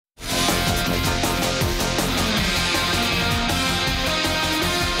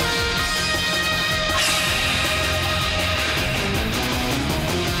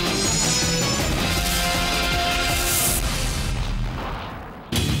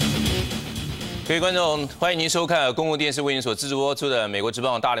各位观众，欢迎您收看公共电视为您所直播出的美国职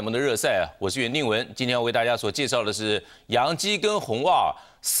棒大联盟的热赛啊！我是袁定文，今天要为大家所介绍的是洋基跟红袜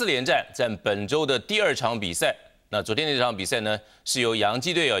4连战，在本周的第2场比赛。那昨天那场比赛呢，是由洋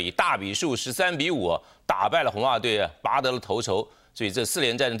基队以大比数13-5打败了红袜队，拔得了头筹。所以这4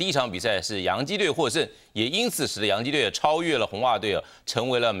连战的第1场比赛是洋基队获胜，也因此使得洋基队超越了红袜队，成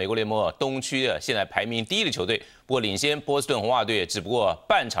为了美国联盟东区现在排名第1的球队。不过领先波士顿红袜队只不过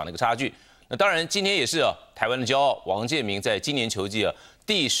半场的一个差距。那当然，今天也是台湾的骄傲王建民在今年球季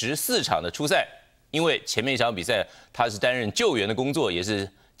第14场的出赛，因为前面一场比赛他是担任救援的工作，也是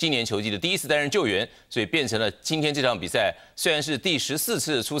今年球季的第1次担任救援，所以变成了今天这场比赛虽然是第14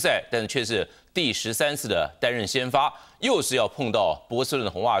次的出赛，但是却是第13次的担任先发，又是要碰到波士顿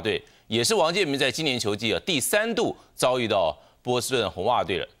的红袜队，也是王建民在今年球季第3度遭遇到波士顿红袜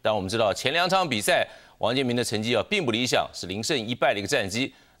队了。但我们知道前2场比赛王建民的成绩并不理想，是0胜1败的一个战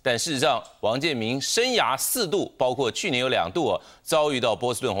绩。但事实上，王建民生涯4度，包括去年有2度遭遇到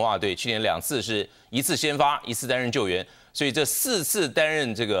波士顿红袜队，去年2次是1次先发，1次担任救援，所以这4次担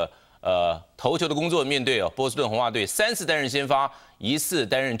任这个投球的工作，面对波士顿红袜队3次担任先发，1次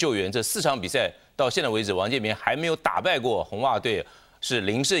担任救援，这4场比赛到现在为止，王建民还没有打败过红袜队，是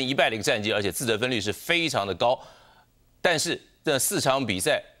0胜1败的一个战绩，而且自责分率是非常的高。但是这4场比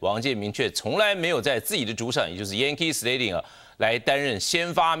赛，王建民却从来没有在自己的主场，也就是 Yankee Stadium来担任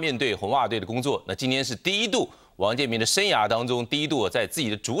先发面对红袜队的工作。那今天是第1度，王建民的生涯当中第1度在自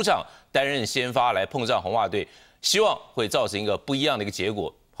己的主场担任先发来碰上红袜队，希望会造成一个不一样的一个结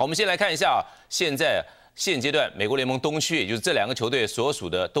果。好，我们先来看一下现阶段美国联盟东区，也就是这2个球队所属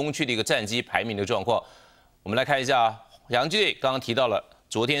的东区的一个战绩排名的状况。我们来看一下洋基队，刚刚提到了，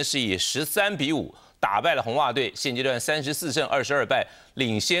昨天是以13-5打败了红袜队，现阶段34胜22败，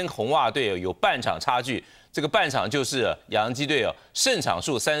领先红袜队有半场差距。这个半场就是洋基队胜场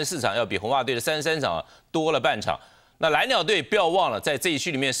数34场要比红袜队的33场多了半场。那蓝鸟队不要忘了，在这一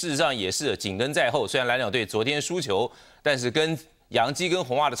区里面事实上也是紧跟在后。虽然蓝鸟队昨天输球，但是跟洋基跟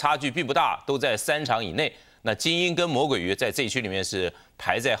红袜的差距并不大，都在3场以内。那精英跟魔鬼鱼在这一区里面是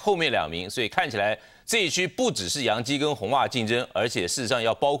排在后面2名，所以看起来这一区不只是洋基跟红袜竞争，而且事实上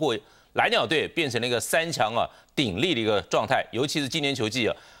要包括蓝鸟队变成了一个3强鼎立的一个状态。尤其是今年球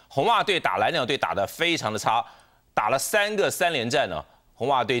季红袜队打蓝鸟队打得非常的差，打了3个3连战红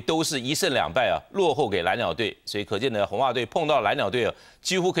袜队都是1胜2败落后给蓝鸟队，所以可见呢，红袜队碰到蓝鸟队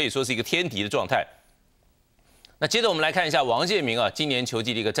几乎可以说是一个天敌的状态。那接着我们来看一下王建民今年球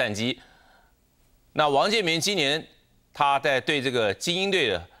季的一个战绩。那王建民今年他在对这个精英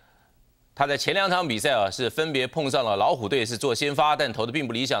队他在前2场比赛是分别碰上了老虎队，是做先发，但投的并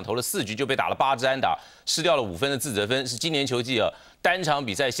不理想，投了4局就被打了8支安打，失掉了5分的自责分，是今年球季单场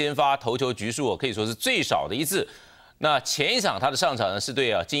比赛先发投球局数可以说是最少的一次。那前1场他的上场呢是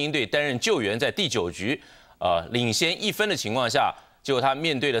对精英队担任救援，在第9局领先1分的情况下，结果他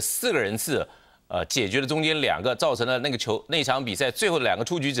面对了4个人次解决了中间2个，造成了那场比赛最后的2个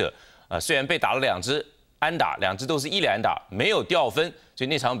出局者虽然被打了2支安打，2支都是1垒安打，没有掉分，所以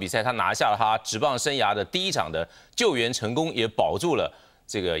那场比赛他拿下了他职棒生涯的第1场的救援成功，也保住了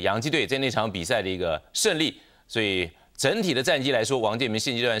这个洋基队在那场比赛的一个胜利。所以整体的战绩来说，王建民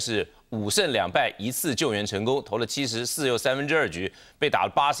现阶段是5胜2败，1次救援成功，投了74又2/3局，被打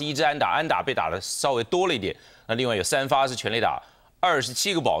了81支安打，安打被打的稍微多了一点。那另外有3发是全垒打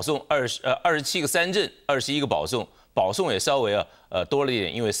，27个保送，27个三振，21个保送，保送也稍微多了一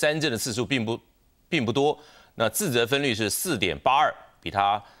点，因为三振的次数并不多。那自责分率是4.82，比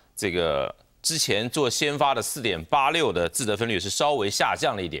他这个之前做先发的4.86的自责分率是稍微下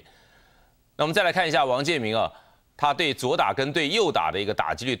降了一点。那我们再来看一下王建民他对左打跟对右打的一个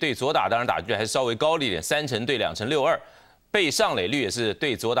打击率，对左打当然打击率还是稍微高了一点，3成对2成62，被上垒率也是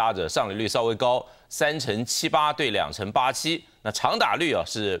对左打者上垒率稍微高，3成78对2成87。那长打率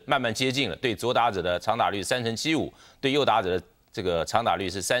是慢慢接近了，对左打者的长打率3成75，对右打者的这个长打率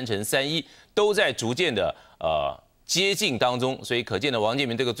是3成31，都在逐渐的接近当中，所以可见的王建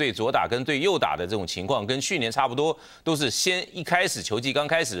民这个对左打跟对右打的这种情况跟去年差不多，都是先一开始球季刚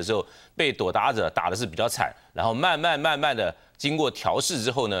开始的时候被左打者打的是比较惨，然后慢慢的经过调试之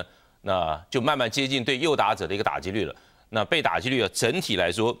后呢，那就慢慢接近对右打者的一个打击率了。那被打击率整体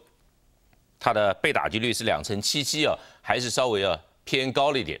来说，它的被打击率是2成77还是稍微偏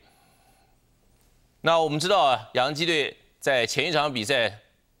高了一点。那我们知道洋基队在前1场比赛。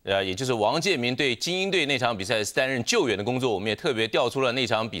也就是王建民对精英队那场比赛是担任救援的工作，我们也特别调出了那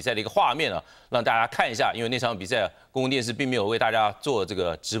场比赛的一个画面让大家看一下。因为那场比赛公共电视并没有为大家做这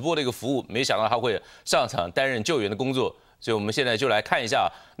个直播的一个服务，没想到他会上场担任救援的工作，所以我们现在就来看一下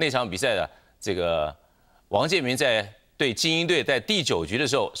那场比赛这个王建民在对精英队在第9局的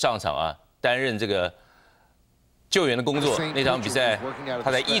时候上场担任这个救援的工作。那场比赛他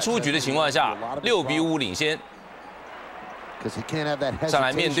在一出局的情况下6比5领先，上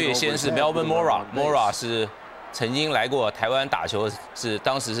来面对先是 Melvin Mora 是曾经来过台湾打球，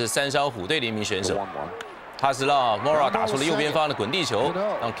当时是三商虎队的一名选手。他是让 Mora 打出了右边方的滚地球，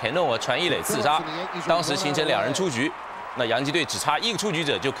让 Cano 传一垒刺杀，当时形成2人出局。那洋基队只差1个出局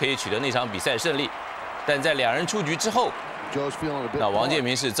者就可以取得那场比赛胜利，但在2人出局之后，那王建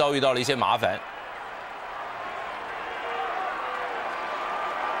民是遭遇到了一些麻烦。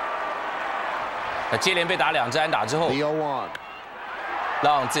那接连被打2支安打之后，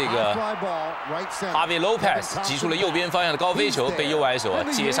让这个 Javi Lopez 击出了右边方向的高飞球，被右外手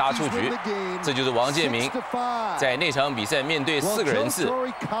接杀出局。这就是王建民在那场比赛面对4个人次，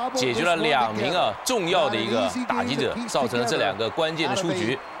解决了2名重要的一个打击者，造成了这2个关键的出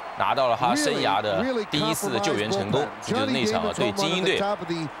局，拿到了他生涯的第1次的救援成功。这就是那场对精英队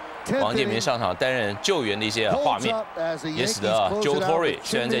王建民上场担任救援的一些画面，也使得Joe Torre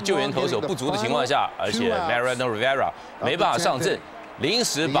虽然在救援投手不足的情况下，而且 Mariano Rivera 没办法上阵。临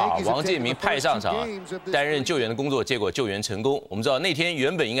时把王建民派上场担任救援的工作，结果救援成功。我们知道那天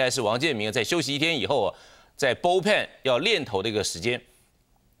原本应该是王建民在休息1天以后在 bullpen 要练投的一个时间，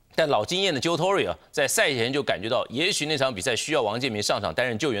但老经验的 Joe Torre 在赛前就感觉到，也许那场比赛需要王建民上场担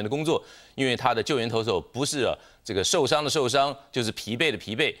任救援的工作，因为他的救援投手不是这个受伤的受伤，就是疲惫的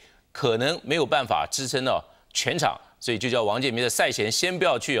疲惫，可能没有办法支撑到全场，所以就叫王建民在赛前先不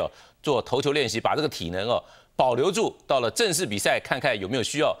要去做投球练习，把这个体能保留住，到了正式比赛看看有没有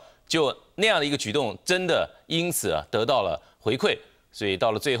需要。就那样的一个举动，真的因此得到了回馈，所以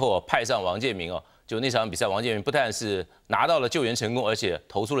到了最后派上王建民就那场比赛，王建民不但是拿到了救援成功，而且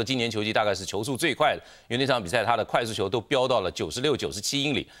投出了今年球季大概是球速最快的，因为那场比赛他的快速球都飙到了96、97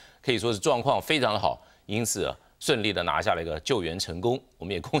英里，可以说是状况非常的好，因此顺利的拿下了一个救援成功。我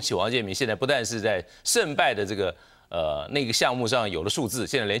们也恭喜王建民，现在不但是在胜败的这个那个项目上有了数字，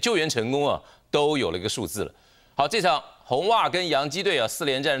现在连救援成功都有了一个数字了。好，这场红袜跟洋基队4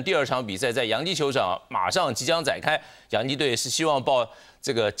连战的第2场比赛在洋基球场马上即将展开。洋基队是希望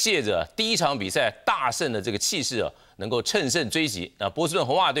借着第1场比赛大胜的这个气势能够乘胜追击。那波士顿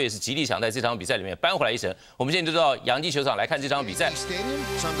红袜队是极力想在这场比赛里面扳回来一城。我们现在就到洋基球场来看这场比赛。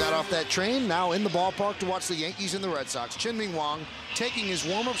Some got off that train, now in the ballpark to watch the Yankees and the Red Sox. Chien-Ming Wang taking his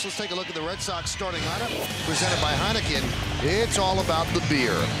warm-ups. Let's take a look at the Red Sox starting lineup presented by Heineken. It's all about the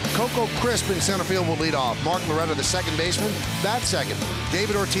beer. Coco Crisp in center field will lead off. Mark Loretta, the second baseman, bat second.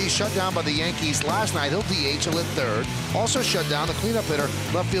 David Ortiz shut down by the Yankees last night. He'll DH, he'll hit third. Also shut down the cleanup hitter,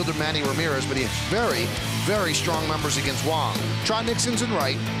 left fielder Manny Ramirez, but he has very strong numbers against Wang. Trot Nixon's in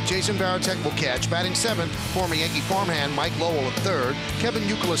right. Jason Varitek will catch. Batting 7th, former Yankee farmhand Mike Lowell at third. Kevin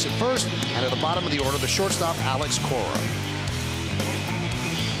Youkilis at first. And at the bottom of the order, the shortstop Alex Cora.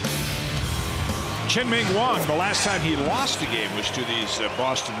 Chien-Ming Wang, the last time he lost a game was to these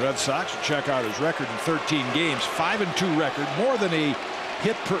Boston Red Sox. Check out his record in 13 games, 5-2 record, more than a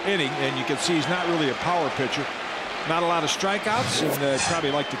hit per inning, and you can see he's not really a power pitcher. Not a lot of strikeouts, and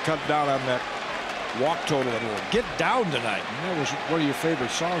probably like to cut down on that walk total a little. Get Down Tonight. And that was one of your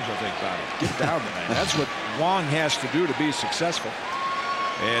favorite songs, I think, about it. Get Down Tonight. That's what Wang has to do to be successful.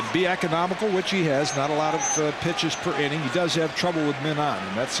 And be economical, which he has. Not a lot of pitches per inning. He does have trouble with men on,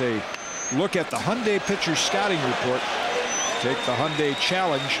 and that's a look at the Hyundai Pitcher Scouting Report. Take the Hyundai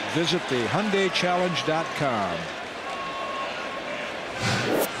Challenge. Visit the HyundaiChallenge.com.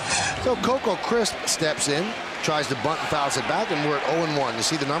 So Coco Crisp steps in, tries to bunt and fouls it back, and we're at 0-1. You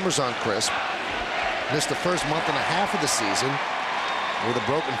see the numbers on Crisp. Missed the first month and a half of the season with a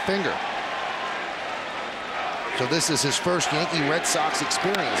broken finger. So this is his first Yankee Red Sox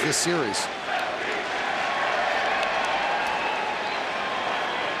experience this series.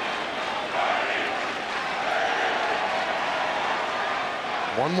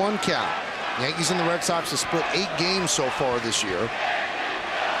 One count. Yankees and the Red Sox have split 8 games so far this year.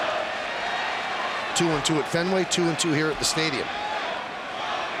 2-2 at Fenway, 2-2 here at the stadium.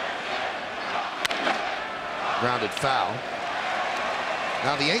 Grounded foul.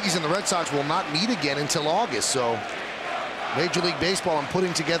 Now the Yankees and the Red Sox will not meet again until August, so Major League Baseball, in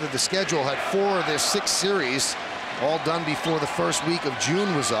putting together the schedule, had 4 of their 6 series all done before the first week of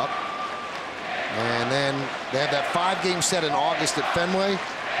June was up. And then they have that 5-game set in August at Fenway,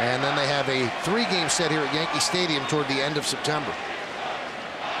 and then they have a 3-game set here at Yankee Stadium toward the end of September.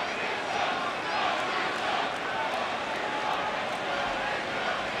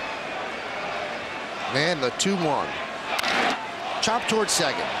 And the 2-1. Chop towards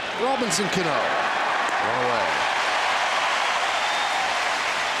second. Robinson Cano. One away.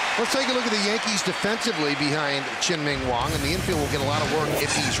 Let's take a look at the Yankees defensively behind Chien-Ming Wang, and the infield will get a lot of work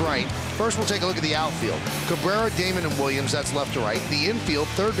if he's right. First, we'll take a look at the outfield. Cabrera, Damon, and Williams, that's left to right. The infield,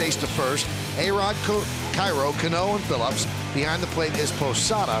 third base to first, A-Rod, Cairo, Cano, and Phillips. Behind the plate is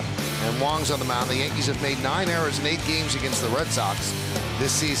Posada, and Wang's on the mound. The Yankees have made 9 errors in 8 games against the Red Sox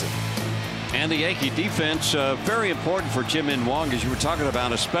this season. And the Yankee defense, very important for Chien-Ming Wang, as you were talking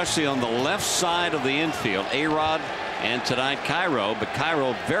about, especially on the left side of the infield. A-Rod and tonight Cairo, but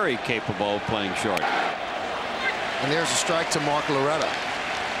Cairo very capable of playing short. And there's a strike to Mark Loretta.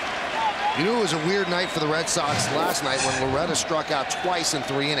 You knew it was a weird night for the Red Sox last night when Loretta struck out twice in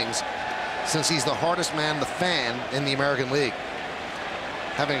 3 innings, since he's the hardest man, the fan, in the American League.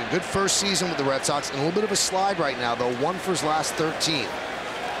 Having a good first season with the Red Sox, and a little bit of a slide right now, though, 1 for his last 13.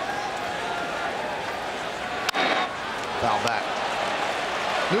 Foul back.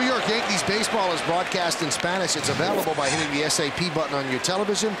 New York Yankees baseball is broadcast in Spanish. It's available by hitting the SAP button on your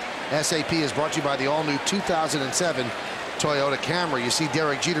television. SAP is brought to you by the all-new 2007 Toyota Camry. You see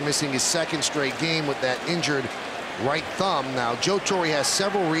Derek Jeter missing his 2nd straight game with that injured right thumb. Now, Joe Torre has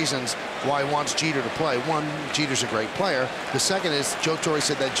several reasons why he wants Jeter to play. One, Jeter's a great player. The second is Joe Torre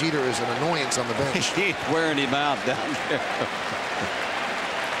said that Jeter is an annoyance on the bench. He's wearing him out down there.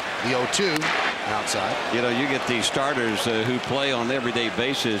 The 0-2 outside. You know, you get these starters who play on an everyday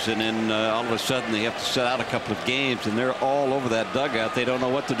basis, and then all of a sudden they have to sit out a couple of games, and they're all over that dugout. They don't know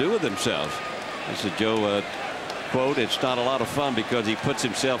what to do with themselves. This is Joe quote, "It's not a lot of fun because he puts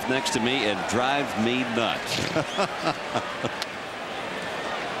himself next to me and drives me nuts."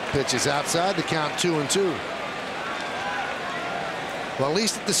 Pitch is outside. The count 2-2. Well, at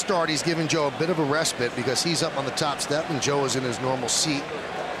least at the start, he's giving Joe a bit of a respite because he's up on the top step and Joe is in his normal seat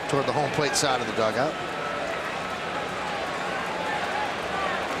toward the home plate side of the dugout.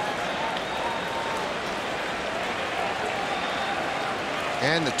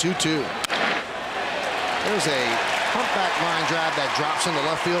 And the 2-2. There's a humpback line drive that drops into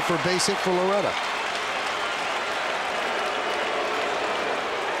left field for a base hit for Loretta.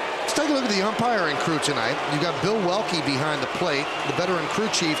 Let's take a look at the umpiring crew tonight. You've got Bill Welke behind the plate. The veteran crew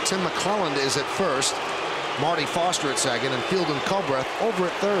chief, Tim McClelland, is at first. Marty Foster at second, and Fielden Culbreth over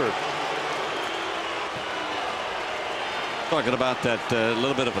at third. Talking about that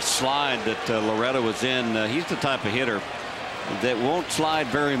little bit of a slide that Loretta was in. He's the type of hitter that won't slide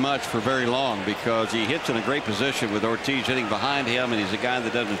very much for very long because he hits in a great position with Ortiz hitting behind him, and he's a guy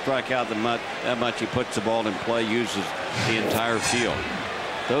that doesn't strike out that much. He puts the ball in play, uses the entire field.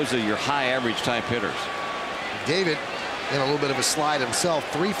 Those are your high average type hitters. David in a little bit of a slide himself.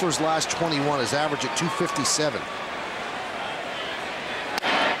 3 for his last 21. His average at 257.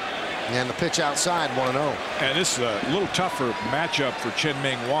 And the pitch outside, 1-0. And this is a little tougher matchup for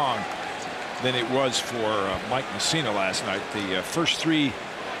Chien-Ming Wang than it was for Mike Messina last night. The first 3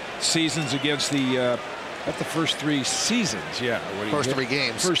 seasons against the first 3 seasons, yeah. First 3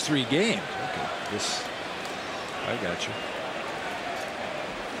 games. First 3 games. Okay, this I got you.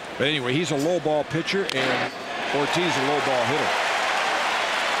 But anyway, he's a low ball pitcher, and Ortiz a low ball hitter.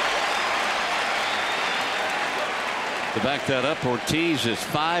 To back that up, Ortiz is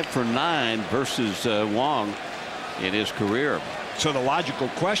 5 for 9 versus Wang in his career. So the logical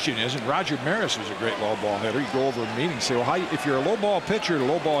question is, and Roger Maris was a great low ball hitter. You go over a meeting and say, well, if you're a low ball pitcher and a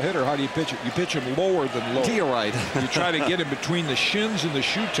low ball hitter, how do you pitch it? You pitch him lower than low. You're right. You try to get him between the shins and the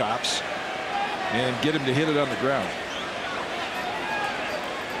shoe tops and get him to hit it on the ground.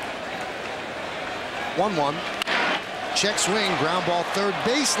 1-1. Check swing, ground ball, third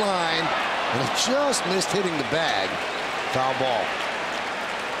baseline, and it just missed hitting the bag. Foul ball.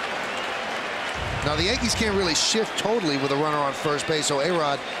 Now the Yankees can't really shift totally with a runner on first base, so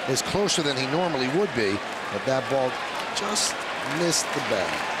A-Rod is closer than he normally would be, but that ball just missed the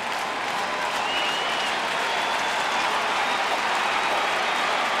bag.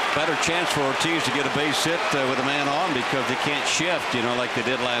 Better chance for Ortiz to get a base hit with a man on because they can't shift, you know, like they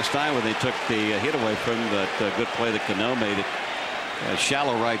did last time when they took the hit away from that good play that Cano made it.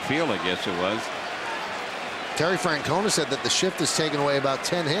 Shallow right field, I guess it was. Terry Francona said that the shift has taken away about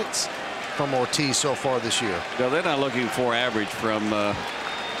 10 hits from Ortiz so far this year. No, they're not looking for average from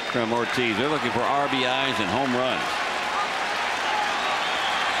Ortiz. They're looking for RBIs and home runs.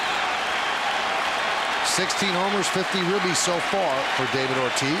 16 homers, 50 ribbies so far for David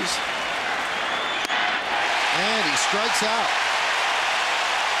Ortiz. And he strikes out.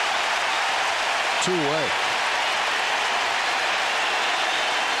 2 away.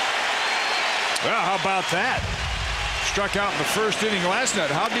 Well, how about that? Struck out in the first inning last night.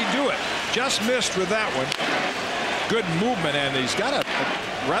 How did he do it? Just missed with that one. Good movement, and he's got a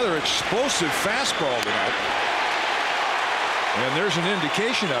rather explosive fastball tonight. And there's an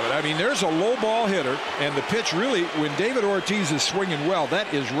indication of it. I mean, there's a low ball hitter, and the pitch really, when David Ortiz is swinging well,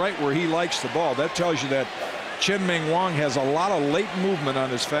 that is right where he likes the ball. That tells you that Chien-Ming Wang has a lot of late movement on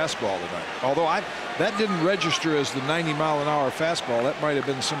his fastball tonight. Although that didn't register as the 90-mile-an-hour fastball. That might have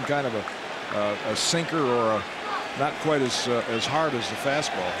been some kind of a sinker or a not quite as hard as the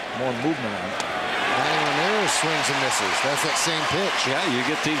fastball. More movement on it. Ramirez swings and misses. That's that same pitch. Yeah, you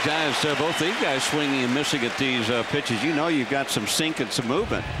get these guys, both these guys swinging and missing at these pitches. You know you've got some sink and some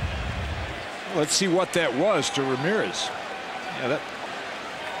movement. Let's see what that was to Ramirez. Yeah, that.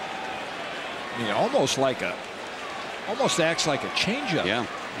 I mean, almost acts like a changeup. Yeah,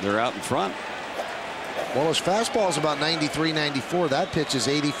 they're out in front. Well, his fastball is about 93, 94. That pitch is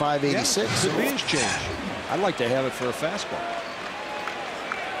 85, 86. Yeah, could be his change. I'd like to have it for a fastball.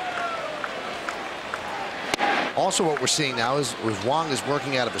 Also, what we're seeing now is Wang is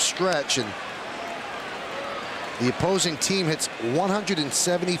working out of a stretch, and the opposing team hits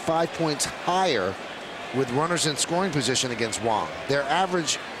 175 points higher with runners in scoring position against Wang. Their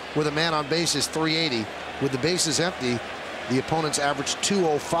average with a man on base is 380. With the bases empty, the opponent's average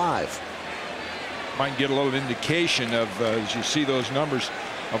 205. Might get a little indication of, as you see those numbers,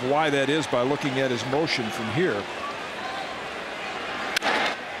 of why that is by looking at his motion from here.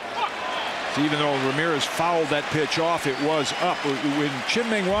 So even though Ramirez fouled that pitch off, it was up. When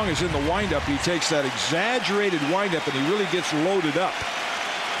Chien-Ming Wang is in the windup, he takes that exaggerated windup and he really gets loaded up.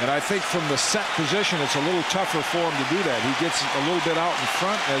 And I think from the set position, it's a little tougher for him to do that. He gets a little bit out in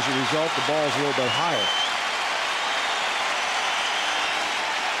front. As a result, the ball's a little bit higher.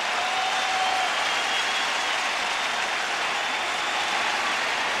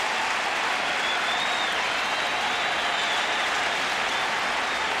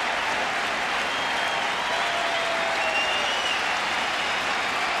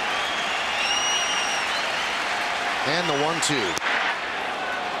 And the 1-2.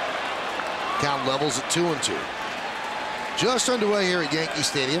 Count levels at 2-2. Just underway here at Yankee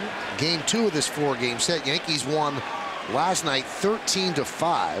Stadium. Game 2 of this 4-game set. Yankees won last night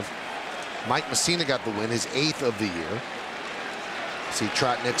 13-5. Mike Messina got the win, his 8th of the year. See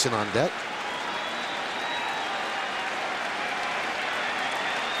Trot Nixon on deck.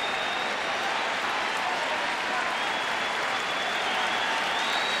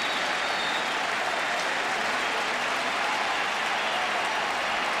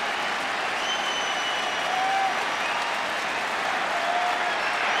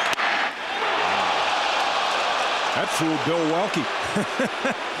 That fooled Bill Welke.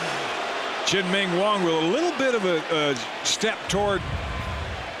 Chien-Ming Wang with a little bit of a step toward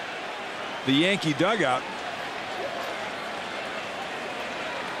the Yankee dugout.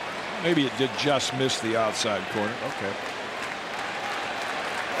 Maybe it did just miss the outside corner. Okay.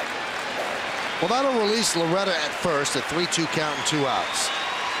 Well, that'll release Loretta at first, a 3-2 count and 2 outs.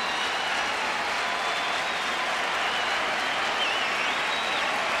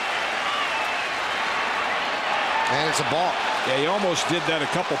 And it's a ball. Yeah, he almost did that a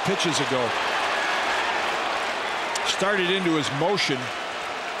couple pitches ago. Started into his motion.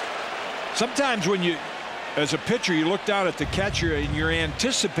 Sometimes when you, as a pitcher, you look down at the catcher and you're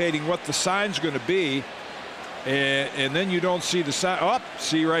anticipating what the sign's going to be, and then you don't see the sign. Oh,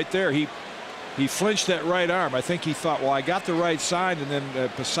 see right there, he flinched that right arm. I think he thought, well, I got the right sign, and then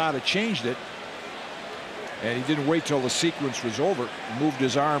Posada changed it, and he didn't wait till the sequence was over. Moved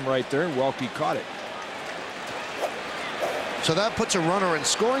his arm right there, and Welke caught it. So that puts a runner in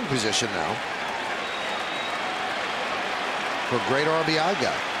scoring position now for a great RBI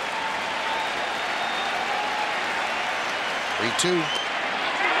guy. 3-2.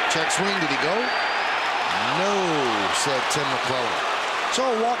 Check swing. Did he go? No, said Tim McClellan. So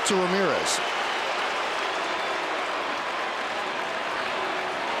a walk to Ramirez.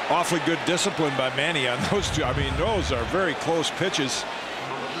 Awfully good discipline by Manny on those two. I mean, those are very close pitches.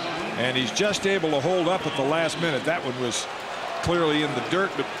 And he's just able to hold up at the last minute. That one was clearly in the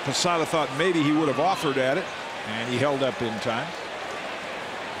dirt, but Posada thought maybe he would have offered at it, and he held up in time.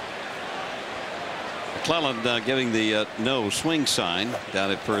 McClellan giving the no swing sign down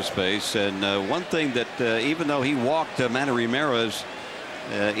at first base. And one thing that even though he walked Manny Ramirez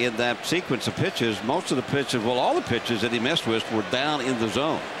in that sequence of pitches, most of the pitches, well, all the pitches that he missed with were down in the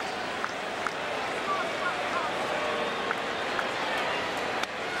zone.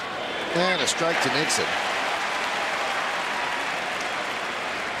 And a strike to Nixon.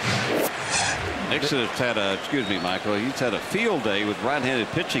 Nixon has had a, excuse me, Michael, he's had a field day with right-handed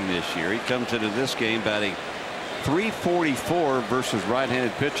pitching this year. He comes into this game batting .344 versus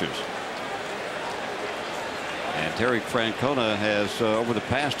right-handed pitchers. And Terry Francona has, over the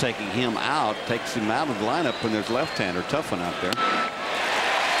past, taking him out, takes him out of the lineup when there's left-hander. Tough one out there.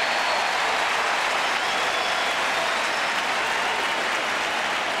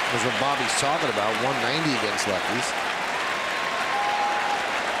 That's what Bobby's talking about, 190 against lefties.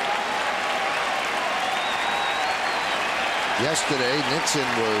 Yesterday, Nixon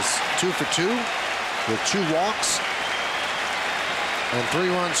was 2 for 2 with 2 walks and 3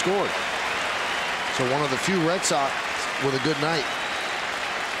 runs scored. So one of the few Red Sox with a good night.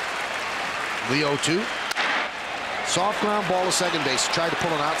 The 0-2. Soft ground ball to second base. Tried to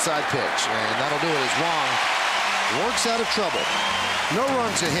pull an outside pitch, and that'll do it as Wang works out of trouble. No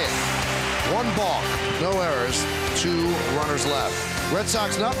runs a hit. 1 balk. No errors. 2 runners left. Red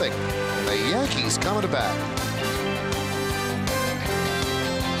Sox nothing. The Yankees coming to bat.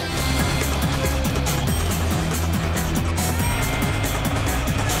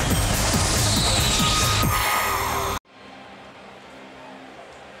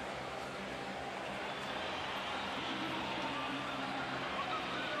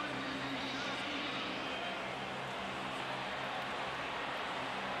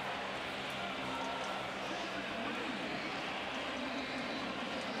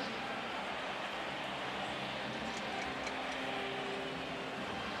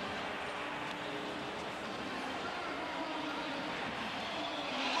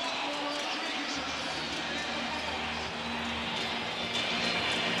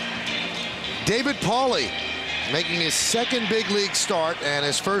 David Pauly making his second big league start and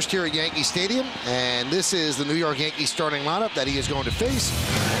his first here at Yankee Stadium. And this is the New York Yankees starting lineup that he is going to face.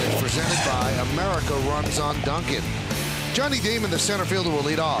 And it's presented by America Runs on Duncan. Johnny Damon, the center fielder, will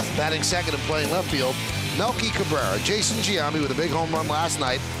lead off. Batting second and playing left field, Melky Cabrera. Jason Giambi with a big home run last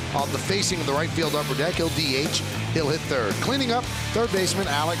night off the facing of the right field upper deck. He'll DH. He'll hit third. Cleaning up, third baseman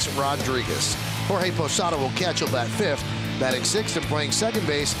Alex Rodriguez. Jorge Posada will catch. He'll bat fifth. Batting sixth and playing second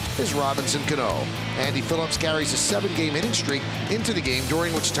base is Robinson Cano. Andy Phillips carries a 7-game hitting streak into the game,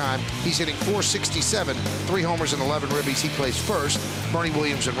 during which time he's hitting .467, 3 homers and 11 ribbies. He plays first. Bernie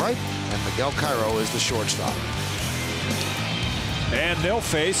Williams in right, and Miguel Cairo is the shortstop. And they'll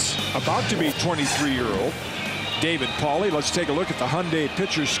face about to be 23-year-old David Pauly. Let's take a look at the Hyundai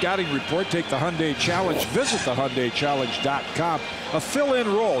Pitcher Scouting Report. Take the Hyundai Challenge. Visit thehyundaichallenge.com. A fill-in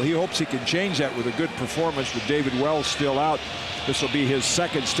role. He hopes he can change that with a good performance with David Wells still out. This will be his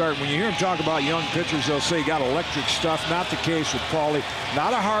second start. When you hear him talk about young pitchers, they'll say he got electric stuff. Not the case with Pauly.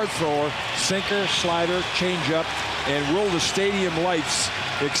 Not a hard thrower. Sinker, slider, changeup. And will the stadium lights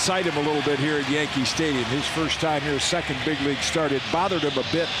excite him a little bit here at Yankee Stadium? His first time here, second big league start. It bothered him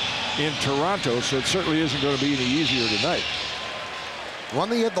a bit in Toronto, so it certainly isn't going to be any easier tonight. One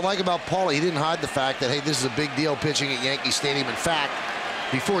thing you have to like about Pauly, he didn't hide the fact that, hey, this is a big deal pitching at Yankee Stadium. In fact,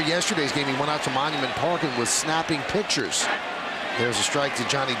 before yesterday's game, he went out to Monument Park and was snapping pictures. There's a strike to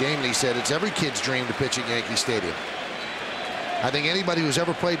Johnny Damon. He said it's every kid's dream to pitch at Yankee Stadium. I think anybody who's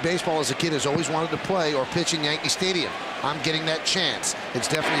ever played baseball as a kid has always wanted to play or pitch in Yankee Stadium. I'm getting that chance. It's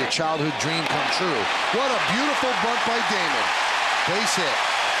definitely a childhood dream come true. What a beautiful bunt by Damon. Base hit.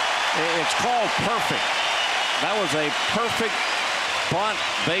 It's called perfect. That was a perfect bunt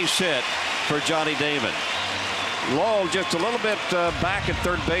base hit for Johnny Damon. Lowell just a little bit back at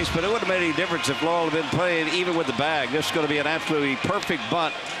third base, but it wouldn't have made any difference if Lowell had been playing even with the bag. This is going to be an absolutely perfect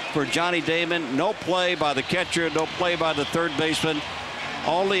bunt for Johnny Damon. No play by the catcher, no play by the third baseman,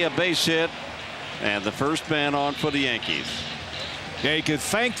 only a base hit, and the first man on for the Yankees. Yeah, you could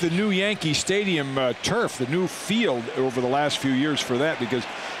thank the new Yankee Stadium turf, the new field over the last few years for that, because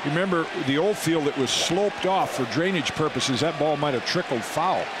you remember the old field that was sloped off for drainage purposes. That ball might have trickled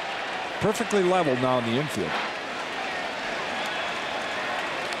foul. Perfectly level now in the infield.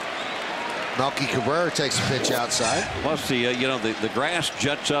 Melky Cabrera takes a pitch outside. Plus the grass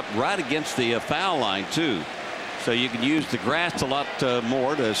juts up right against the foul line too, so you can use the grass a lot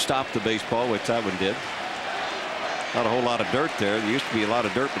more to stop the baseball, which that one did. Not a whole lot of dirt there. There used to be a lot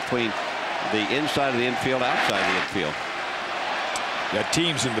of dirt between the inside of the infield, outside the infield. Yeah,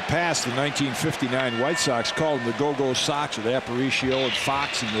 teams in the past, the 1959 White Sox called them the Go-Go Sox with Aparicio and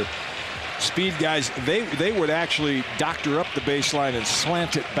Fox and the speed guys. They would actually doctor up the baseline and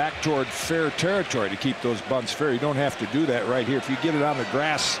slant it back toward fair territory to keep those bunts fair. You don't have to do that right here. If you get it on the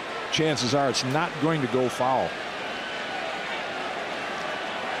grass, chances are it's not going to go foul.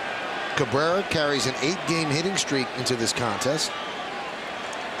 Cabrera carries an 8-game hitting streak into this contest.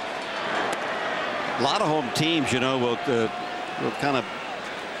 A lot of home teams, will kind of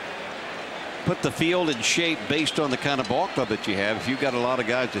put the field in shape based on the kind of ball club that you have. If you've got a lot of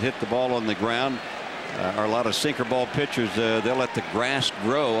guys that hit the ball on the ground, are a lot of sinker ball pitchers. They'll let the grass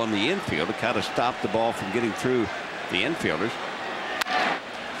grow on the infield to kind of stop the ball from getting through the infielders.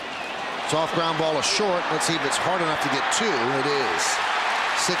 Soft ground ball is short. Let's see if it's hard enough to get 2. It is.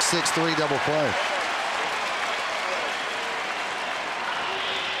 6-6-3 double play.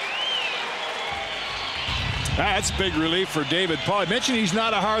 That's big relief for David Paul. I mentioned he's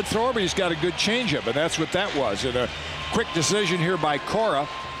not a hard thrower, but he's got a good changeup, and that's what that was. And a quick decision here by Cora.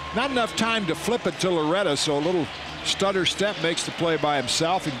 Not enough time to flip it to Loretta, so a little stutter step makes the play by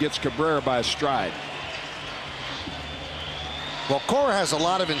himself and gets Cabrera by a stride. Well, Cora has a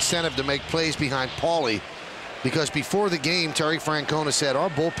lot of incentive to make plays behind Paulie, because before the game, Terry Francona said our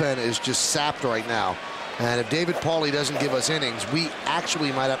bullpen is just sapped right now. And if David Paulie doesn't give us innings, we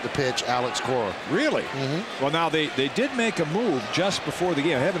actually might have to pitch Alex Cora. Really? Well, now they did make a move just before the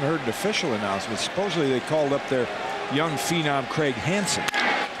game. I haven't heard an official announcement. Supposedly they called up their young phenom Craig Hansen.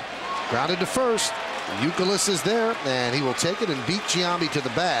 Grounded to first. Euclid is there, and he will take it and beat Giambi to the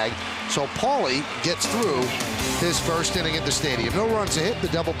bag. So Paulie gets through his first inning at the stadium. No runs to hit, the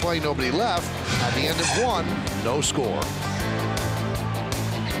double play, nobody left. At the end of 1, no score.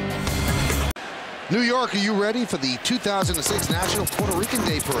 New York, are you ready for the 2006 National Puerto Rican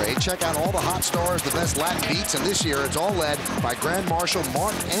Day Parade? Check out all the hot stars, the best Latin beats, and this year it's all led by Grand Marshal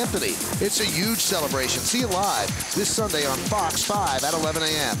Mark Anthony. It's a huge celebration. See it live this Sunday on Fox 5 at 11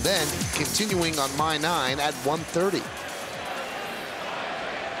 a.m. Then continuing on My 9 at 1:30.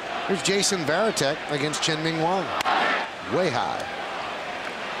 Here's Jason Varitek against Chien-Ming Wang. Way high.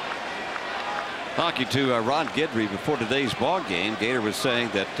 Talking to Ron Guidry before today's ball game, Gator was saying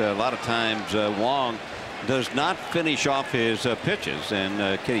that a lot of times Wang does not finish off his pitches,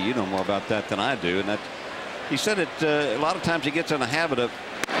 and Kenny, you know more about that than I do. And that he said that a lot of times he gets in a habit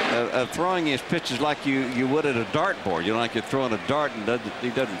of throwing his pitches like you would at a dartboard. You know, like you're throwing a dart and he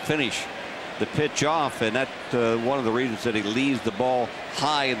doesn't finish the pitch off, and that's one of the reasons that he leaves the ball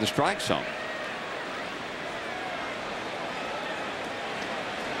high in the strike zone.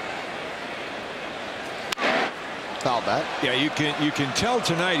 Foul bat. Yeah, you can tell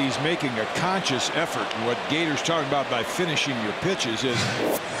tonight he's making a conscious effort. And what Gator's talking about by finishing your pitches is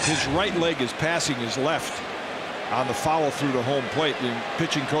his right leg is passing his left on the foul through the home plate. And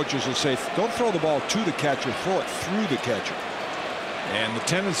pitching coaches will say, don't throw the ball to the catcher, throw it through the catcher. And the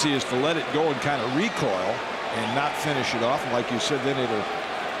tendency is to let it go and kind of recoil and not finish it off. And like you said, then it'll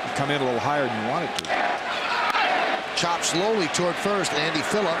come in a little higher than you want it to. Chop slowly toward first. Andy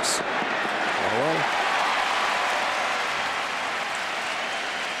Phillips. All right.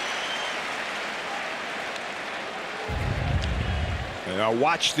 Now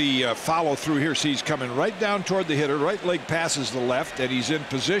watch the follow through here. See, he's coming right down toward the hitter. Right leg passes the left, and he's in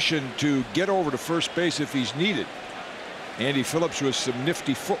position to get over to first base if he's needed. Andy Phillips with some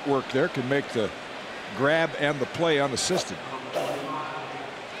nifty footwork there can make the grab and the play unassisted.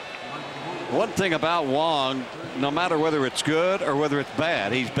 One thing about Wang, no matter whether it's good or whether it's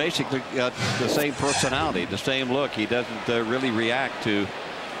bad, he's basically got the same personality, the same look. He doesn't really react to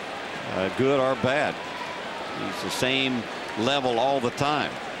good or bad. He's the same level all the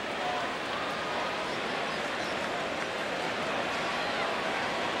time.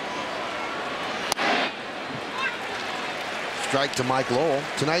 Strike to Mike Lowell.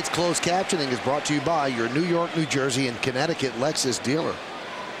 Tonight's closed captioning is brought to you by your New York, New Jersey, and Connecticut Lexus dealer.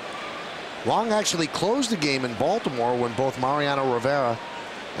 Wang actually closed the game in Baltimore when both Mariano Rivera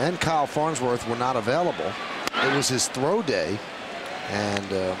and Kyle Farnsworth were not available. It was his throw day,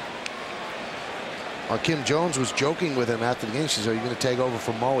 and Kim Jones was joking with him after the game. She says, "Are you going to take over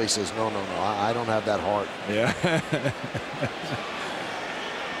for Mo?" He says, no, I don't have that heart. Yeah.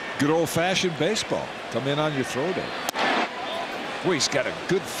 Good old-fashioned baseball. Come in on your throw day. Boy, he's got a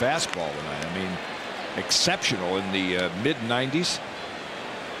good fastball tonight. I mean, exceptional in the mid-90s.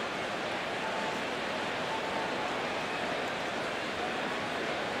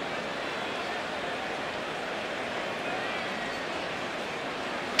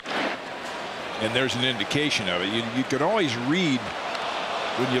 And there's an indication of it. You can always read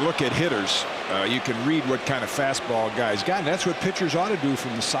when you look at hitters. You can read what kind of fastball a guy's got, and that's what pitchers ought to do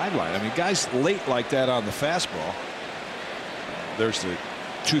from the sideline. I mean, guys late like that on the fastball. There's the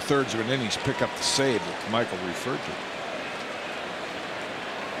 2/3 of an innings pick up the save that Michael referred to.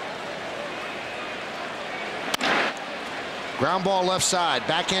 Ground ball left side,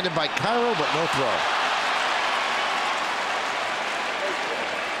 backhanded by Cairo, but no throw.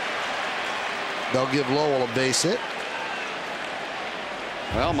 They'll give Lowell a base hit.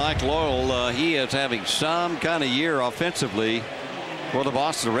 Well, Mike Lowell, he is having some kind of year offensively for the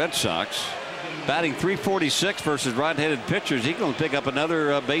Boston Red Sox. Batting .346 versus right-handed pitchers. He's going to pick up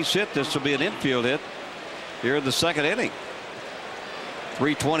another base hit. This will be an infield hit here in the second inning.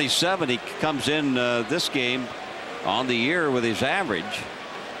 327. He comes in this game on the year with his average.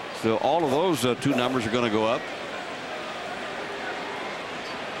 So all of those two numbers are going to go up.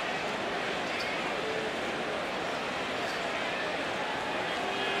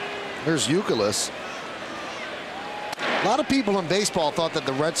 Here's Youkilis. A lot of people in baseball thought that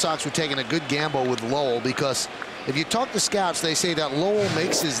the Red Sox were taking a good gamble with Lowell, because if you talk to scouts, they say that Lowell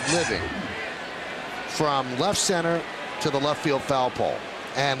makes his living from left center to the left field foul pole.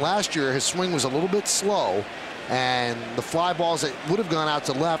 And last year his swing was a little bit slow, and the fly balls that would have gone out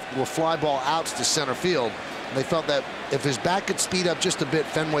to left were fly ball outs to center field. And they felt that if his bat could speed up just a bit,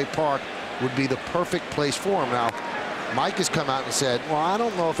 Fenway Park would be the perfect place for him. Now, Mike has come out and said, well, I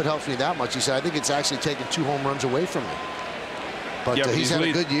don't know if it helps me that much. He said, I think it's actually taken 2 home runs away from me. But yeah, he's had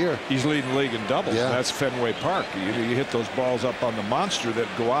a good year. He's leading the league in doubles. Yeah. That's Fenway Park. You hit those balls up on the monster that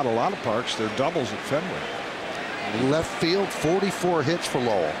go out a lot of parks. They're doubles at Fenway. Left field, 44 hits for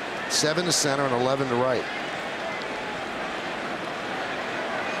Lowell. 7 to center and 11 to right.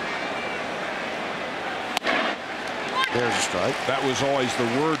 There's a strike. That was always the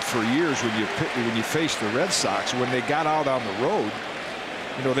word for years when you faced the Red Sox. When they got out on the road,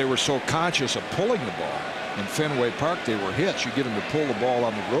 you know, they were so conscious of pulling the ball. In Fenway Park, they were hits. You get them to pull the ball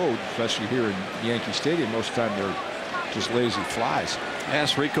on the road, especially here in Yankee Stadium. Most of the time, they're just lazy flies.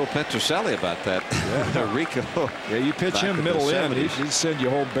 Ask Rico Petrocelli about that. Yeah. Rico. Yeah, you pitch him middle in, he'd send you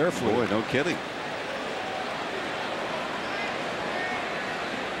home barefoot. Boy, no kidding.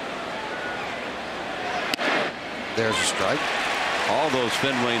 There's a strike. All those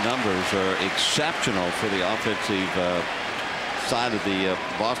Fenway numbers are exceptional for the offensive side of the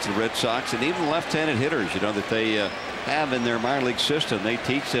Boston Red Sox, and even left-handed hitters, you know, that they have in their minor league system. They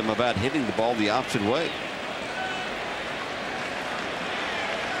teach them about hitting the ball the opposite way.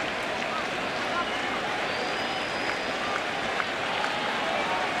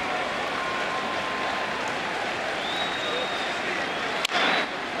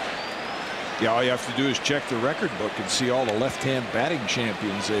 Yeah, all you have to do is check the record book and see all the left-hand batting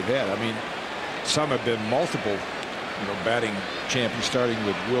champions they've had. I mean, some have been multiple, you know, batting champions, starting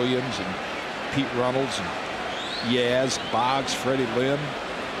with Williams and Pete Reynolds and Yaz, Boggs, Freddie Lynn.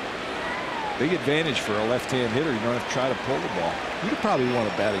 Big advantage for a left-hand hitter. You don't have to try to pull the ball. You could probably won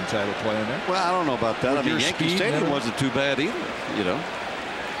a batting title playing there. Well, I don't know about that. With I mean, Yankee Stadium wasn't too bad either, you know.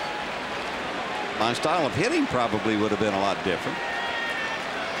 My style of hitting probably would have been a lot different.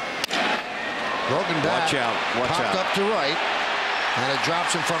 Broken bat. Watch out. Watch popped out. up to right, and it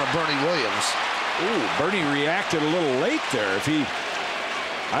drops in front of Bernie Williams. Ooh, Bernie reacted a little late there.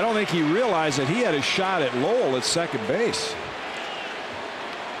 I don't think he realized that he had a shot at Lowell at second base.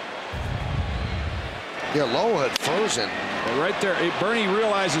 Yeah, Lowell had frozen. Well, right there, Bernie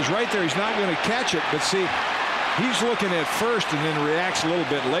realizes right there he's not going to catch it, but see, he's looking at first and then reacts a little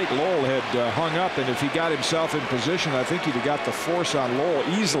bit late. Lowell had hung up, and if he got himself in position, I think he'd have got the force on Lowell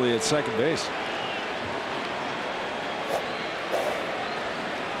easily at second base.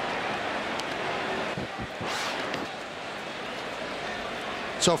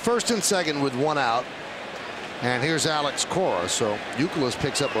 So first and second with 1 out, and here's Alex Cora. So Youkilis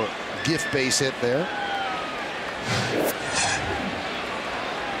picks up a gift base hit there.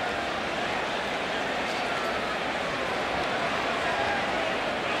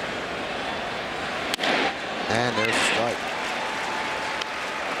 And there's a strike.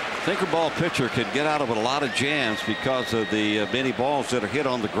 Thinker ball pitcher can get out of a lot of jams because of the many balls that are hit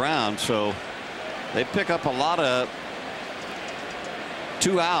on the ground. So they pick up a lot of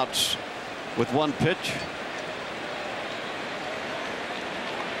 2 outs with 1 pitch.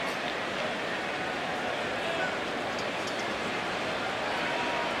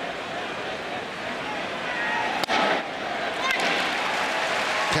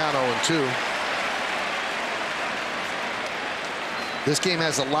 Count 0-2. This game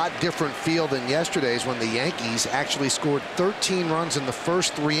has a lot different feel than yesterday's, when the Yankees actually scored 13 runs in the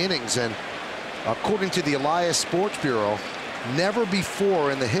first 3 innings. And according to the Elias Sports Bureau, never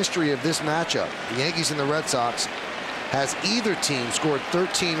before in the history of this matchup, the Yankees and the Red Sox, has either team scored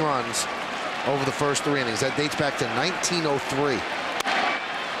 13 runs over the first 3 innings. That dates back to 1903.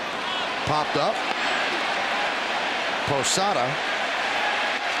 Popped up. Posada.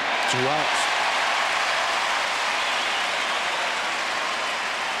 2 outs.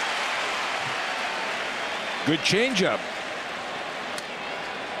 Good changeup.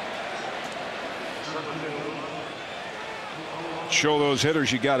 Show those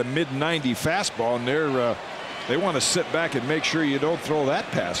hitters you got a mid-90 fastball, and they want to sit back and make sure you don't throw that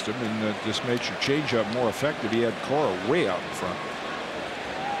past them, and just makes your changeup more effective. He had Cora way out in front.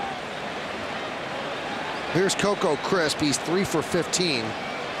 Here's Coco Crisp. He's 3 for 15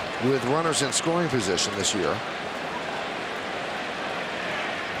 with runners in scoring position this year.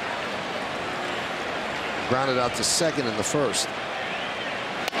 Grounded out to second in the first.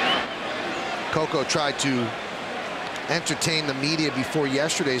 Coco tried to entertain the media before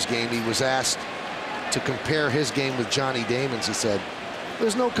yesterday's game. He was asked to compare his game with Johnny Damon's. He said,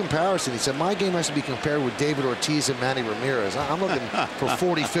 there's no comparison. He said, my game has to be compared with David Ortiz and Manny Ramirez. I'm looking for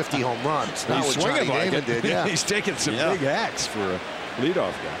 40, 50 home runs. Not what Johnny Damon did. Yeah. He's taking some big hacks for a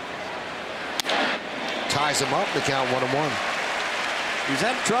leadoff guy. Ties him up to count 1-1. He's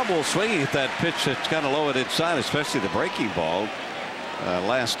had trouble swinging at that pitch that's kind of low at inside, especially the breaking ball.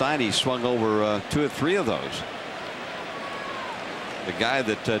 Last night he swung over 2 or 3 of those. The guy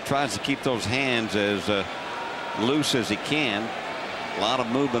that tries to keep those hands as loose as he can. A lot of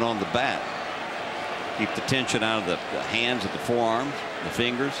movement on the bat. Keep the tension out of the hands, of the forearms, the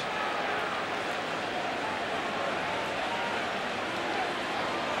fingers.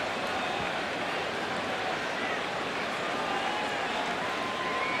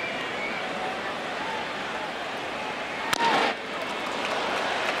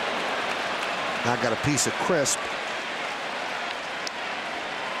 Now got a piece of Crisp.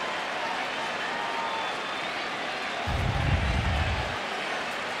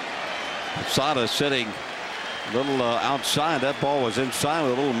 Sada sitting a little outside. That ball was inside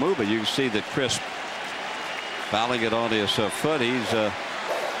with a little movement. You can see that Crisp fouling it on his foot. He's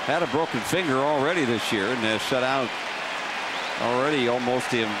had a broken finger already this year and has set out already almost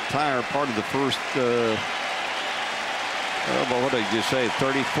the entire part of the first well, what did you say,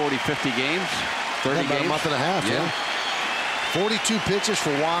 30, 40, 50 games? 30 about games? a month and a half. Yeah. 42 pitches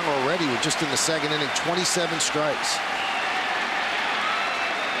for Wang already. We're just in the second inning. 27 strikes.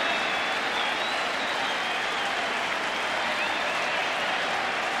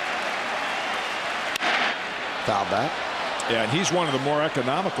 Foul back. Yeah, and he's one of the more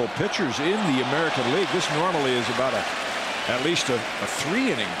economical pitchers in the American League. This normally is about at least a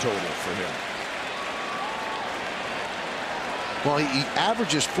 3-inning total for him. Well, he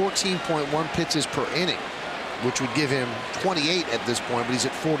averages 14.1 pitches per inning, which would give him 28 at this point, but he's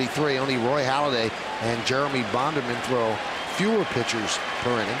at 43. Only Roy Halladay and Jeremy Bonderman throw fewer pitchers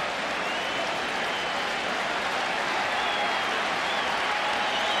per inning.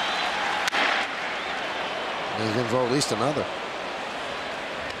 And he's going to throw at least another.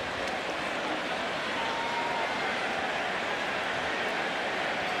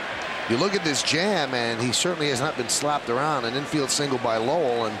 You look at this jam, and he certainly has not been slapped around. An infield single by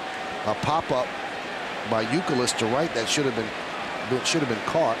Lowell and a pop-up by Youkilis to right that should have been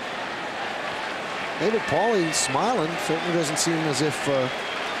caught. David Pauly smiling. Certainly doesn't seem as if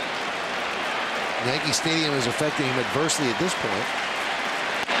Yankee Stadium is affecting him adversely at this point.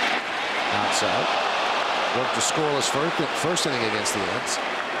 Outside. Worked a scoreless first inning against the Ants.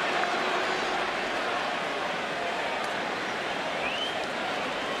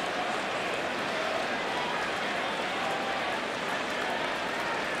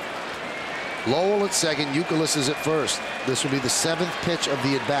 Lowell at second, Youkilis is at first. This will be the 7th pitch of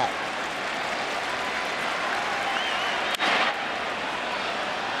the at-bat.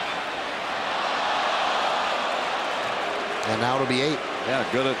 And now it'll be 8. Yeah,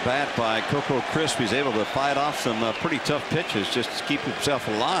 good at bat by Coco Crisp. He's able to fight off some pretty tough pitches just to keep himself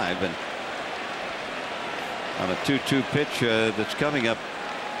alive. And on a 2-2 pitch that's coming up,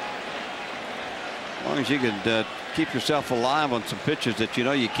 as long as you can keep yourself alive on some pitches that you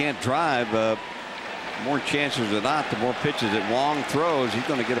know you can't drive, more chances than not, the more pitches that Wang throws, he's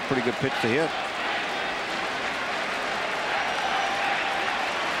going to get a pretty good pitch to hit.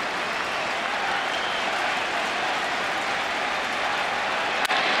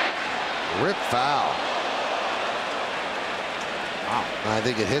 Rip foul. Wow. I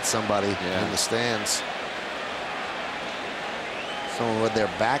think it hit somebody in the stands. Someone with their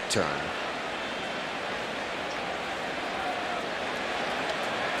back turned.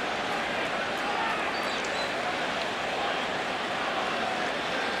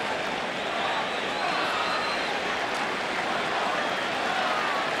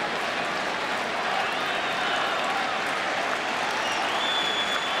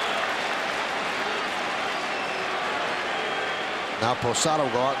 Now Posada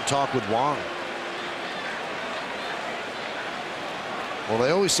will go out and talk with Wang. Well, they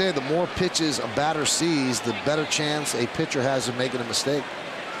always say the more pitches a batter sees, the better chance a pitcher has of making a mistake.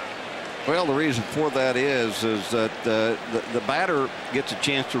 Well, the reason for that is that the batter gets a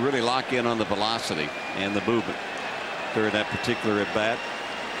chance to really lock in on the velocity and the movement during that particular at bat.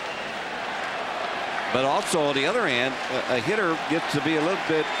 But also on the other hand, a hitter gets to be a little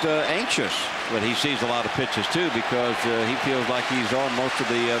bit anxious when he sees a lot of pitches too, because he feels like he's on most of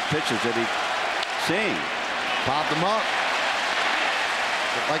the pitches that he's seeing. Popped them up.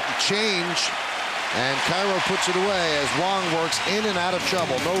 Looked like the change. And Cairo puts it away as Wang works in and out of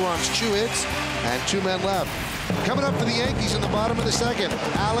trouble. No runs, 2 hits, and 2 men left. Coming up for the Yankees in the bottom of the second,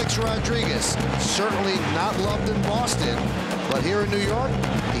 Alex Rodriguez. Certainly not loved in Boston, but here in New York,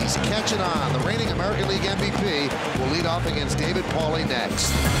 he's catching on. The reigning American League MVP will lead off against David Pauley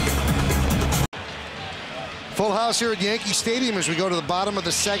next. Full house here at Yankee Stadium as we go to the bottom of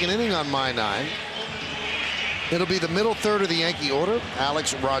the second inning on My 9. It'll be the middle third of the Yankee order.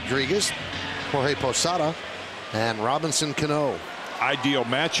 Alex Rodriguez, Jorge Posada, and Robinson Cano. Ideal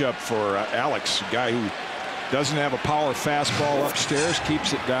matchup for Alex, a guy who doesn't have a power fastball upstairs,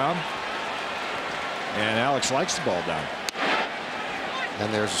 keeps it down. And Alex likes the ball down.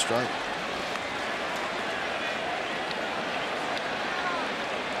 And there's a strike.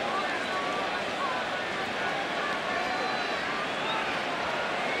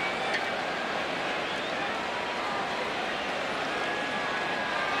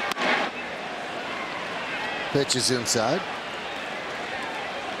 Pitch is inside.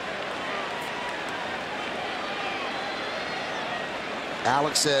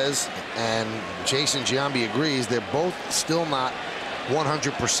 Alex says, and Jason Giambi agrees, they're both still not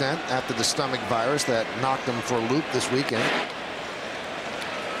 100% after the stomach virus that knocked them for a loop this weekend.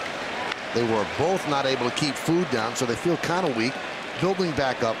 They were both not able to keep food down, so they feel kind of weak. Building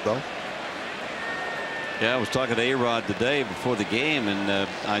back up, though. Yeah, I was talking to A-Rod today before the game, and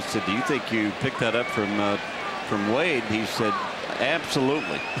I said, do you think you picked that up from Wade? He said,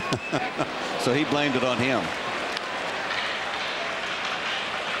 absolutely. So he blamed it on him.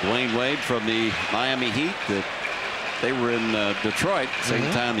 Dwayne Wade from the Miami Heat. They were in Detroit at the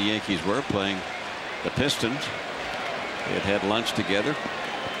same time the Yankees were playing the Pistons. They had lunch together.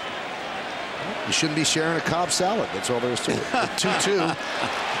 You shouldn't be sharing a Cobb salad. That's all there is to it. 2-2.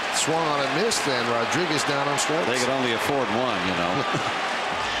 Swung on and missed, and Rodriguez down on strikes. They could only afford one, you know.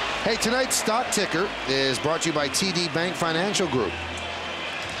 Hey, tonight's stock ticker is brought to you by TD Bank Financial Group.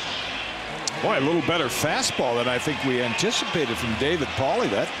 Boy, a little better fastball than I think we anticipated from David Pauley.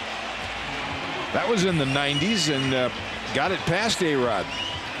 That was in the 90s and got it past A-Rod.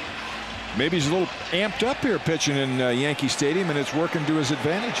 Maybe he's a little amped up here pitching in Yankee Stadium, and it's working to his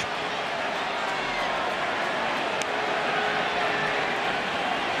advantage.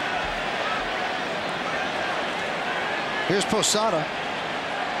 Here's Posada.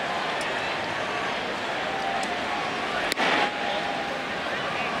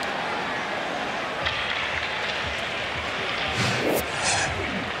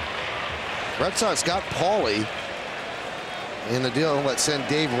 Red Sox got Pauley in the deal that sent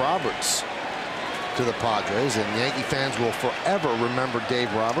Dave Roberts to the Padres, and Yankee fans will forever remember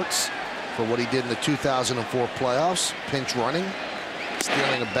Dave Roberts for what he did in the 2004 playoffs, pinch running,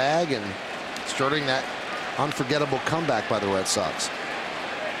 stealing a bag, and starting that unforgettable comeback by the Red Sox.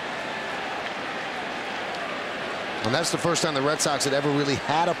 And that's the first time the Red Sox had ever really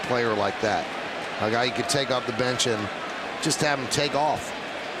had a player like that, a guy you could take off the bench and just have him take off.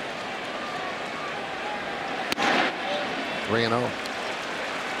 3-0.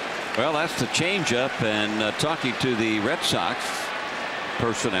 Well, that's the changeup, and talking to the Red Sox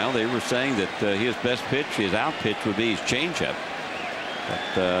personnel, they were saying that his best pitch, his out pitch, would be his changeup.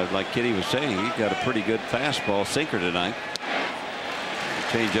 But like Kitty was saying, he got a pretty good fastball sinker tonight.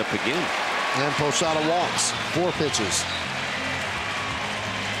 Changeup again. And Posada walks 4 pitches.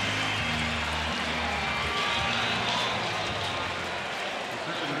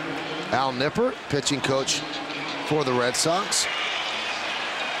 Al Nipper, pitching coach for the Red Sox.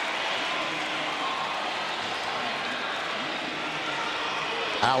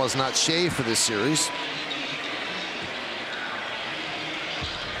 Al is not shaved for this series.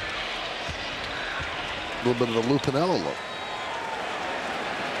 A little bit of the Lou Piniella look.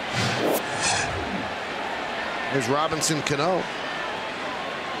 Here's Robinson Cano.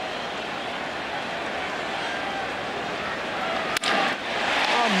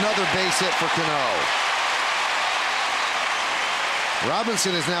 Another base hit for Cano.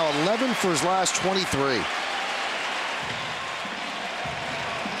 Robinson is now 11 for his last 23.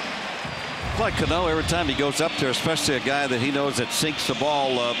 Like Cano, every time he goes up there, especially a guy that he knows that sinks the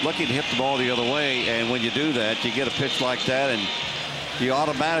ball, looking to hit the ball the other way, and when you do that, you get a pitch like that, and you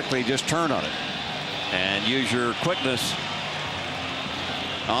automatically just turn on it and use your quickness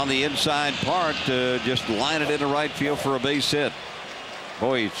on the inside part to just line it in the right field for a base hit.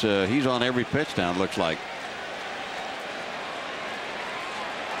 Boy, he's on every pitch now, it looks like.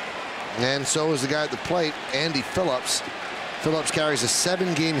 And so is the guy at the plate, Andy Phillips. Phillips carries a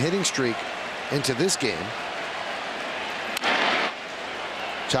 7-game hitting streak into this game.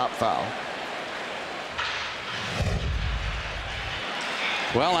 Chop foul.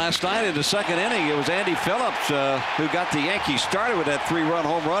 Well, last night in the second inning, it was Andy Phillips who got the Yankees started with that 3-run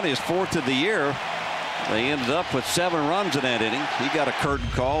home run, his 4th of the year. They ended up with 7 runs in that inning. He got a curtain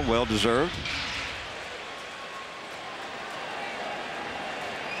call, well deserved.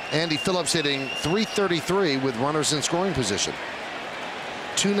 Andy Phillips hitting .333 with runners in scoring position.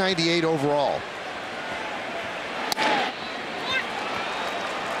 .298 overall.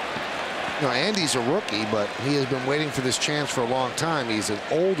 Now, Andy's a rookie, but he has been waiting for this chance for a long time. He's an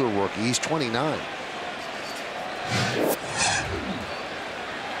older rookie. He's 29.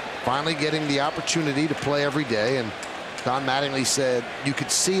 Finally getting the opportunity to play every day, and Don Mattingly said you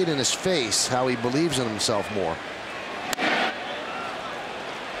could see it in his face how he believes in himself more.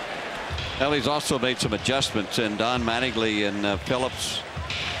 Well, he's also made some adjustments, and Don Mattingly and Phillips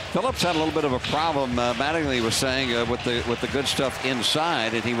had a little bit of a problem. Mattingly was saying with the good stuff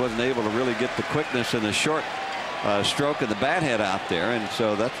inside, and he wasn't able to really get the quickness and the short stroke and the bat head out there, and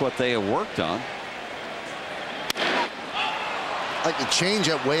so that's what they have worked on. Like the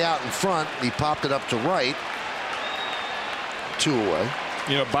changeup way out in front, he popped it up to right. 2 away.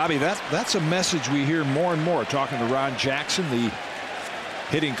 You know, Bobby, that's a message we hear more and more, talking to Ron Jackson, the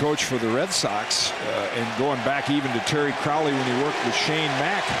hitting coach for the Red Sox, and going back even to Terry Crowley when he worked with Shane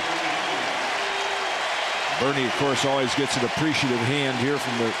Mack. Bernie, of course, always gets an appreciative hand here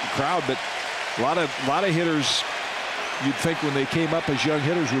from the crowd, but a lot of hitters you'd think when they came up as young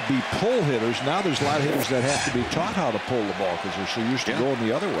hitters would be pull hitters. Now there's a lot of hitters that have to be taught how to pull the ball because they're so used to going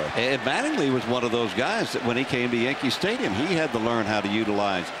the other way. And Mattingly was one of those guys that when he came to Yankee Stadium, he had to learn how to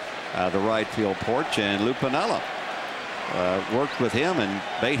utilize the right field porch, and Lou Piniella worked with him and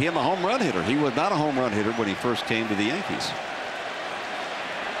made him a home run hitter. He was not a home run hitter when he first came to the Yankees.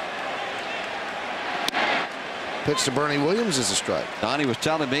 Pitch to Bernie Williams is a strike. Donnie was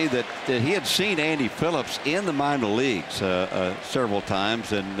telling me that he had seen Andy Phillips in the minor leagues several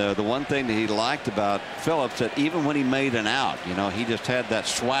times, and the one thing that he liked about Phillips, that even when he made an out, you know, he just had that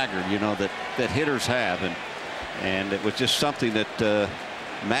swagger, you know, that hitters have, and it was just something that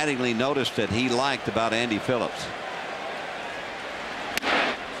Mattingly noticed that he liked about Andy Phillips.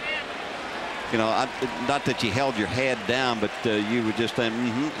 You know, not that you held your head down, but you would just think,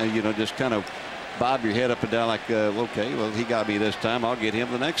 you know, just kind of bob your head up and down like, okay, well, he got me this time, I'll get him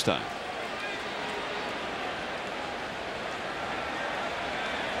the next time.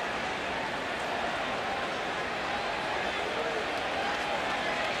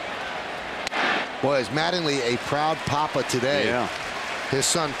 Boy, is Mattingly a proud papa today. Yeah. His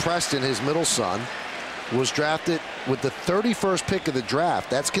son Preston, his middle son, was drafted with the 31st pick of the draft.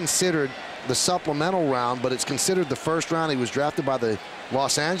 That's considered the supplemental round, but it's considered the first round. He was drafted by the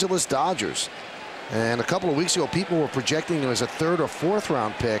Los Angeles Dodgers. And a couple of weeks ago, people were projecting him as a 3rd or 4th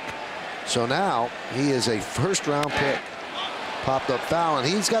round pick. So now he is a 1st round pick. Popped up foul, and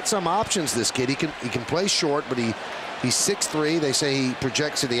he's got some options, this kid. He can play short, but he's 6'3". They say he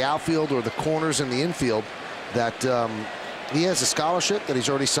projects to the outfield or the corners in the infield. That he has a scholarship that he's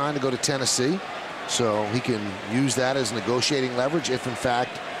already signed to go to Tennessee. So he can use that as negotiating leverage if, in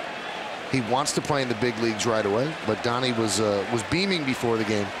fact, he wants to play in the big leagues right away. But Donnie was beaming before the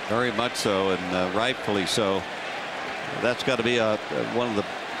game. Very much so, and rightfully so. That's got to be one of the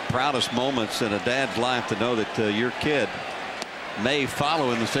proudest moments in a dad's life, to know that your kid may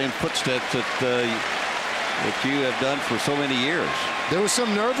follow in the same footsteps that you have done for so many years. There was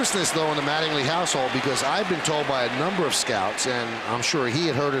some nervousness, though, in the Mattingly household, because I've been told by a number of scouts, and I'm sure he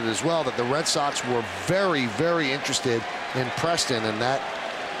had heard it as well, that the Red Sox were very, very interested in Preston, and that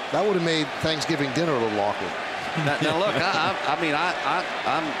would have made Thanksgiving dinner a little awkward. Now look, I mean,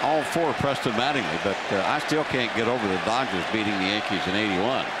 I'm all for Preston Mattingly, but I still can't get over the Dodgers beating the Yankees in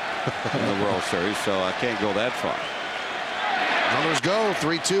 '81 in the World Series, so I can't go that far. Runners go.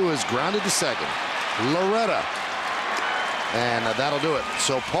 3-2 is grounded to second. Loretta. And that'll do it.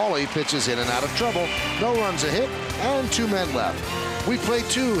 So Paulie pitches in and out of trouble. No runs a hit and 2 men left. We play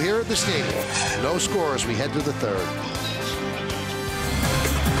 2 here at the stadium. No score as we head to the 3rd.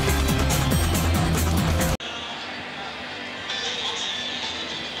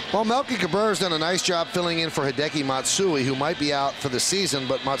 Well, Melky Cabrera's done a nice job filling in for Hideki Matsui, who might be out for the season,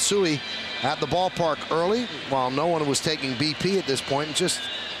 but Matsui at the ballpark early while no one was taking BP at this point. Just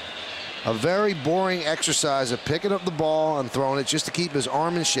a very boring exercise of picking up the ball and throwing it just to keep his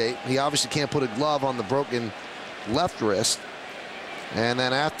arm in shape. He obviously can't put a glove on the broken left wrist. And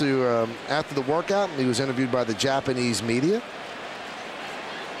then after the workout, he was interviewed by the Japanese media.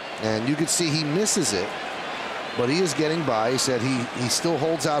 And you could see he misses it, but he is getting by. He said he still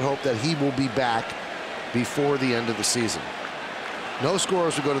holds out hope that he will be back before the end of the season. No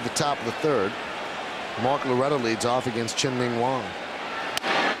scorers will go to the top of the third. Mark Loretta leads off against Chien-Ming Wang.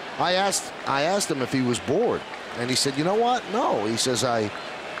 I asked him if he was bored, and he said, you know what? No. He says, I'm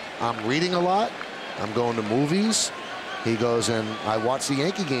reading a lot. I'm going to movies. He goes, and I watch the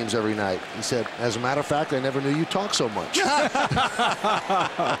Yankee games every night. He said, as a matter of fact, I never knew you talk so much.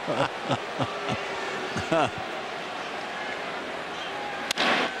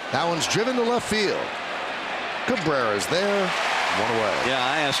 That one's driven to left field. Cabrera's there. One away. Yeah,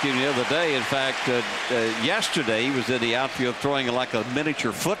 I asked him the other day. In fact, yesterday he was in the outfield throwing like a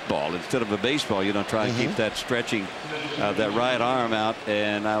miniature football instead of a baseball. You know, trying to keep that stretching that right arm out.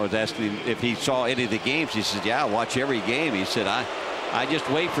 And I was asking him if he saw any of the games. He said, "Yeah, I watch every game." He said, "I just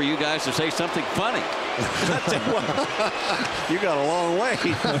wait for you guys to say something funny." I said, well, you got a long way.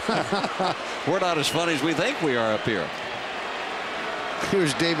 We're not as funny as we think we are up here.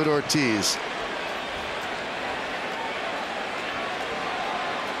 Here's David Ortiz.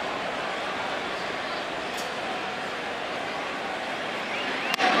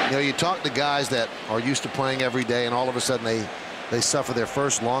 You know, you talk to guys that are used to playing every day, and all of a sudden they suffer their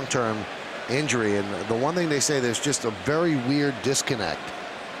first long-term injury. And the one thing they say, there's just a very weird disconnect.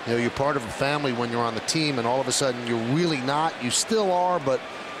 You know, you're part of a family when you're on the team, and all of a sudden you're really not. You still are, but,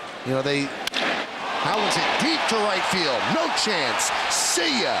 you know, Howland's hit deep to right field. No chance.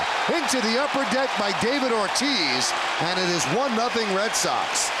 See ya. Into the upper deck by David Ortiz, and it is 1-0 Red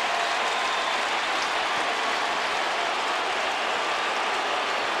Sox.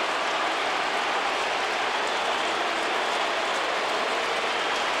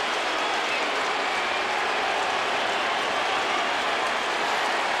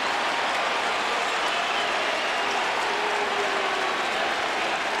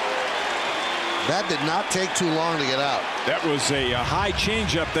 That did not take too long to get out. That was a high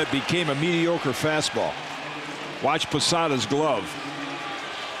changeup that became a mediocre fastball. Watch Posada's glove.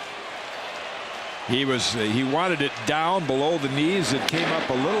 He wanted it down below the knees. It came up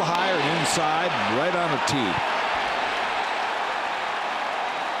a little higher and inside, right on the tee.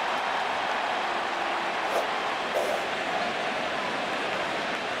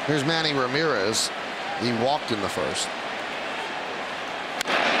 Here's Manny Ramirez. He walked in the first.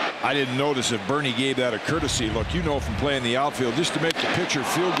 I didn't notice if Bernie gave that a courtesy look. You know, from playing the outfield, just to make the pitcher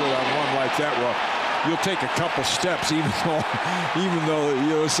feel good on one like that, well, you'll take a couple steps, even though you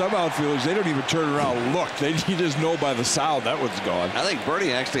know, some outfielders, they don't even turn around and look. You just know by the sound that one's gone. I think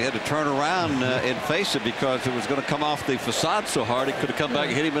Bernie actually had to turn around and face it because it was going to come off the facade so hard it could have come back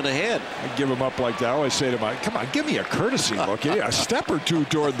and hit him in the head. I give him up like that. I always say to him, come on, give me a courtesy look. Yeah, a step or two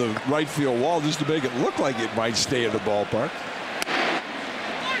toward the right field wall just to make it look like it might stay in the ballpark.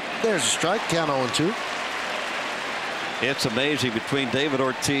 There's a strike, count 0-2. It's amazing, between David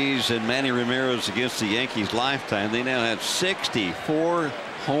Ortiz and Manny Ramirez against the Yankees lifetime, they now have 64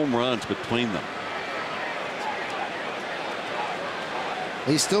 home runs between them.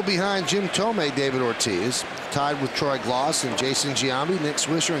 He's still behind Jim Tomei, David Ortiz, tied with Troy Gloss and Jason Giambi. Nick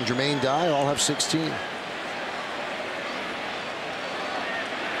Swisher and Jermaine Dye all have 16.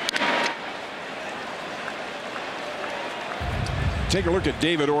 Take a look at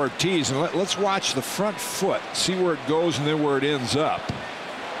David Ortiz, and let's watch the front foot, see where it goes and then where it ends up.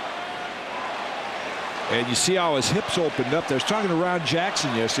 And you see how his hips opened up. I was talking to Ron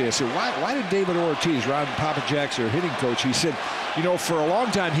Jackson yesterday. I said, why did David Ortiz, Ron Papa Jackson, our hitting coach, he said, you know, for a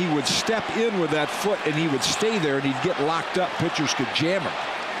long time he would step in with that foot and he would stay there and he'd get locked up. Pitchers could jam him.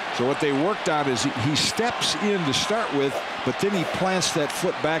 So what they worked on is he steps in to start with, but then he plants that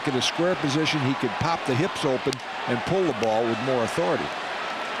foot back in a square position. He could pop the hips open and pull the ball with more authority.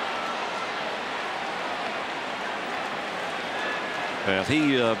 Well,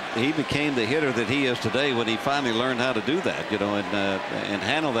 he became the hitter that he is today when he finally learned how to do that, you know, and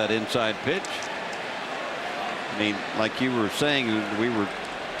handle that inside pitch. I mean, like you were saying, we were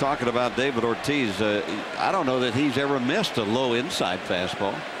talking about David Ortiz. I don't know that he's ever missed a low inside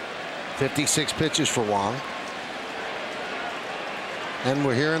fastball. 56 pitches for Wang. And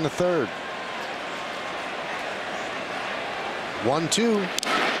we're here in the third. 1-2.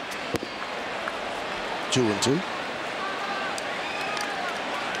 2-2.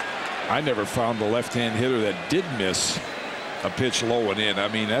 I never found a left-hand hitter that did miss a pitch low and in. I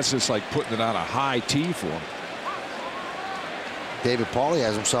mean, that's just like putting it on a high tee for him. David Pauly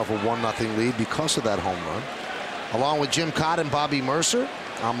has himself a 1-0 lead because of that home run. Along with Jim Cott and Bobby Mercer,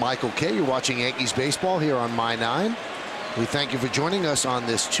 I'm Michael Kay. You're watching Yankees baseball here on My 9. We thank you for joining us on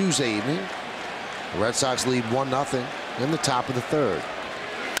this Tuesday evening. The Red Sox lead 1-0 in the top of the third.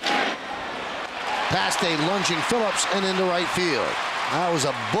 Past a lunging Phillips and into right field. That was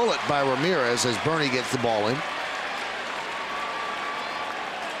a bullet by Ramirez as Bernie gets the ball in.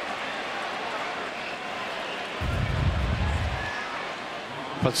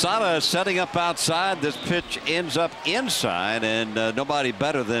 Posada setting up outside. This pitch ends up inside, and nobody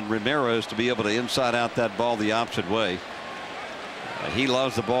better than Ramirez to be able to inside out that ball the opposite way. He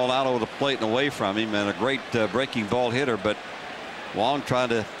loves the ball out over the plate and away from him, and a great breaking ball hitter, but Wang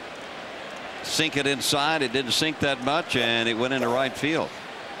tried to sink it inside. It didn't sink that much, and it went into right field,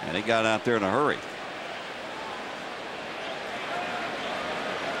 and he got out there in a hurry.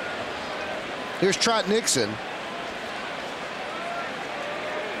 Here's Trot Nixon.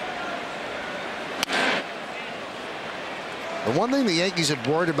 The one thing the Yankees have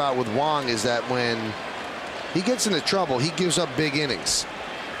worried about with Wang is that when he gets into trouble, he gives up big innings.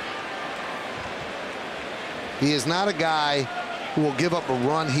 He is not a guy who will give up a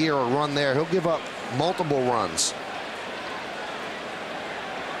run here or run there. He'll give up multiple runs.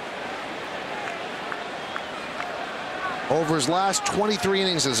 Over his last 23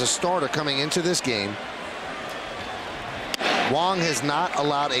 innings as a starter coming into this game, Wang has not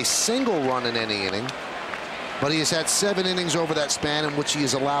allowed a single run in any inning, but he has had 7 innings over that span in which he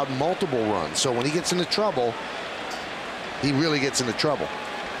has allowed multiple runs. So when he gets into trouble, he really gets into trouble.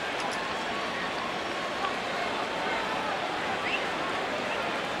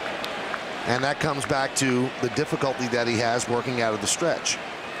 And that comes back to the difficulty that he has working out of the stretch.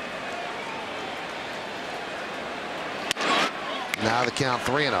 Now the count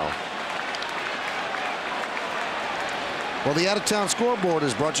 3-0. Well, the out-of-town scoreboard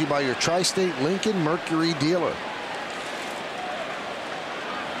is brought to you by your Tri-State Lincoln Mercury dealer.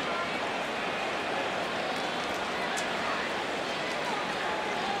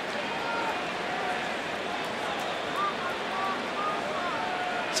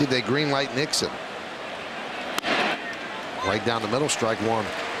 See, they green light Nixon. Right down the middle, strike one.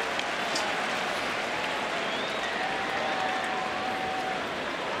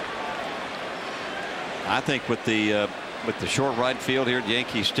 I think with the short right field here at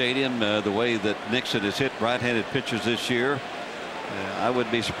Yankee Stadium, the way that Nixon has hit right-handed pitchers this year, I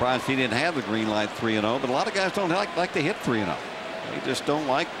wouldn't be surprised if he didn't have the green light 3-0. But a lot of guys don't like to hit 3-0. They just don't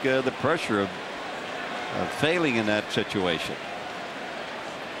like the pressure of failing in that situation.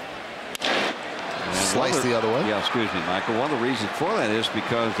 Slice the other way. Yeah, excuse me, Michael. One of the reasons for that is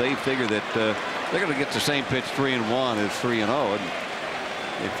because they figure that they're going to get the same pitch 3-1 as 3-0, and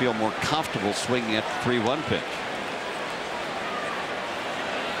they feel more comfortable swinging at the 3-1 pitch.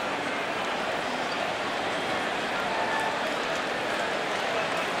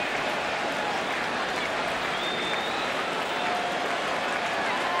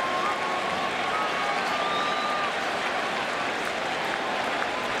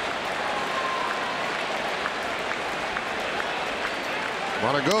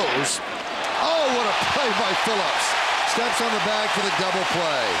 Runner goes. Oh, what a play by Phillips. Steps on the bag for the double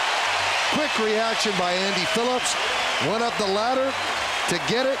play. Quick reaction by Andy Phillips. Went up the ladder to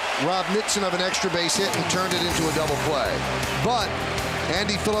get it. Robbed Nixon of an extra base hit and turned it into a double play. But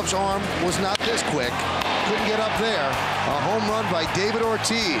Andy Phillips' arm was not this quick. Couldn't get up there. A home run by David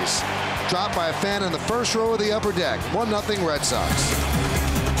Ortiz. Dropped by a fan in the first row of the upper deck. 1-0 Red Sox.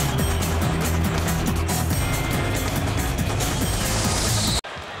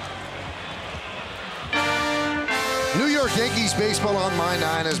 New York Yankees baseball on My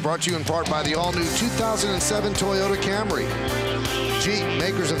 9 is brought to you in part by the all-new 2007 Toyota Camry, Jeep,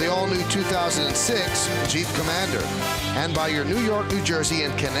 makers of the all-new 2006 Jeep Commander, and by your New York, New Jersey,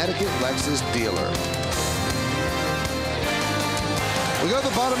 and Connecticut Lexus dealer. We go to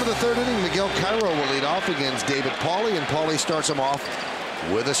the bottom of the third inning. Miguel Cairo will lead off against David Pauly, and Pauly starts him off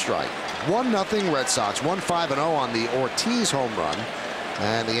with a strike. 1-0 Red Sox. 1-5-0 on the Ortiz home run,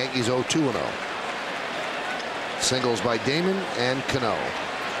 and the Yankees 0-2-0. Singles by Damon and Cano.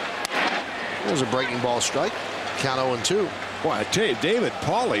 There's a breaking ball strike. Count 0-2. Well, I tell you, David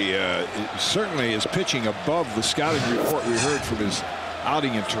Pauly certainly is pitching above the scouting report we heard from his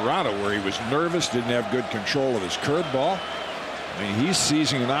outing in Toronto, where he was nervous, didn't have good control of his curveball. I mean, he's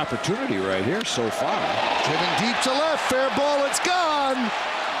seizing an opportunity right here so far. Driven deep to left. Fair ball. It's gone.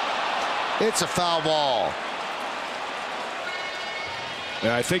 It's a foul ball.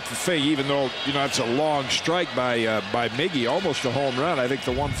 And I think the thing, even though, you know, it's a long strike by Miggy, almost a home run, I think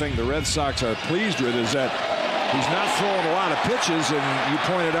the one thing the Red Sox are pleased with is that he's not throwing a lot of pitches. And you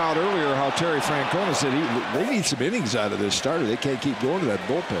pointed out earlier how Terry Francona said they need some innings out of this starter. They can't keep going to that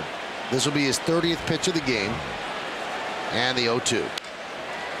bullpen. This will be his 30th pitch of the game. And the 0-2.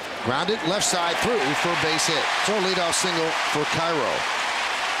 Grounded left side through for a base hit. So leadoff single for Cairo.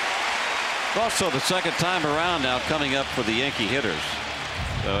 Also the second time around now coming up for the Yankee hitters.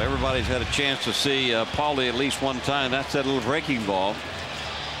 So everybody's had a chance to see Paulie at least one time. That's that little breaking ball.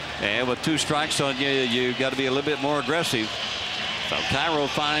 And with 2 strikes on you, you got to be a little bit more aggressive. So Cairo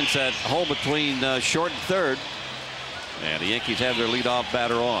finds that hole between short and third. And the Yankees have their leadoff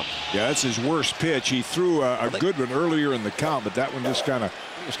batter on. Yeah, that's his worst pitch. He threw a good one earlier in the count, but that one just kind of.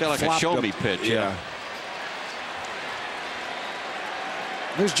 It's kind of like a show-me pitch. Yeah.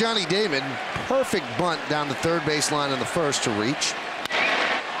 There's Johnny Damon. Perfect bunt down the third baseline in the first to reach.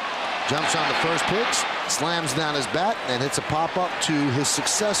 Jumps on the first pitch, slams down his bat, and hits a pop-up to his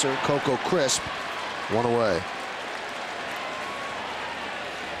successor, Coco Crisp. 1 away.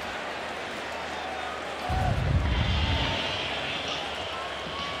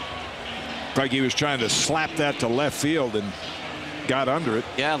 Like he was trying to slap that to left field and got under it.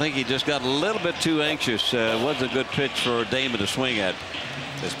 Yeah, I think he just got a little bit too anxious. Was a good pitch for Damon to swing at,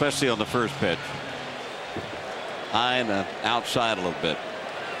 especially on the first pitch. High and outside a little bit.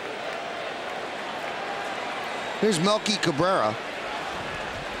 Here's Melky Cabrera.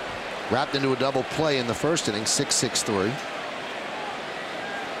 Wrapped into a double play in the first inning, 6-6-3.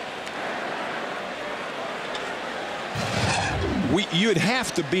 You'd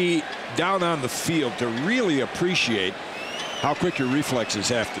have to be down on the field to really appreciate how quick your reflexes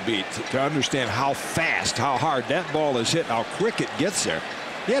have to be to understand how fast, how hard that ball is hit, how quick it gets there.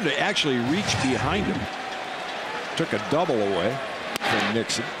 He had to actually reach behind him. Took a double away from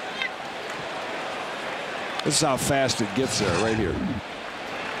Nixon. This is how fast it gets there right here.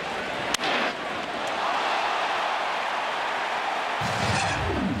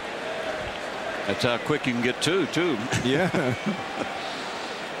 That's how quick you can get too. Yeah.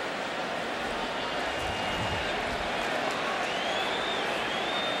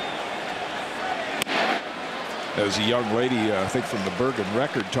 There's a young lady, I think from the Bergen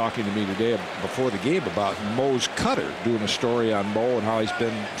Record, talking to me today before the game about Mo's cutter, doing a story on Mo and how he's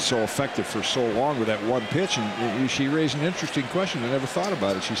been so effective for so long with that one pitch. And she raised an interesting question. I never thought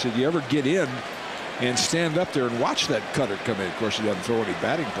about it. She said, you ever get in and stand up there and watch that cutter come in? Of course, he doesn't throw any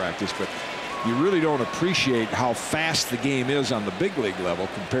batting practice, but you really don't appreciate how fast the game is on the big league level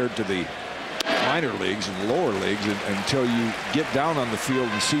compared to the minor leagues and lower leagues until you get down on the field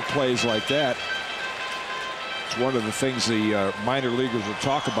and see plays like that. It's one of the things the minor leaguers will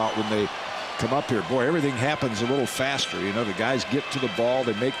talk about when they come up here. Boy, everything happens a little faster. You know, the guys get to the ball,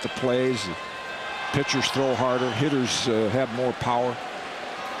 they make the plays, the pitchers throw harder, hitters have more power.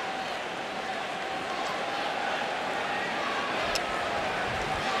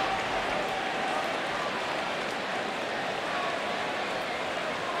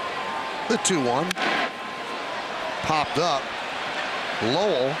 The 2-1. Popped up.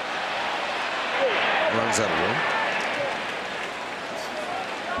 Lowell runs out of room.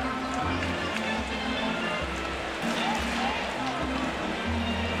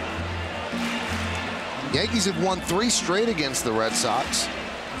 Yankees have won 3 straight against the Red Sox.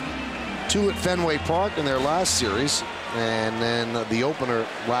 2 at Fenway Park in their last series, and then the opener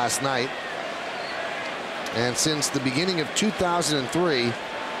last night. And since the beginning of 2003,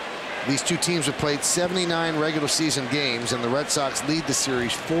 these 2 teams have played 79 regular season games, and the Red Sox lead the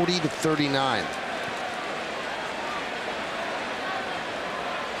series 40-39.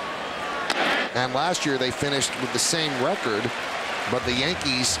 And last year they finished with the same record, but the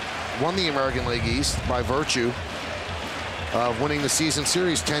Yankees won the American League East by virtue of winning the season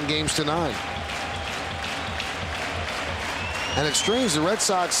series 10-9. And it's strange, the Red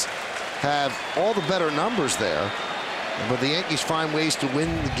Sox have all the better numbers there, but the Yankees find ways to win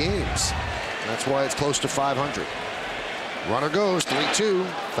the games. That's why it's close to 500. Runner goes, 3-2,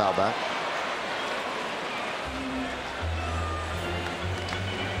 foul back.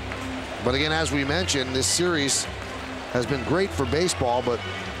 But again, as we mentioned, this series has been great for baseball, but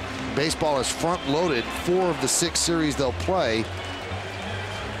baseball has front-loaded 4 of the 6 series they'll play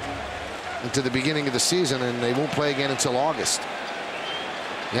into the beginning of the season, and they won't play again until August.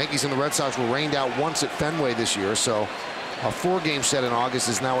 Yankees and the Red Sox were rained out once at Fenway this year, so a 4-game set in August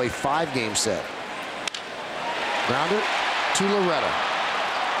is now a 5-game set. Grounder to Loretta.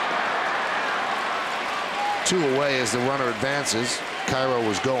 2 away as the runner advances. Cairo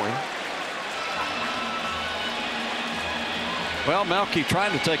was going. Well, Melky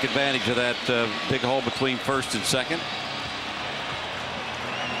trying to take advantage of that big hole between first and second.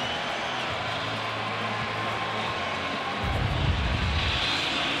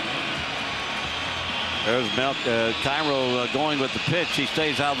 There's Cairo going with the pitch. He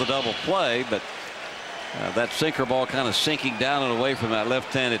stays out of the double play, but that sinker ball kind of sinking down and away from that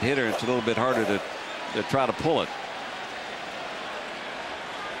left-handed hitter. It's a little bit harder to try to pull it.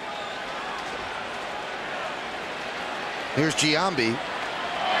 Here's Giambi.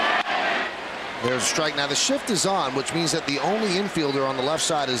 There's a strike. Now the shift is on, which means that the only infielder on the left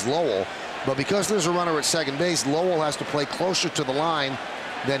side is Lowell. But because there's a runner at second base, Lowell has to play closer to the line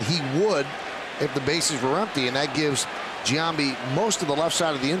than he would if the bases were empty, and that gives Giambi most of the left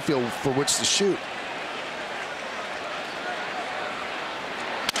side of the infield for which to shoot.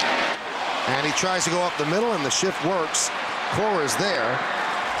 And he tries to go up the middle, and the shift works. Cora is there,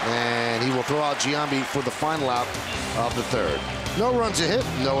 and he will throw out Giambi for the final out of the third. No runs a hit,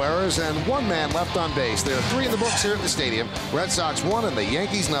 no errors, and one man left on base. There are 3 in the books here at the stadium. Red Sox 1 and the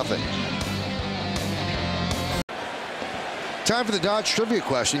Yankees nothing. Time for the Dodge trivia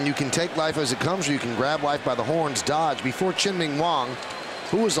question. You can take life as it comes, or you can grab life by the horns. Dodge. Before Chien-Ming Wang,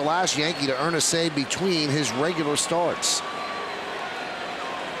 who was the last Yankee to earn a save between his regular starts?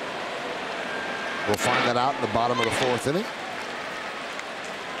 We'll find that out in the bottom of the 4th inning.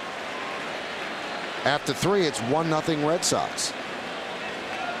 After 3, it's 1-0 Red Sox.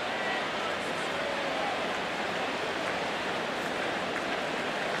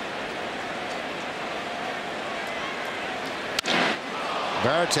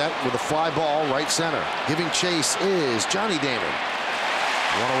 Varitek with a fly ball right center. Giving chase is Johnny Damon.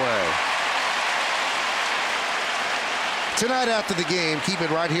 1 away. Tonight after the game, keep it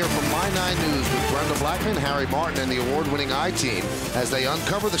right here from My 9 News with Brenda Blackman, Harry Martin, and the award-winning I-Team as they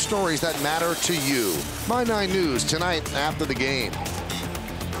uncover the stories that matter to you. My 9 News tonight after the game.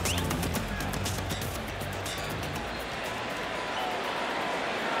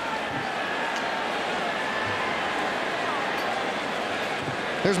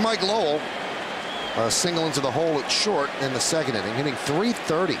 Here's Mike Lowell, a single into the hole at short in the 2nd inning, hitting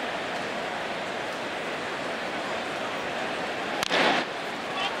 .330.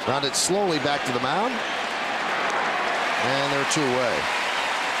 Rounded slowly back to the mound, and they're 2 away.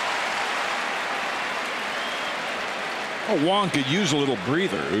 Well, Wang could use a little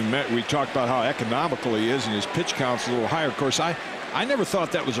breather. We talked about how economical he is, and his pitch count's a little higher. Of course, I never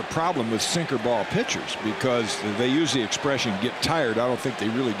thought that was a problem with sinker ball pitchers, because they use the expression get tired. I don't think they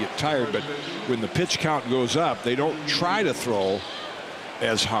really get tired, but when the pitch count goes up, they don't try to throw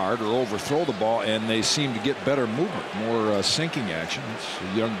as hard or overthrow the ball, and they seem to get better movement, more sinking action.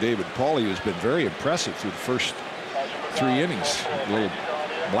 It's young David Pauly, who's been very impressive through the first 3 innings. A little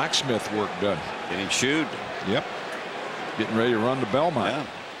blacksmith work done. Getting chewed. Yep. Getting ready to run to Belmont. Yeah.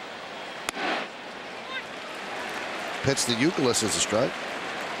 Pitch to Youkilis as a strike.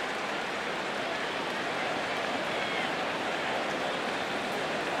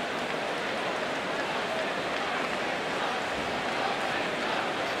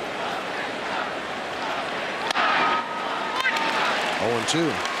 Oh,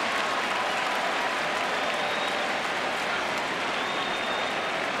 0-2.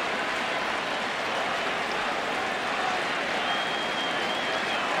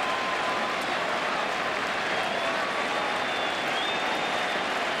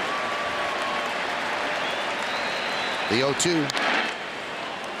 The 0-2.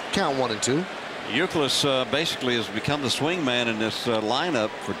 Count 1-2. Youkilis basically has become the swing man in this lineup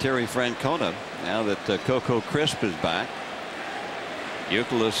for Terry Francona now that Coco Crisp is back.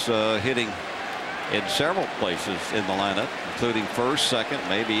 Youkilis hitting in several places in the lineup, including 1st, 2nd,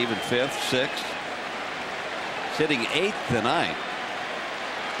 maybe even 5th, 6th. Hitting 8th tonight.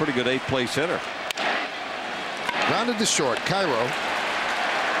 Pretty good 8th place hitter. Grounded to short. Cairo.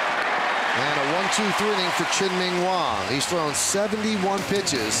 And a 1-2-3 inning for Chien-Ming Wang. He's thrown 71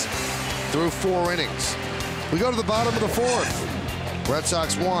 pitches through 4 innings. We go to the bottom of the 4th. Red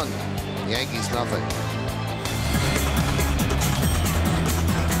Sox 1, Yankees nothing.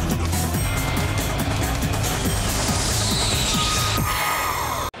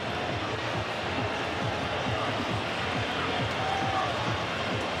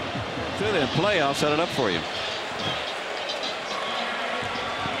 In play, I'll set it up for you.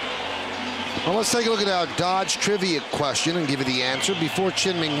 Well, let's take a look at our Dodge trivia question and give you the answer. Before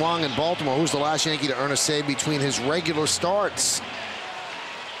Chien-Ming Wang in Baltimore, who's the last Yankee to earn a save between his regular starts?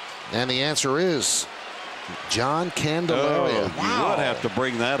 And the answer is John Candelaria. Oh, wow. You would have to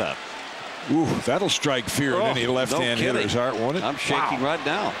bring that up. Ooh, that'll strike fear in any left-hand hitter's heart, won't it? I'm shaking right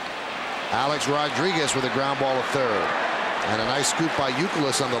now. Alex Rodriguez with a ground ball to 3rd. And a nice scoop by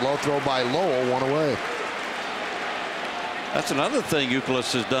Youkilis on the low throw by Lowell, 1 away. That's another thing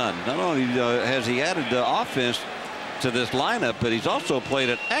Youkilis has done. Not only has he added offense to this lineup, but he's also played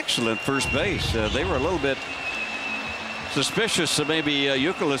an excellent first base. They were a little bit suspicious of maybe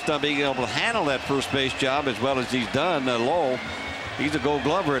Youkilis not being able to handle that first base job as well as he's done. Lowell, he's a Gold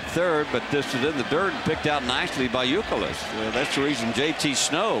Glover at 3rd, but this is in the dirt and picked out nicely by Youkilis. That's the reason J.T.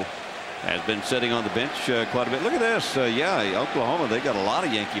 Snow has been sitting on the bench quite a bit. Look at this. Yeah, Oklahoma, they got a lot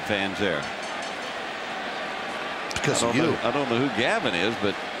of Yankee fans there. Because of you. I don't know who Gavin is,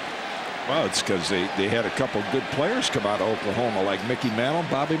 but. Well, it's because they had a couple good players come out of Oklahoma, like Mickey Mantle,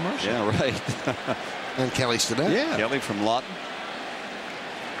 Bobby Mercer. Yeah, right. And Kelly Stinnett. Yeah. Kelly from Lawton.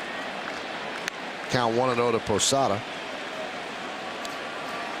 Count 1-0 to Posada.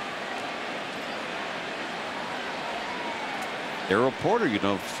 Errol Porter, you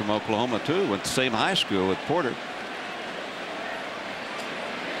know, from Oklahoma, too. Went to the same high school with Porter.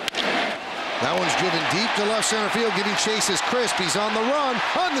 That one's driven deep to left center field, giving chases Crisp. He's on the run,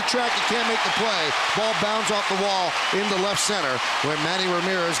 on the track. He can't make the play. Ball bounds off the wall into left center, where Manny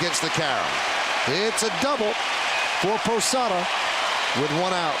Ramirez gets the carry. It's a double for Posada with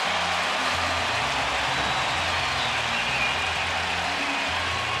 1 out.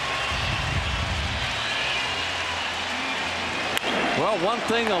 Well, one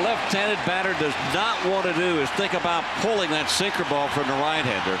thing a left-handed batter does not want to do is think about pulling that sinker ball from the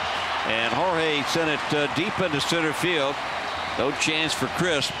right-hander. And Jorge sent it deep into center field. No chance for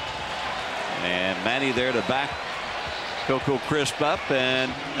Crisp. And Manny there to back Coco Crisp up,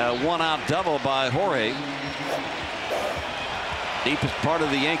 and a 1-out double by Jorge. Deepest part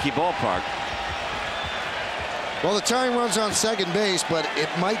of the Yankee ballpark. Well, the tying run's on second base, but it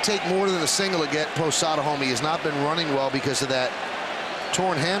might take more than a single to get Posada home. He has not been running well because of that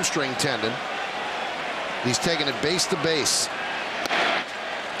torn hamstring tendon. He's taking it base to base.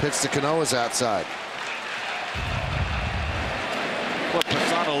 Pitch to Cano is outside. What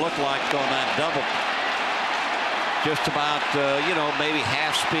Posada looked like on that double. Just about, you know, maybe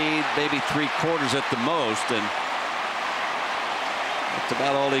half speed, maybe 3/4 at the most, and that's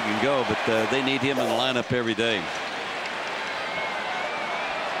about all he can go. But they need him in the lineup every day.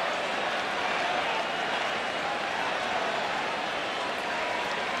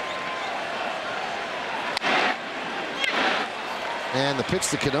 And the pitch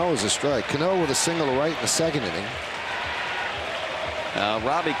to Cano is a strike. Cano with a single to right in the second inning.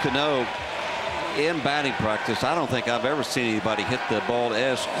 Robbie Cano in batting practice, I don't think I've ever seen anybody hit the ball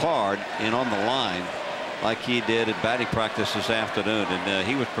as hard and on the line like he did in batting practice this afternoon. And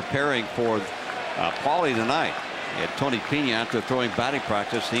he was preparing for Paulie tonight. He had Tony Pena out there throwing batting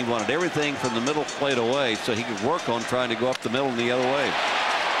practice. And he wanted everything from the middle plate away so he could work on trying to go up the middle and the other way.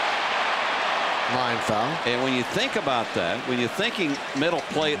 Line foul. And when you think about that, when you're thinking middle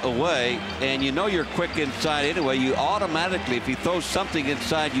plate away, and you know you're quick inside anyway, you automatically, if he throws something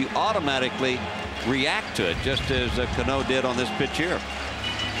inside, you automatically react to it, just as Cano did on this pitch here.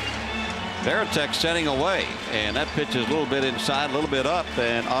 Varitek setting away, and that pitch is a little bit inside, a little bit up,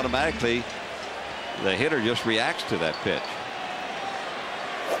 and automatically the hitter just reacts to that pitch.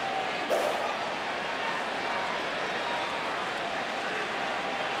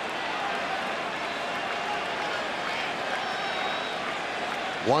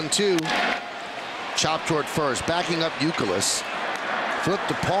 One-two. Chop toward first. Backing up Youkilis. Flip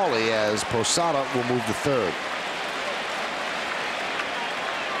to Paulie as Posada will move to third.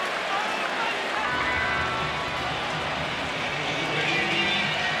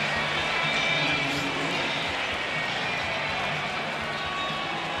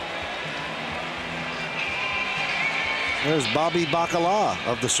 There's Bobby Bacala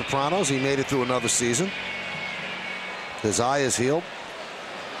of The Sopranos. He made it through another season. His eye is healed.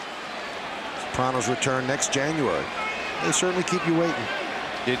 Sopranos return next January. They certainly keep you waiting.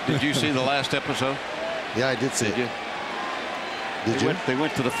 Did you see the last episode? Yeah, I did see it. Did you? They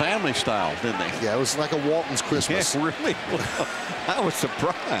went to the family style, didn't they? Yeah, it was like a Walton's Christmas. Yeah, really? I was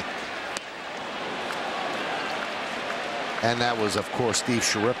surprised. And that was, of course, Steve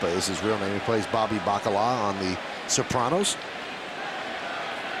Sharippa is his real name. He plays Bobby Bacala on The Sopranos.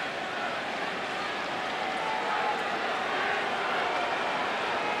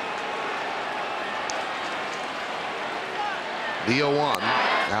 The 0-1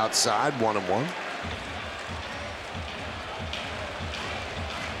 outside, 1-1.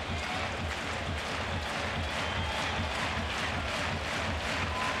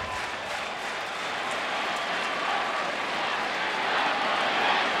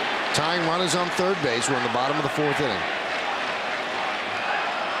 Tying run is on third base. We're in the bottom of the fourth inning.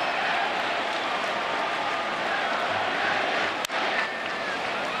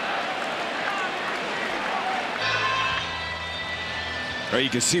 Well, you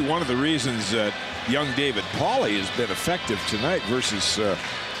can see one of the reasons that young David Paulie has been effective tonight versus a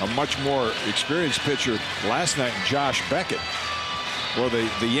much more experienced pitcher last night in Josh Beckett. Well,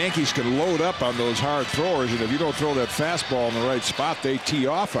 the Yankees can load up on those hard throwers, and if you don't throw that fastball in the right spot, they tee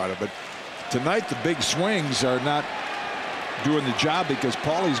off on it. But tonight, the big swings are not doing the job because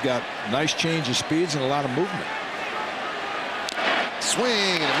Paulie's got nice change of speeds and a lot of movement. Swing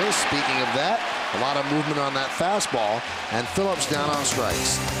and a miss. Speaking of that, a lot of movement on that fastball, and Phillips down on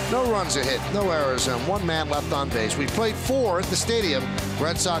strikes. No runs are hit, no errors, and one man left on base. We played 4 at the stadium.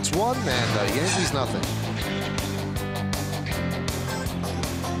 Red Sox 1 and Yankees nothing.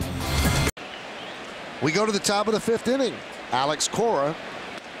 We go to the top of the 5th inning. Alex Cora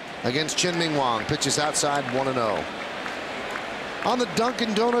against Chien-Ming Wang. Pitches outside 1-0. On the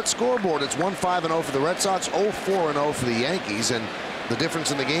Dunkin' Donuts scoreboard, it's 1-5-0 for the Red Sox, 0-4-0 for the Yankees. And the difference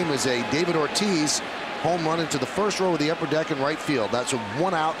in the game is a David Ortiz home run into the first row of the upper deck in right field. That's a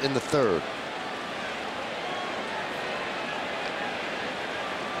 1 out in the 3rd.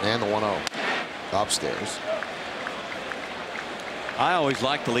 And the 1-0 upstairs. I always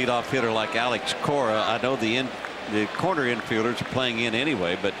like the leadoff hitter like Alex Cora. I know the corner infielders are playing in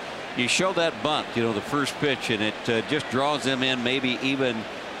anyway, but you show that bunt, you know, the first pitch, and it just draws them in maybe even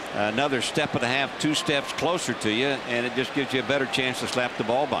another step and a half, 2 steps closer to you, and it just gives you a better chance to slap the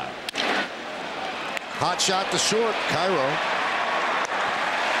ball by. Hot shot to short. Cairo.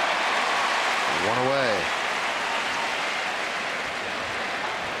 1 away.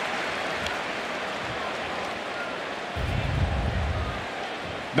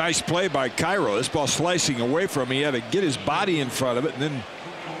 Nice play by Cairo. This ball slicing away from him. He had to get his body in front of it and then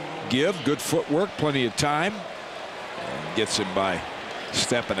give. Good footwork, plenty of time, and gets him by a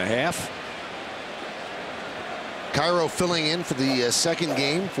step and a half. Cairo filling in for the second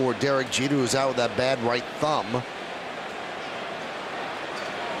game for Derek Jeter, who's out with that bad right thumb.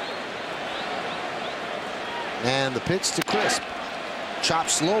 And the pitch to Crisp.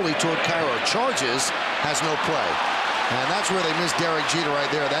 Chops slowly toward Cairo. Charges, has no play. And that's where they missed Derek Jeter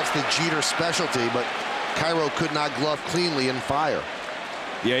right there. That's the Jeter specialty, but Cairo could not glove cleanly and fire.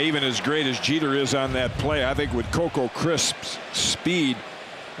 Yeah, even as great as Jeter is on that play, I think with Coco Crisp's speed,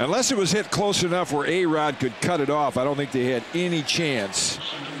 unless it was hit close enough where A-Rod could cut it off, I don't think they had any chance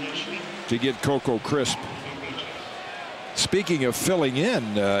to get Coco Crisp. Speaking of filling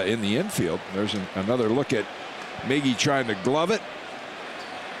in the infield, there's another look at Miggy trying to glove it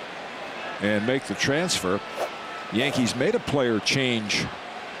and make the transfer. Yankees made a player change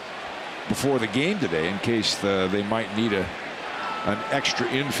before the game today in case they might need an extra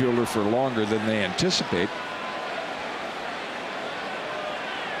infielder for longer than they anticipate.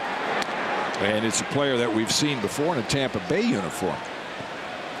 And it's a player that we've seen before in a Tampa Bay uniform.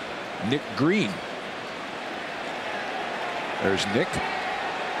 Nick Green. There's Nick.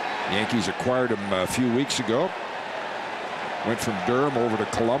 Yankees acquired him a few weeks ago. Went from Durham over to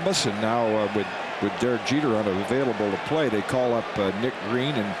Columbus, and now with Derek Jeter unavailable to play, they call up Nick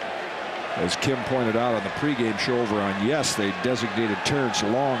Green, and as Kim pointed out on the pregame show over on Yes, they designated Terrence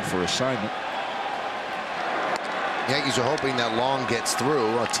Long for assignment. Yankees are hoping that Long gets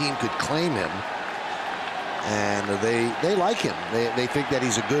through. A team could claim him, and they like him. They think that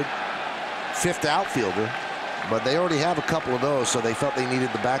he's a good 5th outfielder, but they already have a couple of those, so they felt they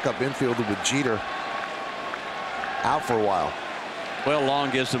needed the backup infielder with Jeter out for a while. Well,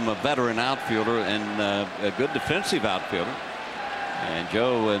 Long gives them a veteran outfielder and a good defensive outfielder. And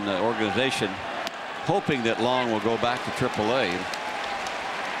Joe and the organization hoping that Long will go back to AAA and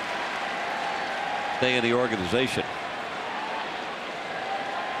stay in the organization.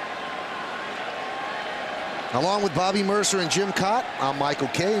 Along with Bobby Mercer and Jim Cott, I'm Michael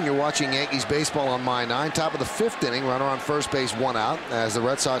Kay, and you're watching Yankees baseball on My 9. Top of the 5th inning, runner on first base, 1 out, as the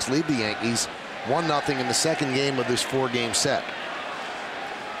Red Sox lead the Yankees 1-0 in the second game of this 4-game set.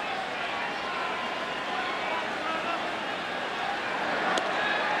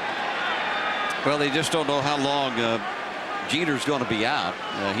 Well, they just don't know how long Jeter's going to be out.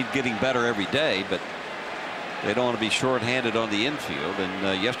 He's getting better every day, but they don't want to be shorthanded on the infield.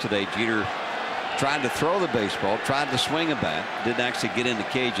 And yesterday, Jeter tried to throw the baseball, tried to swing a bat, didn't actually get in the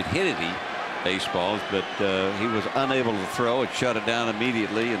cage and hit any baseballs, but he was unable to throw. It shut it down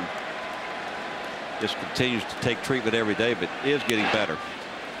immediately, and just continues to take treatment every day, but is getting better.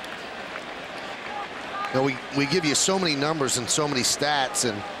 You know, we give you so many numbers and so many stats,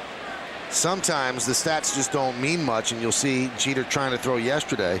 and sometimes the stats just don't mean much, and you'll see Jeter trying to throw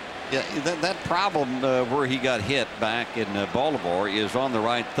yesterday. Yeah, that problem where he got hit back in Baltimore is on the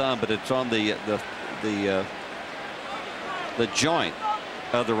right thumb, but it's on the joint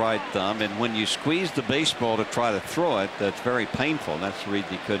of the right thumb, and when you squeeze the baseball to try to throw it, that's very painful, and that's the reason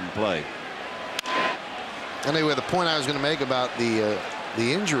he couldn't play. Anyway, the point I was going to make about the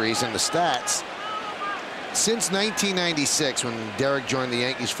injuries and the stats, since 1996, when Derek joined the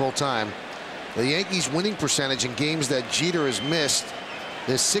Yankees full-time, the Yankees winning percentage in games that Jeter has missed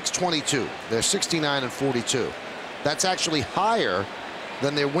is .622. They're 69-42. That's actually higher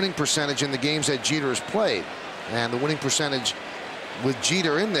than their winning percentage in the games that Jeter has played. And the winning percentage with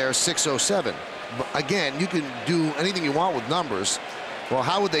Jeter in there is .607. But again, you can do anything you want with numbers. Well,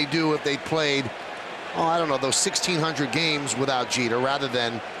 how would they do if they played, oh, I don't know, those 1,600 games without Jeter rather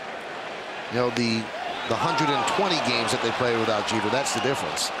than, you know, the 120 games that they played without Jeter? That's the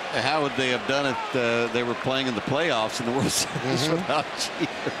difference. How would they have done it? They were playing in the playoffs in the World Series without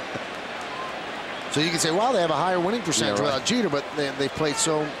Jeter. So you can say, well, they have a higher winning percentage without Jeter, but they played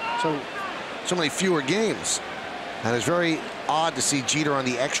so many fewer games. And it's very odd to see Jeter on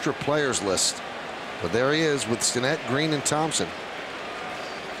the extra players list. But there he is with Stinnett, Green, and Thompson.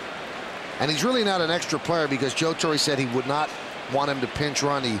 And he's really not an extra player because Joe Torre said he would not want him to pinch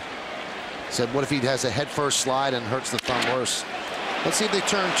run. He said, what if he has a head-first slide and hurts the thumb worse? Let's see if they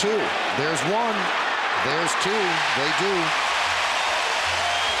turn two. There's one. There's two. They do.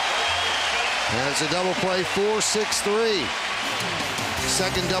 And it's a double play, 4-6-3.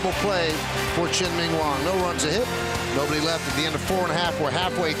 Second double play for Chien-Ming Wang. No runs a hit. Nobody left at the end of 4.5. We're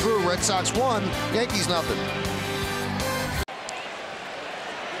halfway through. Red Sox 1, Yankees nothing.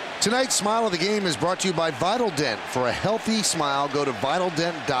 Tonight's Smile of the Game is brought to you by Vital Dent. For a healthy smile, go to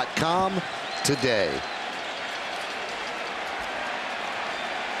vitaldent.com today.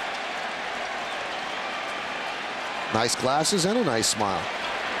 Nice glasses and a nice smile.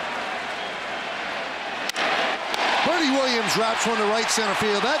 Bernie Williams wraps one to right center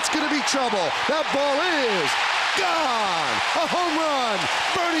field. That's going to be trouble. That ball is gone. A home run.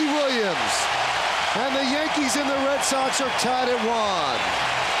 Bernie Williams. And the Yankees and the Red Sox are tied at 1.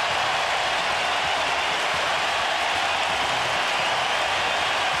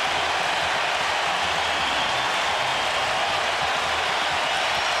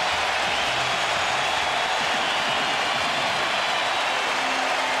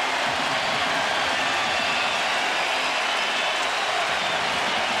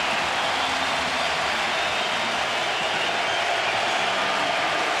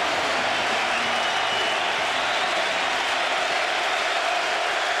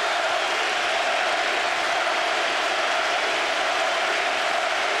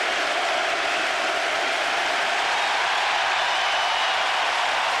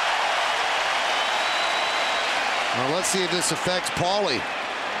 Well, let's see if this affects Paulie.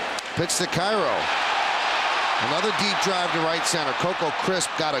 Pitch to Cairo. Another deep drive to right center. Coco Crisp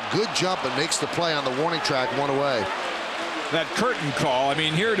got a good jump and makes the play on the warning track, 1 away. That curtain call, I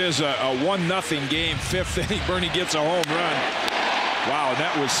mean, here it is, a 1-0 game, 5th inning. Bernie gets a home run. Wow,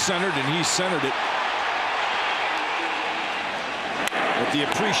 that was centered, and he centered it. But the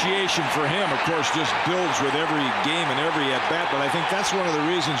appreciation for him, of course, just builds with every game and every at-bat. But I think that's one of the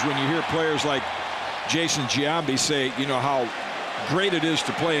reasons when you hear players like Jason Giambi say, you know, how great it is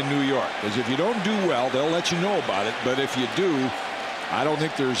to play in New York. Because if you don't do well, they'll let you know about it. But if you do, I don't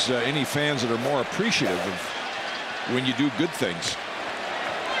think there's any fans that are more appreciative of when you do good things.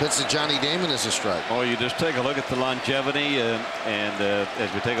 Pitch to Johnny Damon as a strike. Oh, you just take a look at the longevity, and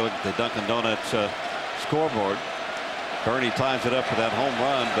as we take a look at the Dunkin' Donuts scoreboard, Bernie ties it up for that home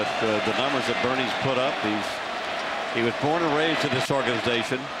run. But the numbers that Bernie's put up, he was born and raised in this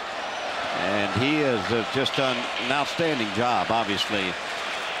organization. And he has just done an outstanding job, obviously.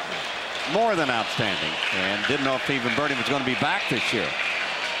 More than outstanding. And didn't know if even Bernie was going to be back this year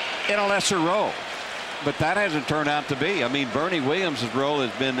in a lesser role. But that hasn't turned out to be. I mean, Bernie Williams' role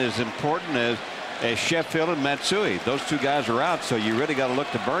has been as important as Sheffield and Matsui. Those two guys are out, so you really got to look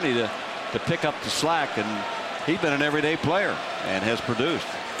to Bernie to pick up the slack. And he's been an everyday player and has produced.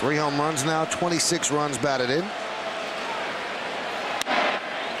 3 home runs now, 26 runs batted in.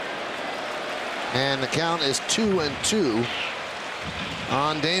 And the count is 2-2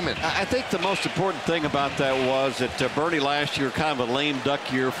 on Damon. I think the most important thing about that was that Bernie last year, kind of a lame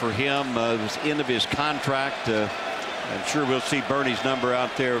duck year for him. It was the end of his contract. I'm sure we'll see Bernie's number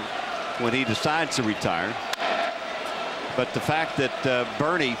out there when he decides to retire. But the fact that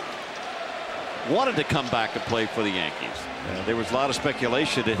Bernie wanted to come back and play for the Yankees. There was a lot of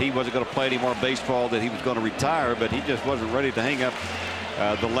speculation that he wasn't going to play any more baseball, that he was going to retire, but he just wasn't ready to hang up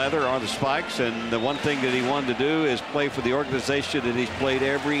the leather or the spikes. And the one thing that he wanted to do is play for the organization that he's played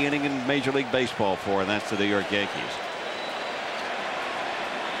every inning in Major League Baseball for, and that's the New York Yankees.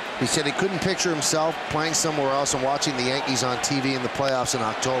 He said he couldn't picture himself playing somewhere else and watching the Yankees on TV in the playoffs in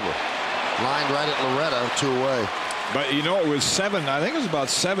October. Lined right at Loretta, 2 away. But you know, it was I think it was about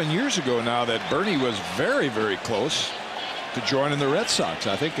 7 years ago now that Bernie was very, very close to joining the Red Sox.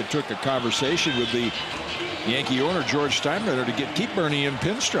 I think it took a conversation with the Yankee owner George Steinbrenner to keep Bernie in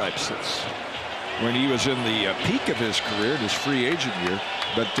pinstripes. That's when he was in the peak of his career, his free agent year.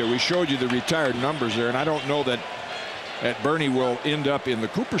 But we showed you the retired numbers there, and I don't know that that Bernie will end up in the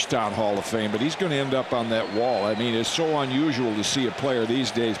Cooperstown Hall of Fame, but he's going to end up on that wall. I mean, it's so unusual to see a player these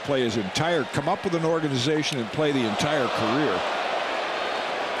days come up with an organization and play the entire career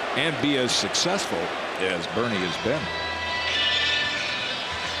and be as successful as Bernie has been.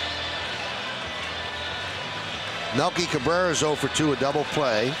 Melky Cabrera is 0 for 2, a double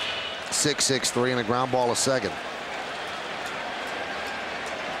play, 6-6-3, and a ground ball a second.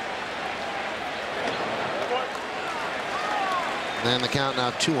 And the count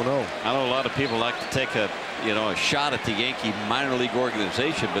now 2-0. I know a lot of people like to take a shot at the Yankee minor league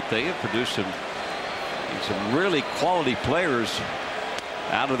organization, but they have produced some really quality players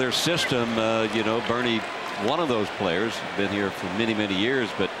out of their system. Bernie, one of those players, been here for many years,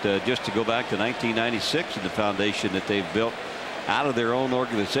 but just to go back to 1996 and the foundation that they've built out of their own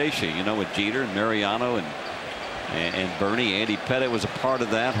organization, with Jeter and Mariano and Bernie. Andy Pettit was a part of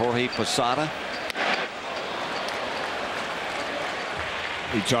that. Jorge Posada.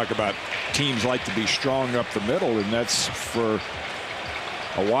 You talk about teams like to be strong up the middle, and that's for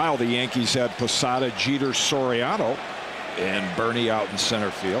a while the Yankees had Posada, Jeter, Soriano, and Bernie out in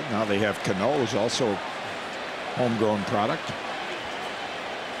center field. Now they have Cano, who's also a homegrown product.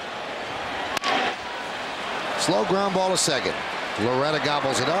 Slow ground ball a second. Loretta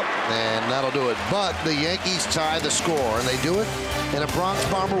gobbles it up, and that'll do it. But the Yankees tie the score, and they do it in a Bronx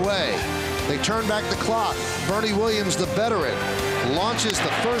Bomber way. They turn back the clock. Bernie Williams, the veteran, launches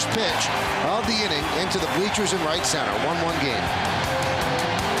the first pitch of the inning into the bleachers in right center. 1-1 game.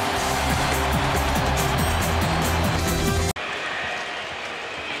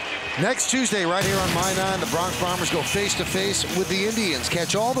 Next Tuesday, right here on My 9, the Bronx Bombers go face-to-face with the Indians.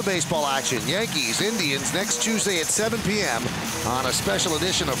 Catch all the baseball action. Yankees, Indians, next Tuesday at 7 p.m. on a special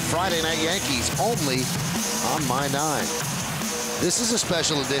edition of Friday Night Yankees, only on My 9. This is a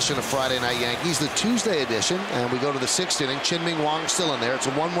special edition of Friday Night Yankees, the Tuesday edition, and we go to the 6th inning. Chien-Ming Wang still in there. It's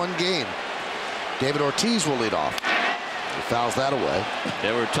a 1-1 game. David Ortiz will lead off. He fouls that away.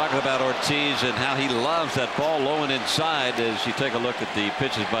 Yeah, we're talking about Ortiz and how he loves that ball low and inside. As you take a look at the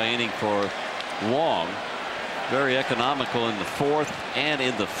pitches by inning for Wang, very economical in the 4th and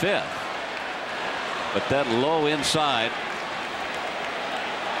in the 5th. But that low inside,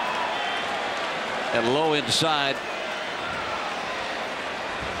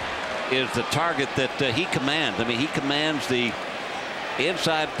 is the target that he commands. I mean, he commands the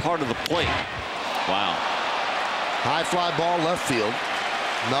inside part of the plate. Wow. High fly ball left field.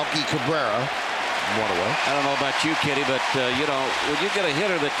 Melky Cabrera, 1 away. I don't know about you, Kitty, but when you get a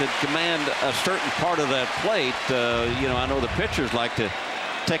hitter that can command a certain part of that plate, I know the pitchers like to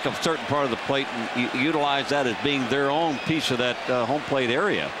take a certain part of the plate and utilize that as being their own piece of that home plate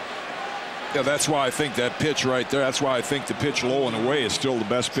area. Yeah, that's why I think that pitch right there, that's why I think the pitch low and away is still the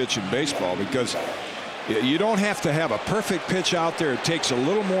best pitch in baseball, because you don't have to have a perfect pitch out there. It takes a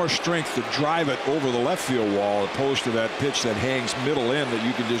little more strength to drive it over the left field wall, opposed to that pitch that hangs middle in that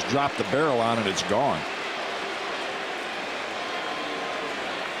you can just drop the barrel on and it's gone.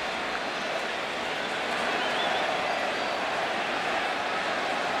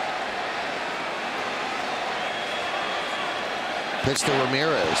 Pitch to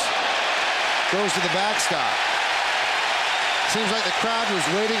Ramirez. Goes to the backstop. Seems like the crowd was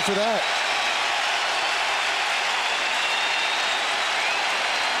waiting for that.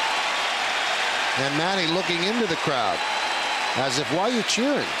 And Manny looking into the crowd as if, why are you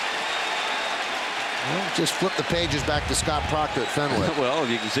cheering? Well, just flip the pages back to Scott Proctor at Fenway. Well,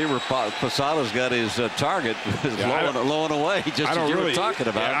 you can see where Posada's got his target low and away, just as you were talking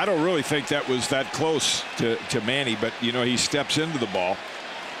about. Yeah, I don't really think that was that close to Manny, but he steps into the ball.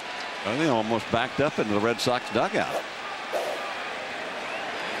 I think almost backed up into the Red Sox dugout.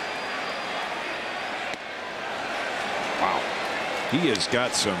 Wow. He has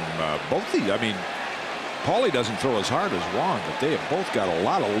got some both these. I mean, Paulie doesn't throw as hard as Wang, but they have both got a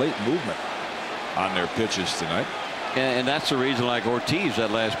lot of late movement on their pitches tonight. And that's the reason, like Ortiz, that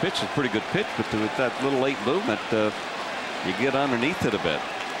last pitch is a pretty good pitch, but with that little late movement, you get underneath it a bit.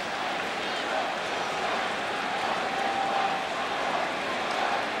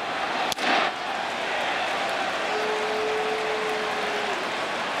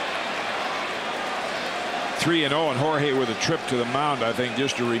 (3-0) and Jorge with a trip to the mound. I think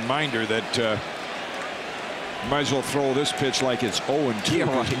just a reminder that you might as well throw this pitch like it's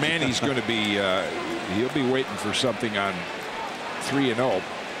 0-2. Manny's going to be he'll be waiting for something on 3-0.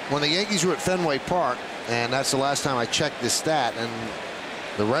 When the Yankees were at Fenway Park, and that's the last time I checked this stat, and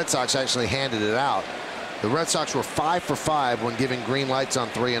the Red Sox actually handed it out. The Red Sox were 5 for 5 when giving green lights on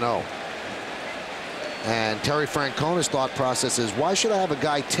 3-0. And Terry Francona's thought process is, why should I have a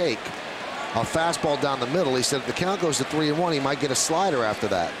guy take a fastball down the middle. He said if the count goes to 3-1, he might get a slider after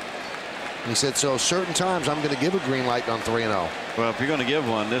that. And he said, so certain times I'm going to give a green light on 3-0. Well, if you're going to give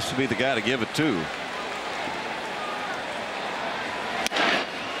one, this would be the guy to give it to.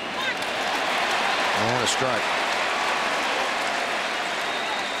 And a strike.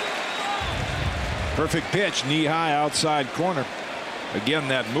 Perfect pitch, knee high outside corner. Again,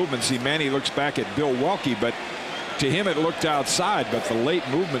 that movement. See, Manny looks back at Bill Welke, but to him it looked outside, but the late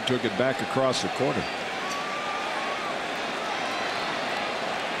movement took it back across the corner.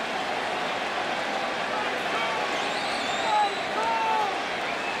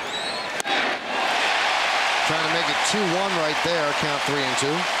 Trying to make it 2-1 right there. Count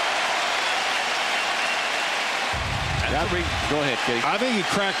 3-2. Go ahead, Katie. I think he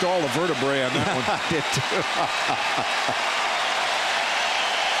cracked all the vertebrae on that one. I did too.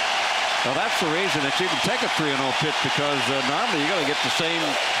 Well, that's the reason that you can take a 3-0 pitch, because normally you're going to get the same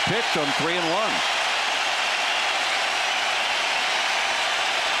pitch on 3-1.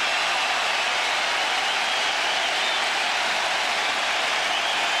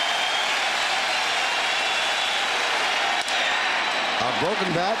 A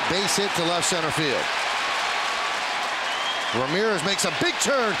broken bat, base hit to left center field. Ramirez makes a big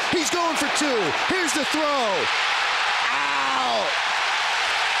turn. He's going for 2. Here's the throw. Out.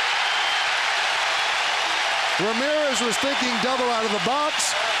 Ramirez was thinking double out of the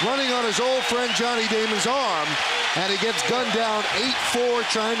box, running on his old friend Johnny Damon's arm, and he gets gunned down 8-4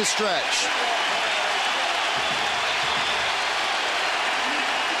 trying to stretch.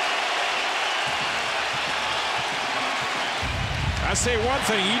 I say one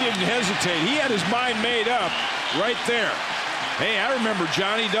thing, he didn't hesitate. He had his mind made up right there. Hey, I remember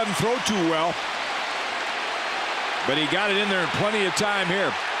Johnny doesn't throw too well, but he got it in there in plenty of time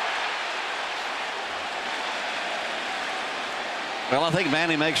here. Well, I think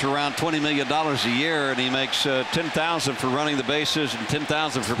Manny makes around $20 million a year, and he makes $10,000 for running the bases and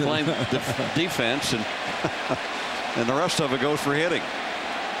 $10,000 for playing defense, and and the rest of it goes for hitting.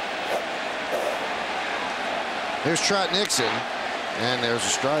 There's Trot Nixon, and there's a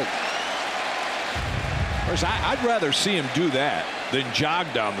strike. I'd rather see him do that than jog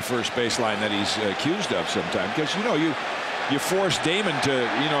down the first baseline that he's accused of sometimes, because you force Damon to,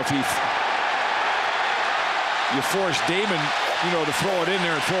 if you force Damon, to throw it in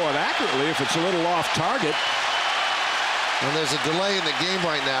there and throw it accurately if it's a little off target. And there's a delay in the game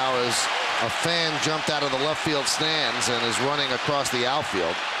right now as a fan jumped out of the left field stands and is running across the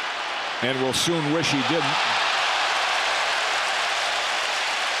outfield. And will soon wish he didn't.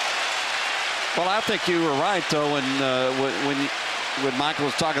 Well, I think you were right, though, when Michael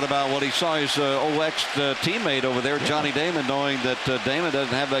was talking about what he saw his old ex-teammate over there, Johnny Damon, knowing that Damon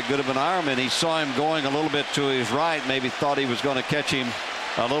doesn't have that good of an arm, and he saw him going a little bit to his right, maybe thought he was going to catch him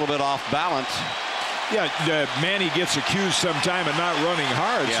a little bit off balance. Yeah, Manny gets accused sometime of not running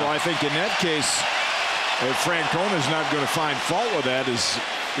hard, so I think in that case, Francona's not going to find fault with that.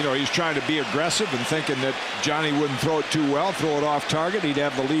 He's trying to be aggressive and thinking that Johnny wouldn't throw it too well, throw it off target, he'd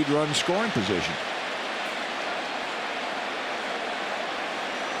have the lead run scoring position.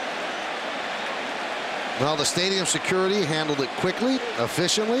 Well, the stadium security handled it quickly,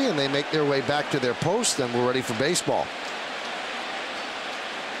 efficiently, and they make their way back to their post, and we're ready for baseball.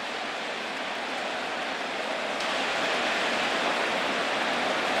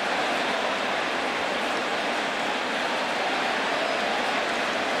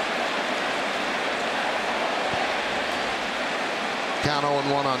 Count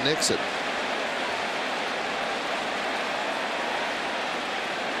 0-1 on Nixon.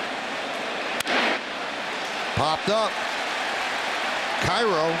 Popped up.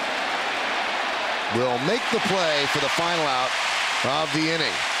 Cairo will make the play for the final out of the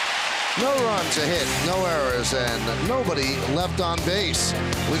inning. No runs, a hit, no errors, and nobody left on base.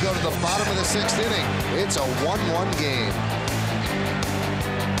 We go to the bottom of the 6th inning. It's a 1-1 game.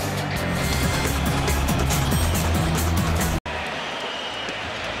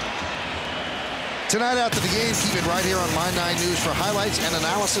 Tonight after the game, keep it right here on My 9 News for highlights and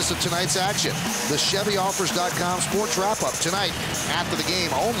analysis of tonight's action. The ChevyOffers.com Sports Wrap-Up tonight after the game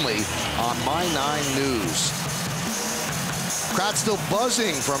only on My 9 News. Crowd still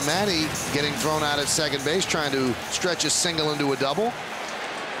buzzing from Manny getting thrown out at second base, trying to stretch a single into a double.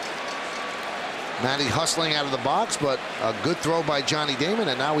 Manny hustling out of the box, but a good throw by Johnny Damon,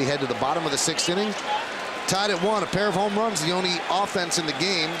 and now we head to the bottom of the 6th inning. Tied at 1, a pair of home runs, the only offense in the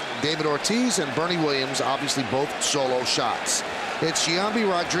game. David Ortiz and Bernie Williams, obviously both solo shots. It's Giambi,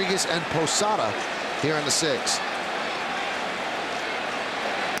 Rodriguez, and Posada here in the 6th.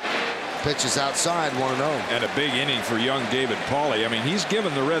 Pitch is outside, 1-0. And a big inning for young David Pauly. I mean, he's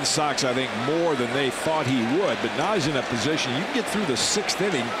given the Red Sox, I think, more than they thought he would. But now he's in a position, you can get through the 6th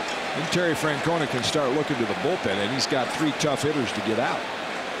inning, and Terry Francona can start looking to the bullpen, and he's got 3 tough hitters to get out.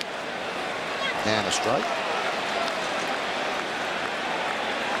 And a strike.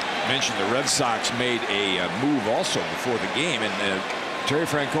 Mentioned the Red Sox made a move also before the game, and Terry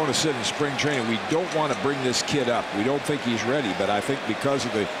Francona said in spring training, we don't want to bring this kid up. We don't think he's ready, but I think because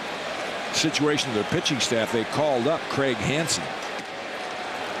of the situation of their pitching staff, they called up Craig Hansen.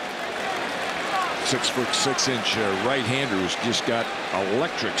 6'6" right-hander who's just got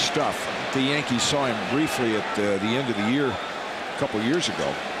electric stuff. The Yankees saw him briefly at the end of the year a couple years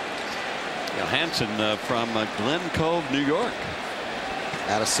ago. Yeah, Hansen from Glen Cove, New York.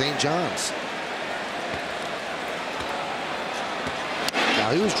 Out of St. John's.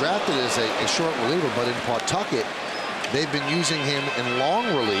 Now, he was drafted as a short reliever, but in Pawtucket, they've been using him in long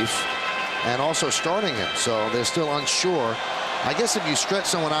relief and also starting him. So they're still unsure. I guess if you stretch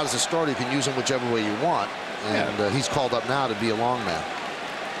someone out as a starter, you can use him whichever way you want. And he's called up now to be a long man.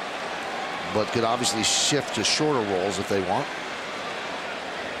 But could obviously shift to shorter roles if they want.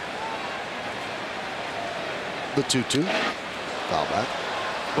 The 2-2. Foul back.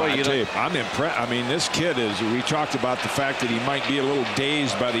 Well, I'm impressed. I mean, this kid is, we talked about the fact that he might be a little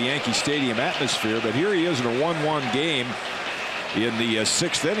dazed by the Yankee Stadium atmosphere, but here he is in a 1-1 game in the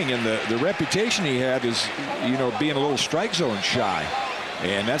 6th inning, and the reputation he had is, you know, being a little strike zone shy,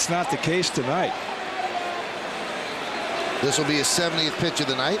 and that's not the case tonight. This will be his 70th pitch of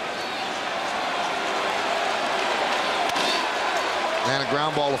the night. And a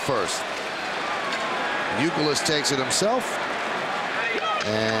ground ball to first. Euclid takes it himself.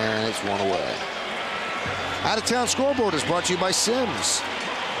 And it's 1 away. Out of Town Scoreboard is brought to you by Sims.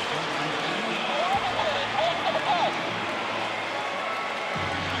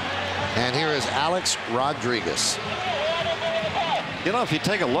 And here is Alex Rodriguez. You know, if you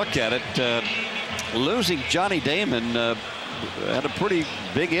take a look at it, losing Johnny Damon had a pretty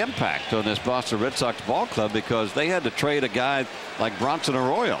big impact on this Boston Red Sox ball club, because they had to trade a guy like Bronson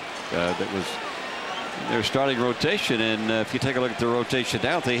Arroyo that was their starting rotation. And if you take a look at the rotation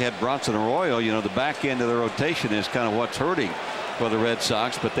now, they had Bronson Arroyo. You know, the back end of the rotation is kind of what's hurting for the Red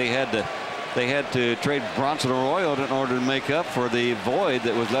Sox, but they had to trade Bronson Arroyo in order to make up for the void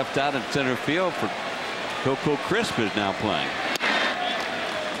that was left out in center field. For Coco Crisp is now playing.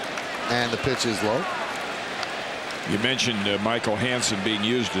 And the pitch is low. You mentioned Michael Hansen being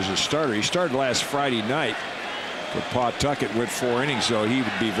used as a starter. He started last Friday night for Pawtucket, went 4 innings, so he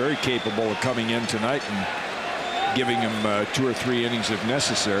would be very capable of coming in tonight and giving him 2 or 3 innings if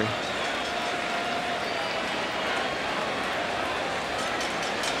necessary.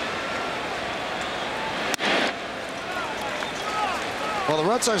 Well, the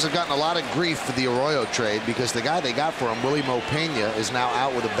Red Sox have gotten a lot of grief for the Arroyo trade, because the guy they got for him, Willie Mo Pena, is now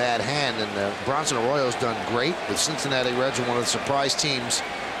out with a bad hand, and Bronson Arroyo's done great. The Cincinnati Reds are one of the surprise teams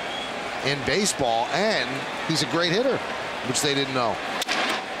in baseball, and he's a great hitter, which they didn't know.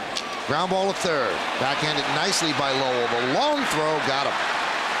 Ground ball to third. Backhanded nicely by Lowell. The long throw got him.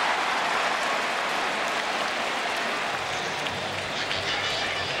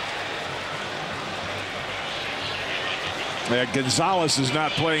 Gonzalez is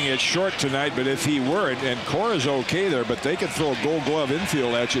not playing at short tonight, but if he were, and Cora's okay there, but they could throw a Gold Glove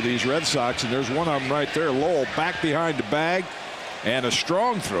infield at you, these Red Sox, and there's one of them right there. Lowell back behind the bag, and a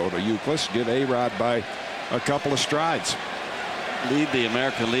strong throw to Euclid. Get A-Rod by a couple of strides. Lead the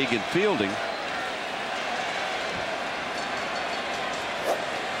American League in fielding.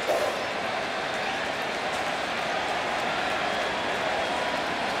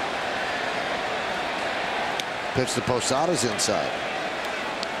 Pitch to Posada's inside.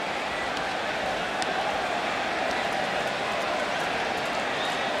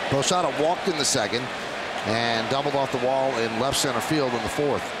 Posada walked in the second and doubled off the wall in left center field in the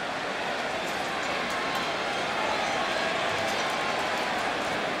fourth.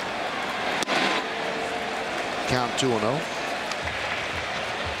 Count 2-0.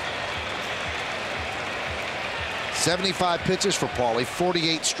 75 pitches for Pauly,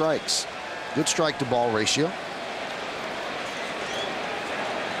 48 strikes. Good strike to ball ratio.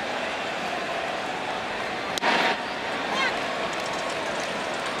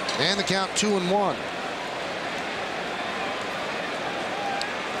 And the count 2-1.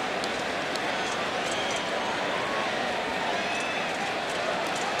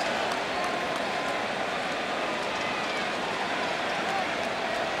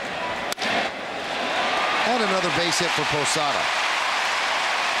 And another base hit for Posada.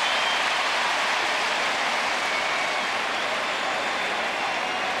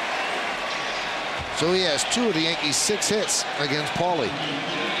 So he has 2 of the Yankees' 6 hits against Paulie.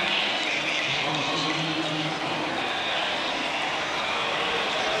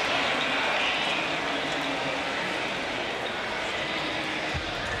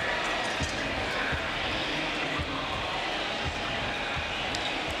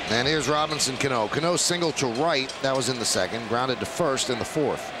 And here's Robinson Cano. Cano singled to right. That was in the second. Grounded to first in the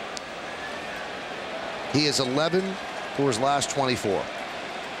fourth. He is 11 for his last 24.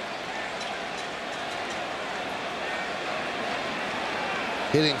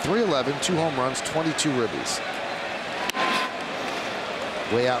 Hitting .311, 2 home runs, 22 ribbies.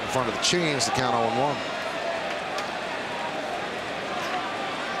 Way out in front of the chains, the count 0-1.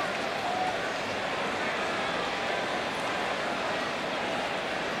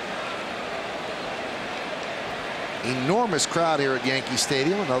 Enormous crowd here at Yankee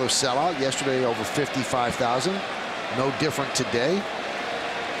Stadium. Another sellout. Yesterday over 55,000. No different today.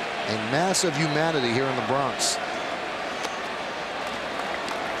 And massive humanity here in the Bronx.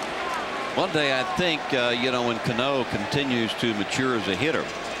 One day I think, you know, when Cano continues to mature as a hitter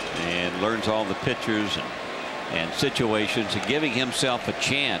and learns all the pitchers and situations and giving himself a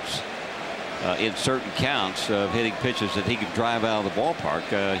chance in certain counts of hitting pitches that he can drive out of the ballpark,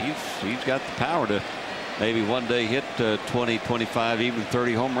 he's got the power to maybe one day hit 20, 25, even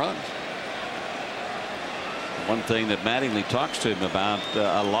 30 home runs. One thing that Mattingly talks to him about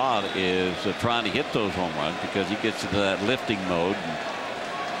a lot is trying to hit those home runs because he gets into that lifting mode.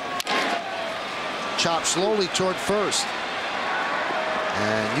 Chop slowly toward first.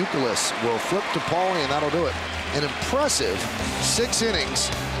 And Youkilis will flip to Paulie, and that'll do it. An impressive 6 innings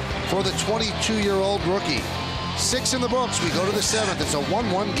for the 22-year-old rookie. 6 in the books. We go to the 7th. It's a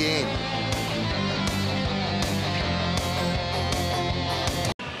 1-1 game.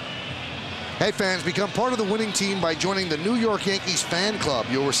 Hey fans, become part of the winning team by joining the New York Yankees fan club.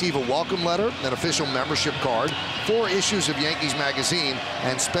 You'll receive a welcome letter, an official membership card, 4 issues of Yankees magazine,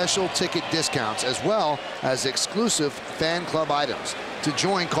 and special ticket discounts, as well as exclusive fan club items. To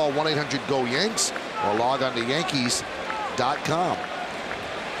join, call 1-800-GO-YANKS or log on to Yankees.com.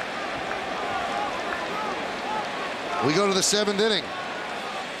 We go to the 7th inning.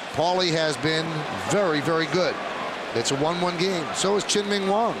 Paulie has been very, very good. It's a 1-1 game. So is Chien-Ming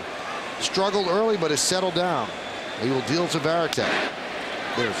Wang. Struggled early, but has settled down. He will deal to Varitek.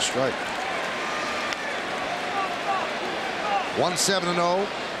 There's a strike. 1-7-0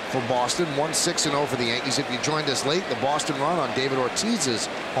 for Boston. 1-6-0 for the Yankees. If you joined us late, the Boston run on David Ortiz's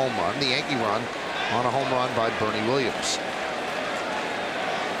home run. The Yankee run on a home run by Bernie Williams.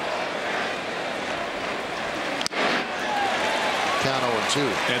 Count 0-2.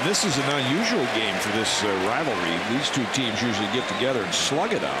 And this is an unusual game for this rivalry. These two teams usually get together and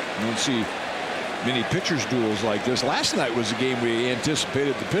slug it out. You don't see many pitchers duels like this. Last night was a game we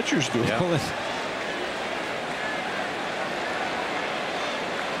anticipated the pitchers duel. Yeah.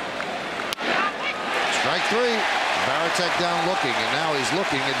 Strike 3. Varitek down looking, and now he's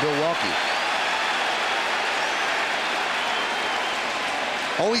looking at Milwaukee.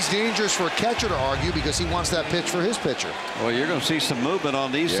 Always dangerous for a catcher to argue because he wants that pitch for his pitcher. Well, you're going to see some movement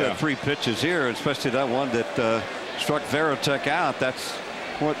on these 3 pitches here, especially that one that struck Varitek out. That's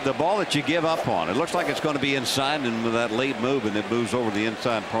what the ball that you give up on. It looks like it's going to be inside, and with that late move, and it moves over the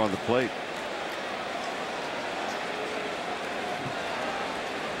inside part of the plate.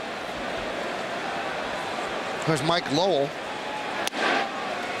 There's Mike Lowell.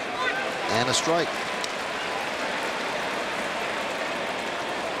 And a strike.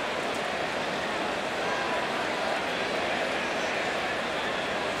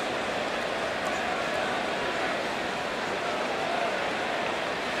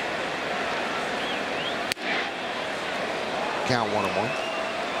 Count 1-1.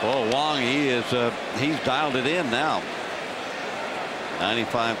 Oh, Wang, he's dialed it in now.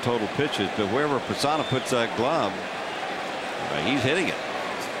 95 total pitches, but wherever Pisano puts that glove, he's hitting it.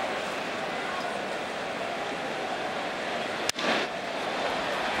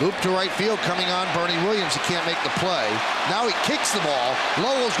 Loop to right field coming on Bernie Williams. He can't make the play. Now he kicks the ball.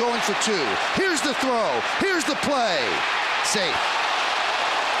 Lowell's going for 2. Here's the throw. Here's the play. Safe.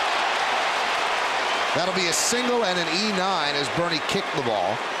 That'll be a single and an E9 as Bernie kicked the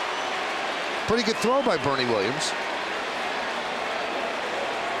ball. Pretty good throw by Bernie Williams.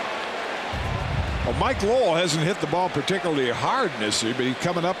 Well, Mike Lowell hasn't hit the ball particularly hard in this year, but he's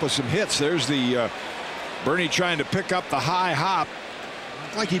coming up with some hits. There's the Bernie trying to pick up the high hop.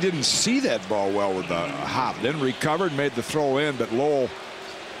 Looked like he didn't see that ball well with the hop. Then recovered, made the throw in, but Lowell.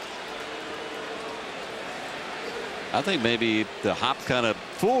 I think maybe the hop kind of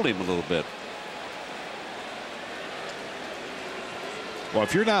fooled him a little bit. Well,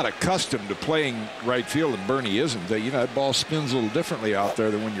 if you're not accustomed to playing right field, and Bernie isn't, that ball spins a little differently out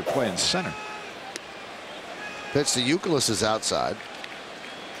there than when you're playing center. Pitch to Youkilis is outside.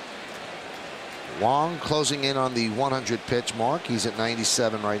 Wang closing in on the 100 pitch mark. He's at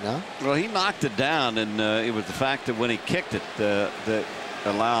 97 right now. Well, he knocked it down, and it was the fact that when he kicked it that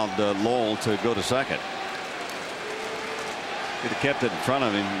allowed Lowell to go to second. If he'd have kept it in front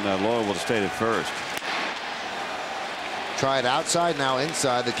of him, Lowell would have stayed at first. Try it outside, now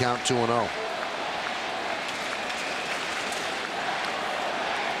inside, the count 2-0.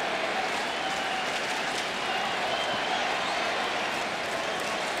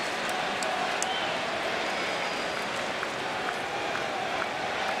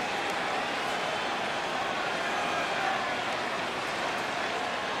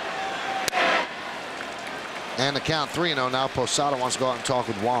 And the count 3-0. Now Posada wants to go out and talk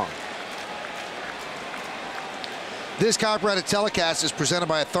with Wang. This copyrighted telecast is presented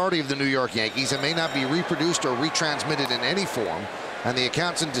by authority of the New York Yankees and may not be reproduced or retransmitted in any form, and the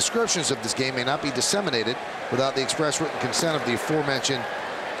accounts and descriptions of this game may not be disseminated without the express written consent of the aforementioned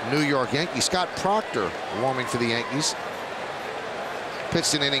New York Yankees. Scott Proctor warming for the Yankees.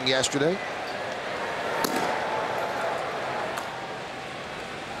 Pitched an inning yesterday.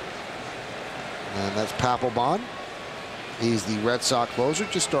 And that's Papelbon. He's the Red Sox closer,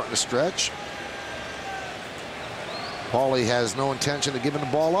 just starting to stretch. Paulie has no intention of giving the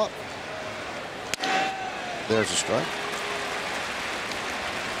ball up. There's a strike.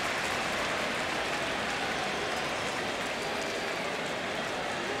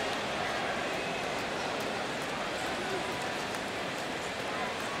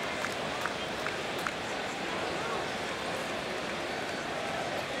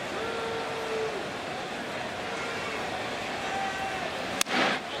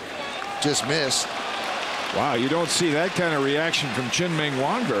 Just missed. Wow, you don't see that kind of reaction from Chien-Ming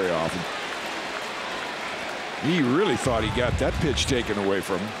Wang very often. He really thought he got that pitch taken away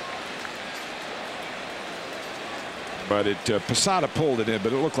from him. But Posada pulled it in,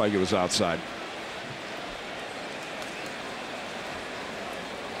 but it looked like it was outside.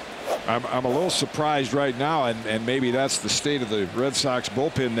 I'm a little surprised right now, and maybe that's the state of the Red Sox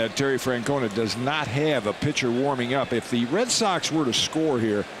bullpen, that Terry Francona does not have a pitcher warming up. If the Red Sox were to score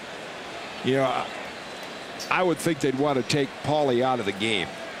here, I would think they'd want to take Paulie out of the game,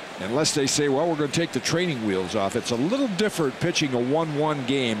 unless they say, well, we're going to take the training wheels off. It's a little different pitching a 1-1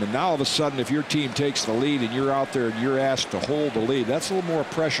 game, and now all of a sudden, if your team takes the lead and you're out there and you're asked to hold the lead, that's a little more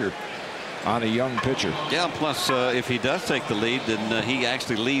pressure on a young pitcher. Yeah, plus if he does take the lead, then he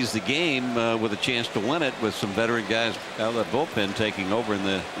actually leads the game with a chance to win it, with some veteran guys out of the bullpen taking over in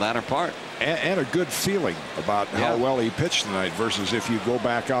the latter part. And a good feeling about how well he pitched tonight, versus if you go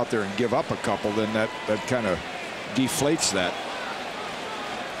back out there and give up a couple, then that kind of deflates that.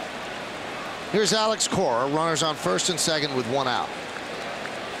 Here's Alex Cora, runners on first and second with one out.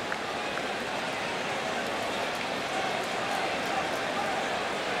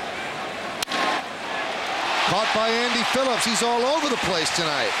 Caught by Andy Phillips. He's all over the place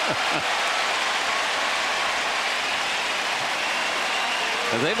tonight.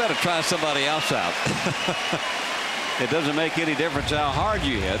 They better try somebody else out. It doesn't make any difference how hard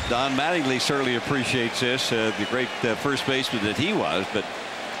you hit. Don Mattingly certainly appreciates this, the great first baseman that he was. But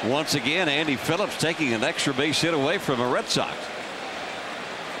once again, Andy Phillips taking an extra base hit away from a Red Sox.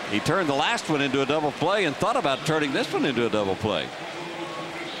 He turned the last one into a double play and thought about turning this one into a double play.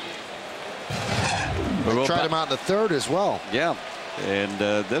 They tried him out in the third as well. Yeah,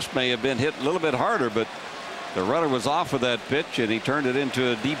 and this may have been hit a little bit harder, but the runner was off with that pitch, and he turned it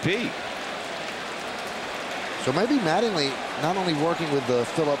into a DP. So maybe Mattingly not only working with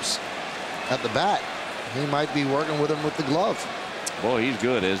Phillips at the bat, he might be working with him with the glove. Boy, he's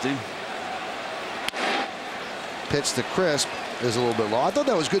good, isn't he? Pitch to Crisp is a little bit low. I thought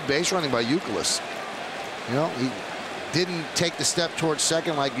that was good base running by Youkilis. He didn't take the step towards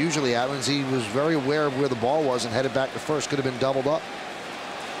second like usually happens. He was very aware of where the ball was and headed back to first. Could have been doubled up.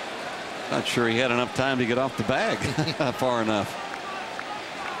 Not sure he had enough time to get off the bag far enough.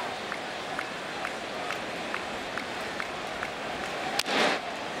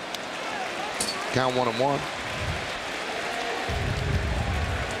 Count 1-1.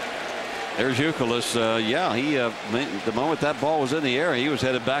 There's Youkilis. Yeah, he the moment that ball was in the air, he was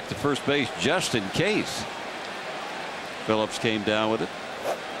headed back to first base just in case. Phillips came down with it.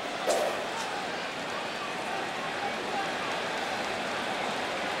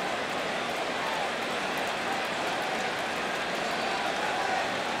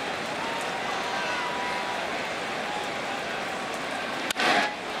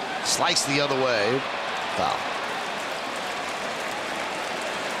 Sliced the other way. Foul.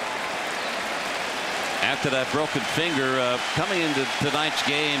 After that broken finger, coming into tonight's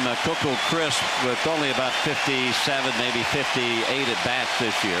game, Coco Crisp with only about 57, maybe 58 at bats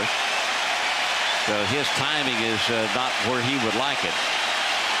this year. So his timing is not where he would like it.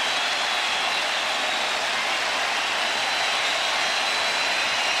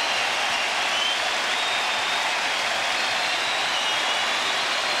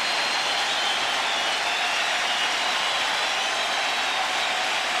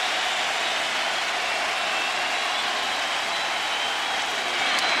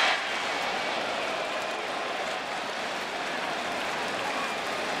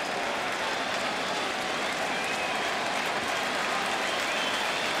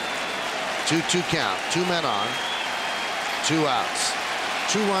 Two count, 2 men on, 2 outs.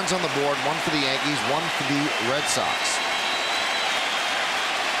 2 runs on the board, 1 for the Yankees, 1 for the Red Sox.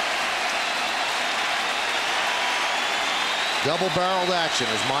 Double-barreled action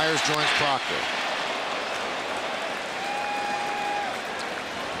as Myers joins Proctor.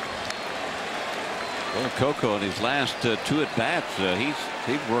 Well, Coco in his last 2 at-bats,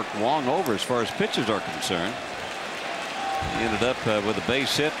 he's worked Wang over as far as pitches are concerned. He ended up with a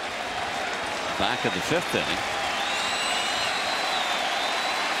base hit back in the 5th inning.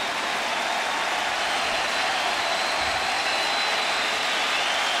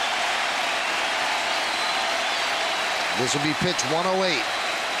 This will be pitch 108.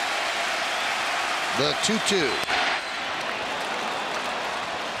 The 2-2.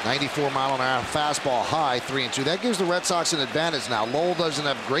 94-mile-an-hour fastball high, 3-2. That gives the Red Sox an advantage now. Lowell doesn't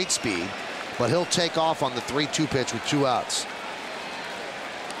have great speed, but he'll take off on the 3-2 pitch with 2 outs.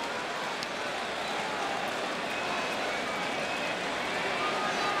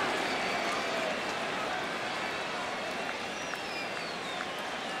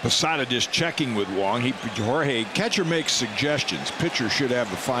 Posada just checking with Wang. Jorge, catcher makes suggestions. Pitcher should have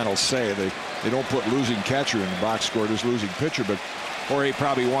the final say. They don't put losing catcher in the box score, just losing pitcher. But Jorge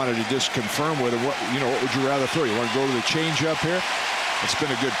probably wanted to just confirm with him. What would you rather throw? You want to go to the changeup here? It's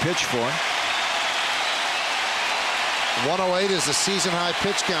been a good pitch for him. 108 is the season-high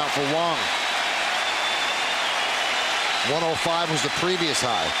pitch count for Wang. 105 was the previous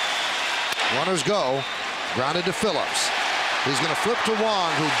high. Runners go. Grounded to Phillips. He's going to flip to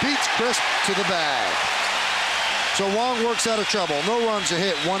Wang, who beats Crisp to the bag. So Wang works out of trouble. No runs to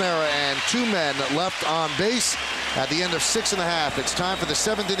hit, 1 error, and 2 men left on base at the end of 6 1/2. It's time for the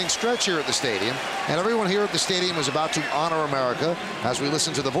 7th inning stretch here at the stadium. And everyone here at the stadium is about to honor America as we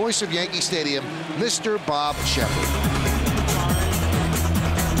listen to the voice of Yankee Stadium, Mr. Bob Shepard.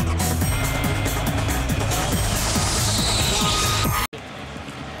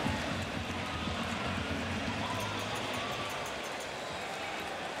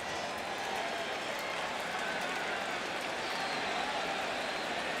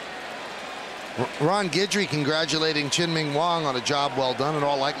 Ron Guidry congratulating Chien-Ming Wang on a job well done. In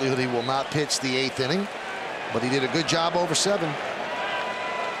all likelihood, he will not pitch the 8th inning, but he did a good job over 7.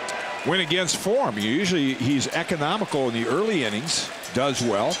 Win against form. Usually he's economical in the early innings, does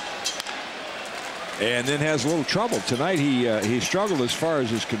well, and then has a little trouble. Tonight he struggled as far as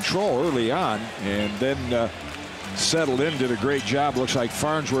his control early on, and then settled in, did a great job. Looks like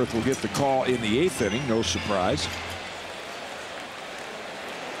Farnsworth will get the call in the 8th inning. No surprise.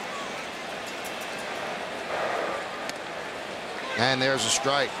 And there's a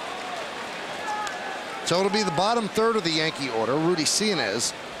strike. So it'll be the bottom third of the Yankee order. Rudy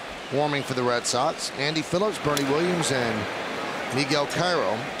Cienez warming for the Red Sox. Andy Phillips, Bernie Williams, and Miguel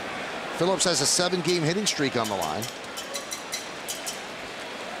Cairo. Phillips has a 7-game hitting streak on the line.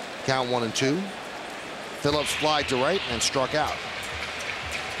 Count 1-2. Phillips flied to right and struck out.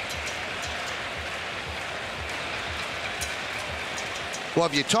 Well,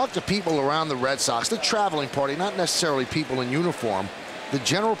 if you talk to people around the Red Sox, the traveling party, not necessarily people in uniform, the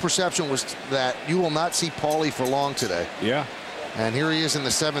general perception was that you will not see Paulie for long today. Yeah. And here he is in the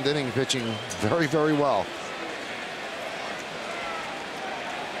 7th inning, pitching very, very well.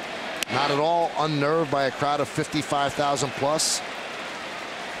 Not at all unnerved by a crowd of 55,000 plus.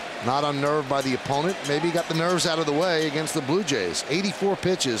 Not unnerved by the opponent. Maybe he got the nerves out of the way against the Blue Jays. 84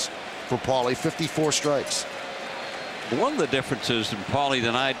 pitches for Paulie, 54 strikes. One of the differences in Paulie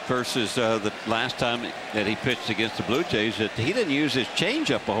tonight versus the last time that he pitched against the Blue Jays, that he didn't use his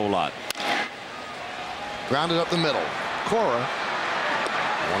changeup a whole lot. Grounded up the middle. Cora,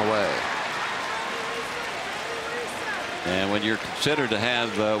 1 away. And when you're considered to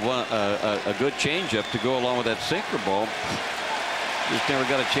have a good changeup to go along with that sinker ball, just never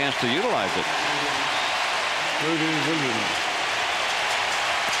got a chance to utilize it.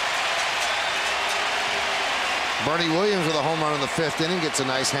 Bernie Williams with a home run in the 5th inning, gets a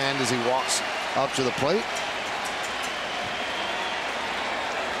nice hand as he walks up to the plate.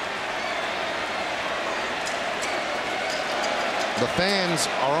 The fans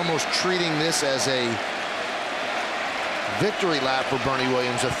are almost treating this as a victory lap for Bernie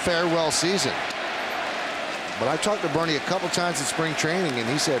Williams, a farewell season. But I talked to Bernie a couple times at spring training, and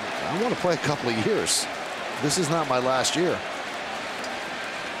he said, I want to play a couple of years. This is not my last year.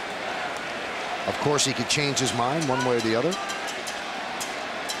 Of course, he could change his mind one way or the other.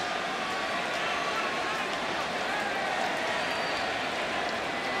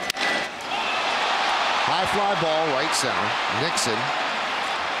 High fly ball, right center. Nixon.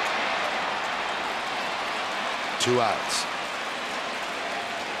 2 outs.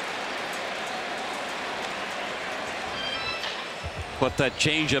 What that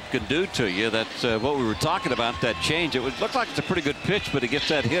changeup can do to you, that's what we were talking about, that change. It would look like it's a pretty good pitch, but it gets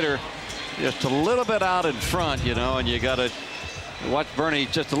that hitter just a little bit out in front, you know, and you got to watch Bernie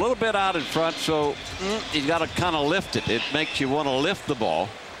just a little bit out in front, so you got to kind of lift it. It makes you want to lift the ball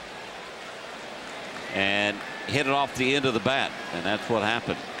and hit it off the end of the bat, and that's what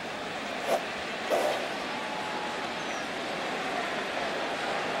happened.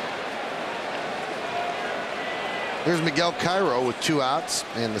 Here's Miguel Cairo with 2 outs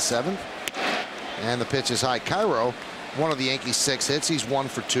in the 7th. And the pitch is high. Cairo, one of the Yankees' 6 hits. He's 1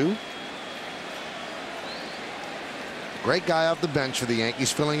 for 2. Great guy off the bench for the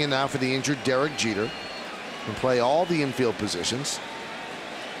Yankees, filling in now for the injured Derek Jeter. Can play all the infield positions.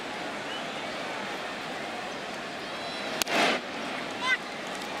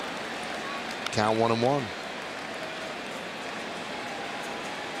 Count 1-1.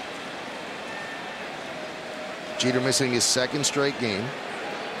 Jeter missing his 2nd straight game.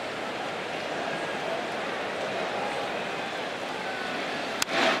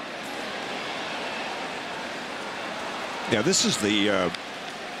 Yeah, this was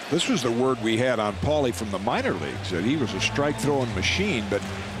the word we had on Paulie from the minor leagues, that he was a strike throwing machine, but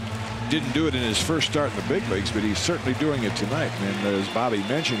didn't do it in his first start in the big leagues, but he's certainly doing it tonight. And as Bobby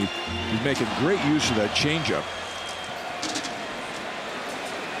mentioned, he's making great use of that changeup.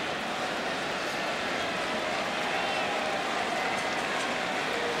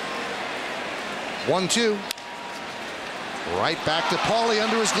 One-two. Right back to Paulie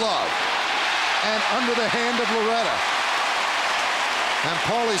under his glove. And under the hand of Loretta. And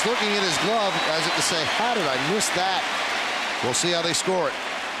Paulie's looking at his glove as if to say, how did I miss that? We'll see how they score it.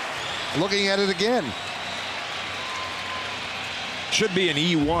 Looking at it again. Should be an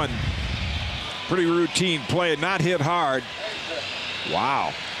E1. Pretty routine play. Not hit hard.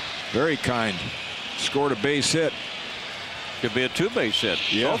 Wow. Very kind. Scored a base hit. Could be a 2-base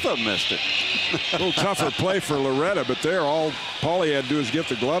hit. Yeah. Both of them missed it. A little tougher play for Loretta, but there, all Paulie had to do is get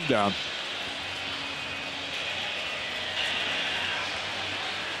the glove down.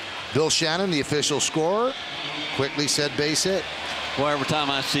 Bill Shannon, the official scorer, quickly said base hit. Well, every time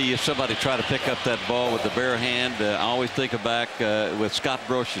I see somebody try to pick up that ball with the bare hand, I always think of back with Scott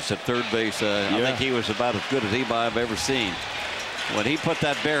Brocious at third base. I think he was about as good as anybody I've ever seen. When he put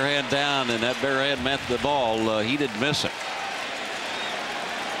that bare hand down and that bare hand met the ball, he didn't miss it.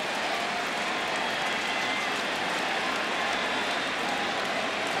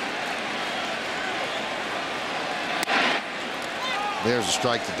 There's a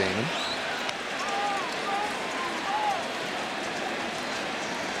strike to Damon.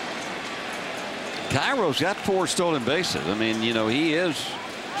 Cairo's got 4 stolen bases. I mean, you know, he is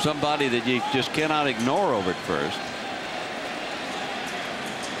somebody that you just cannot ignore over at first.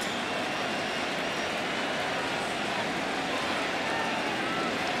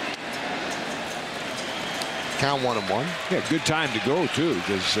 Count 1-1. Yeah, good time to go too,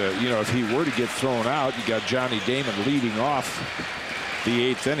 because you know, if he were to get thrown out, you got Johnny Damon leading off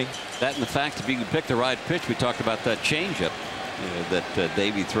the 8th inning. That and the fact that if you can pick the right pitch, we talked about that changeup that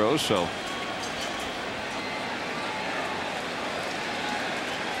Davey throws. So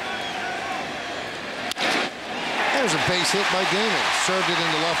there's a base hit by Damon. Served it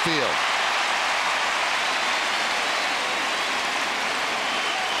into left field.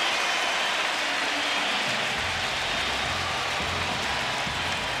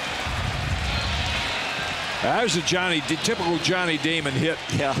 That was a typical Johnny Damon hit.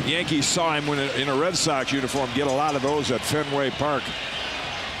 Yeah. The Yankees saw him in a Red Sox uniform get a lot of those at Fenway Park.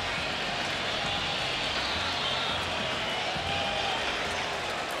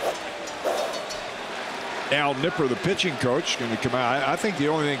 Al Nipper, the pitching coach, going to come out. I think the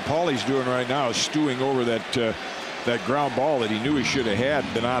only thing Paulie's doing right now is stewing over that ground ball that he knew he should have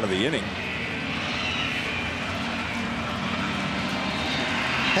had been out of the inning.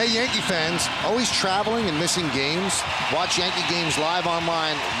 Hey, Yankee fans, always traveling and missing games? Watch Yankee games live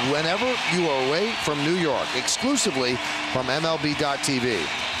online whenever you are away from New York, exclusively from MLB.tv.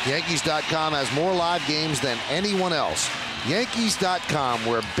 Yankees.com has more live games than anyone else. Yankees.com,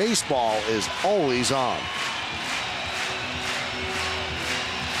 where baseball is always on.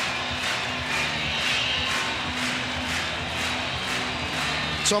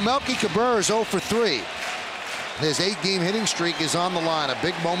 So Melky Cabrera is 0 for 3. His 8-game hitting streak is on the line. A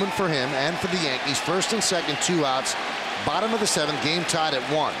big moment for him and for the Yankees. First and second, 2 outs. Bottom of the 7th, game tied at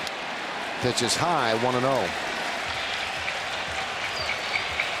 1. Pitch is high, 1-0.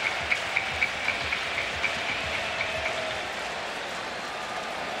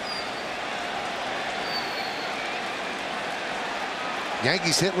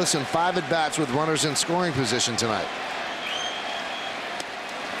 Yankees hitless in 5 at-bats with runners in scoring position tonight.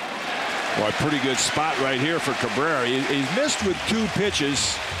 Boy, pretty good spot right here for Cabrera. He's missed with 2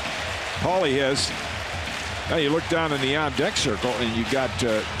 pitches. Paulie has. Now you look down in the on-deck circle, and you got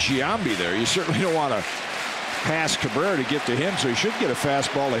Giambi there. You certainly don't want to pass Cabrera to get to him, so he should get a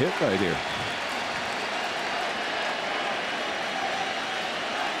fastball to hit right here.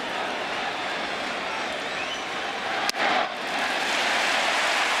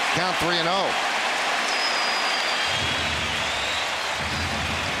 Count 3-0.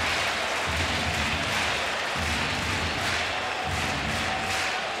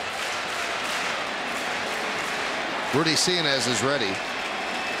 Rudy Cienez is ready.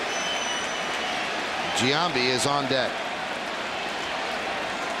 Giambi is on deck.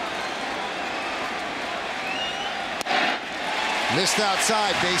 Missed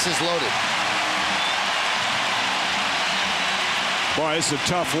outside, bases loaded. Boy, it's a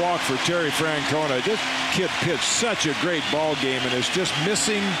tough walk for Terry Francona. This kid pitched such a great ball game and is just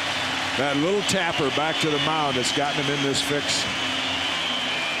missing that little tapper back to the mound that's gotten him in this fix.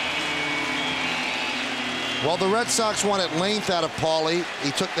 Well, the Red Sox won at length out of Paulie. He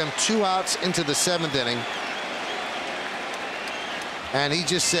took them 2 outs into the 7th inning. And he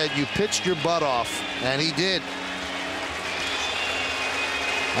just said, you pitched your butt off. And he did.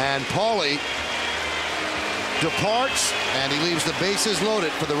 And Paulie departs, and he leaves the bases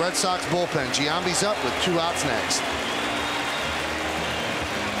loaded for the Red Sox bullpen. Giambi's up with 2 outs next.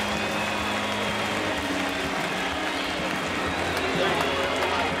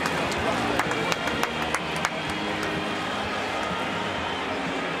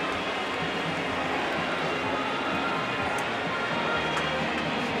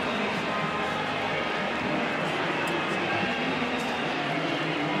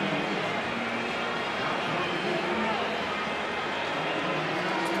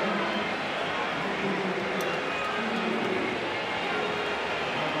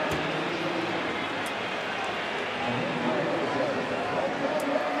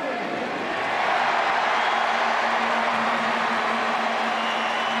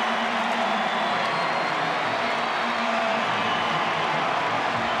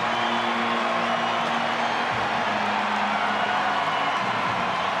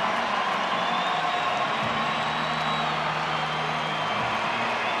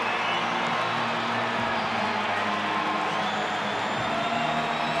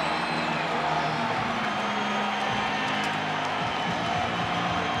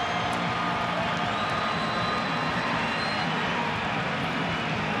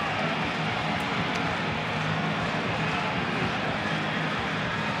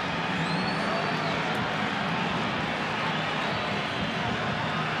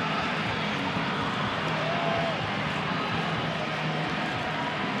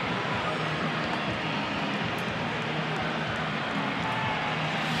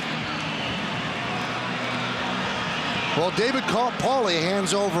 Well, David Paulie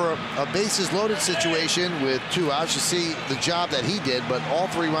hands over a bases loaded situation with 2 outs. You see the job that he did, but all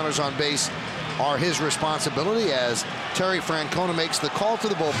 3 runners on base are his responsibility as Terry Francona makes the call to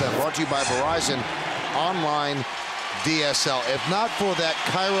the bullpen. Brought to you by Verizon Online DSL. If not for that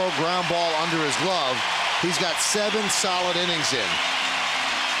Cairo ground ball under his glove, he's got 7 solid innings in.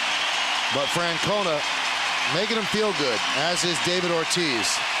 But Francona making him feel good, as is David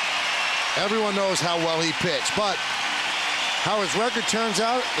Ortiz. Everyone knows how well he pitched, but how his record turns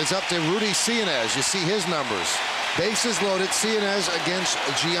out is up to Rudy Cienez. You see his numbers. Bases loaded, Cienez against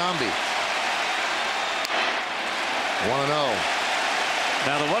Giambi. 1-0.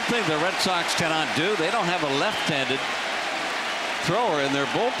 Now, the one thing the Red Sox cannot do, they don't have a left-handed thrower in their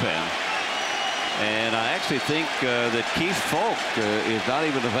bullpen. And I actually think that Keith Folk is not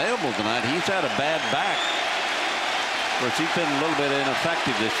even available tonight. He's had a bad back. Of course, he's been a little bit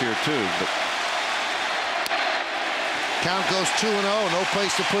ineffective this year, too. But Count goes 2-0. No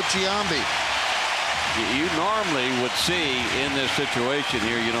place to put Giambi. You normally would see in this situation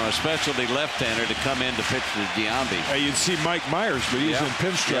here, you know, a specialty left-hander to come in to pitch to Giambi. You'd see Mike Myers, but he's in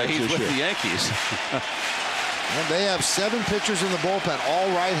pinstripes. He's with the Yankees. And they have 7 pitchers in the bullpen, all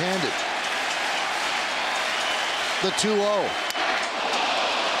right-handed. The 2-0.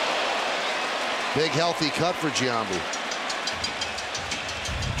 Big healthy cut for Giambi.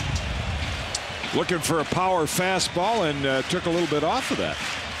 Looking for a power fastball and took a little bit off of that.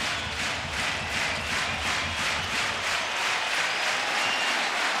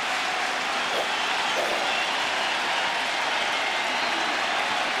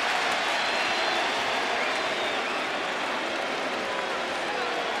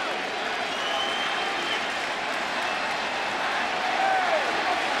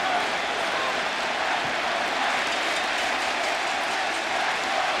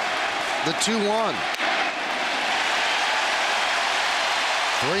 The 2-1.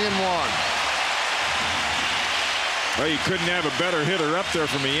 3-1. Well, you couldn't have a better hitter up there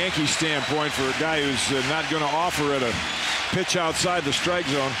from a Yankee standpoint for a guy who's not going to offer at a pitch outside the strike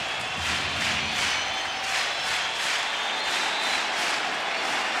zone.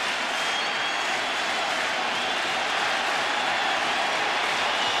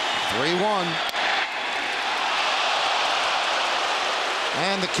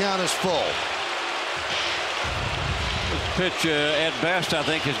 And the count is full. This pitch, at best, I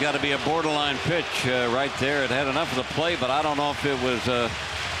think has got to be a borderline pitch right there. It had enough of the play, but I don't know if it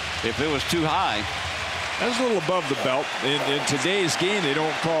was too high. That's a little above the belt. In today's game, they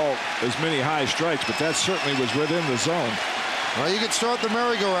don't call as many high strikes, but that certainly was within the zone. Well, you can start the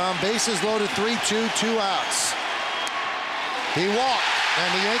merry-go-round. Bases loaded, 3-2, 2 outs. He walked, and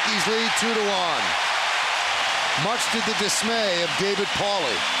the Yankees lead 2-1. Much to the dismay of David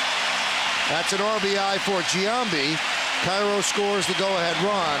Pauly. That's an RBI for Giambi. Cairo scores the go-ahead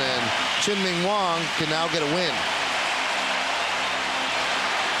run, and Chien-Ming Wang can now get a win.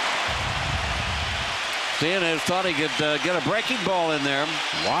 Cienez thought he could get a breaking ball in there.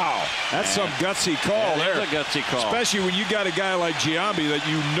 Wow, that's some gutsy call there. That's a gutsy call. Especially when you got a guy like Giambi that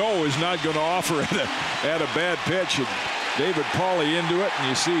you know is not going to offer at a bad pitch. And David Pauly into it, and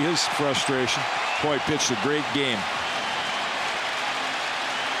you see his frustration. Boy, pitched a great game.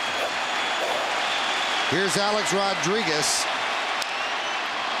 Here's Alex Rodriguez.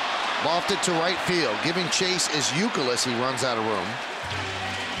 Lofted to right field. Giving chase is Youkilis. He runs out of room.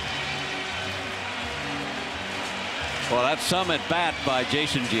 Well, that's some at bat by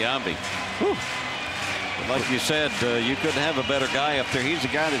Jason Giambi. Whew. Like you said, you couldn't have a better guy up there. He's the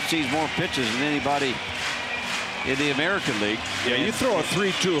guy that sees more pitches than anybody in the American League. Yeah, you throw a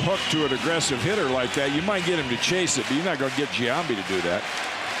 3-2 hook to an aggressive hitter like that, you might get him to chase it, but you're not going to get Giambi to do that.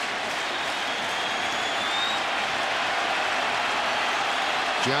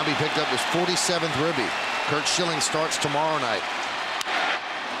 Giambi picked up his 47th ribby. Kurt Schilling starts tomorrow night.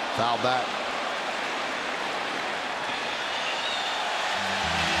 Foul back.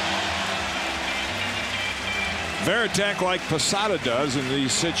 Varitek, like Posada does in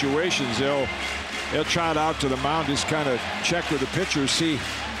these situations, they'll trot out to the mound, just kind of check with the pitcher, see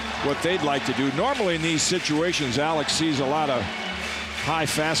what they'd like to do. Normally in these situations, Alex sees a lot of high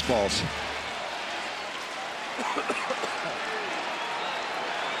fastballs.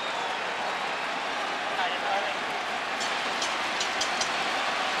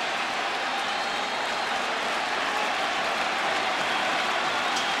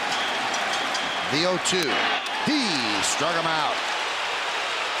 The 0-2. He struck him out.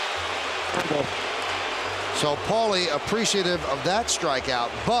 So Pauly appreciative of that strikeout,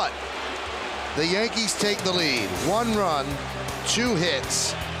 but the Yankees take the lead. 1 run, 2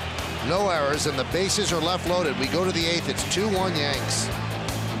 hits, no errors, and the bases are left loaded. We go to the 8th. It's 2-1 Yanks.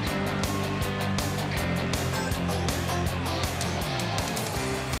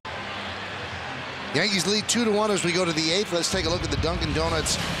 Yankees lead 2-1 as we go to the 8th. Let's take a look at the Dunkin'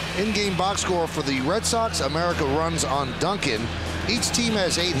 Donuts in-game box score for the Red Sox. America runs on Dunkin'. Each team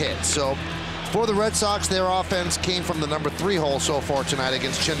has 8 hits. So for the Red Sox, their offense came from the number 3 hole so far tonight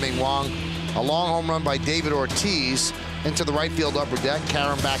against Chien-Ming Wang. A long home run by David Ortiz into the right field upper deck.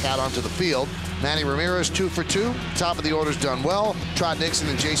 Karen back out onto the field. Manny Ramirez 2 for 2. Top of the order's done well. Trot Nixon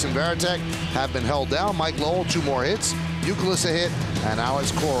and Jason Varitek have been held down. Mike Lowell 2 more hits. Youkilis a hit, and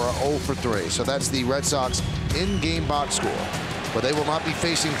Alex Cora 0 for 3. So that's the Red Sox in-game box score. But they will not be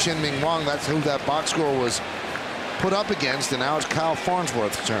facing Chien-Ming Wang. That's who that box score was put up against, and now it's Kyle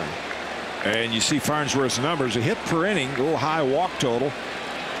Farnsworth's turn. And you see Farnsworth's numbers, a hit per inning, a little high walk total,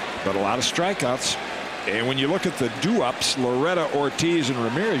 but a lot of strikeouts. And when you look at the do-ups, Loretta, Ortiz, and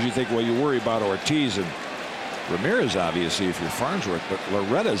Ramirez, you think, well, you worry about Ortiz and Ramirez, obviously, if you're Farnsworth, but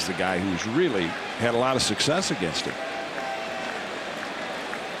Loretta's the guy who's really had a lot of success against him.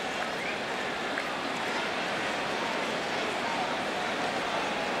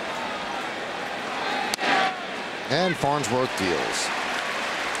 And Farnsworth deals.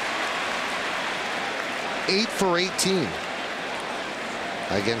 8 for 18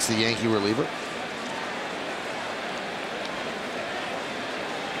 against the Yankee reliever.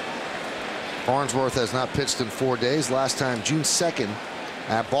 Farnsworth has not pitched in 4 days. Last time June 2nd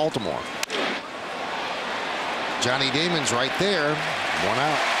at Baltimore. Johnny Damon's right there. 1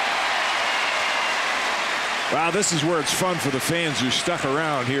 out. Wow, this is where it's fun for the fans who stuck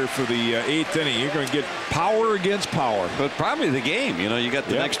around here for the 8th inning. You're going to get power against power. But probably the game. You know, you got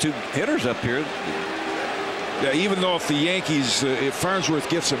the next 2 hitters up here. Yeah, even though if the Yankees, if Farnsworth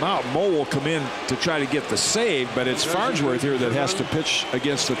gets him out, Mo will come in to try to get the save, but it's Farnsworth here that has to pitch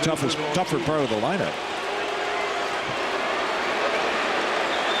against the tougher part of the lineup.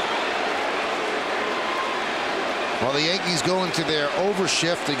 Well, the Yankees go into their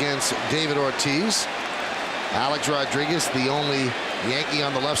overshift against David Ortiz. Alex Rodriguez, the only Yankee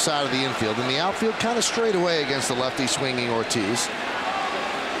on the left side of the infield. And the outfield kind of straight away against the lefty swinging Ortiz.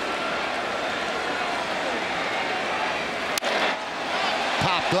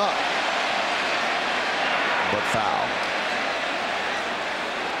 Popped up, but foul.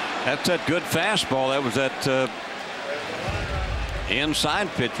 That's that good fastball. That was that inside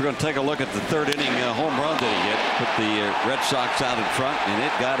pitch. We're going to take a look at the 3rd inning home run that he hit. Put the Red Sox out in front, and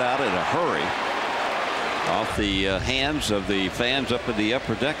it got out in a hurry. Off the hands of the fans up in the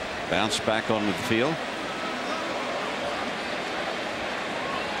upper deck. Bounced back onto the field.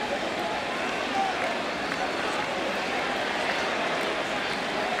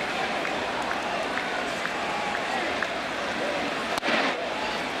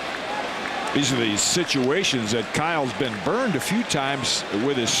 These are the situations that Kyle's been burned a few times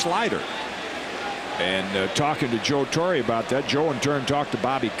with his slider. And talking to Joe Torre about that, Joe in turn talked to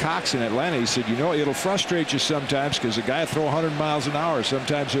Bobby Cox in Atlanta. He said, you know, it'll frustrate you sometimes because the guy throw 100 miles an hour.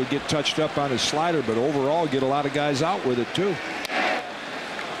 Sometimes he'll get touched up on his slider, but overall get a lot of guys out with it too.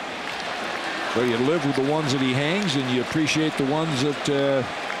 So you live with the ones that he hangs, and you appreciate the ones that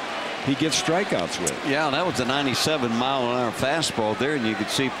he gets strikeouts with. Yeah, and that was a 97-mile-an-hour fastball there, and you could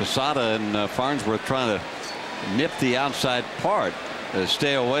see Posada and Farnsworth trying to nip the outside part.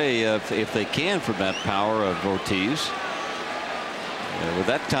 Stay away if they can from that power of Ortiz. With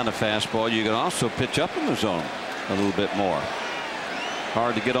that kind of fastball, you can also pitch up in the zone a little bit more.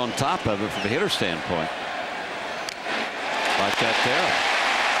 Hard to get on top of it from a hitter standpoint. Like that there.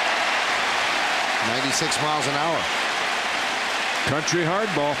 96 miles an hour. Country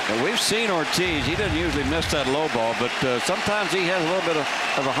hardball. Now, we've seen Ortiz. He doesn't usually miss that low ball, but sometimes he has a little bit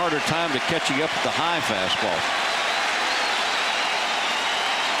of a harder time to catching up with the high fastball.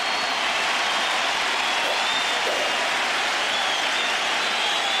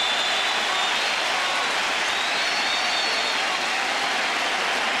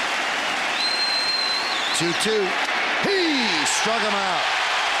 He struck him out.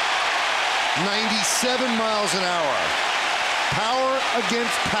 97 miles an hour. Power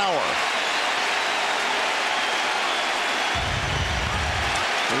against power.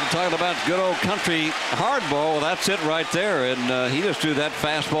 We're talking about good old country hardball. Well, that's it right there. And he just threw that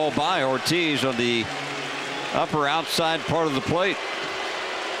fastball by Ortiz on the upper outside part of the plate.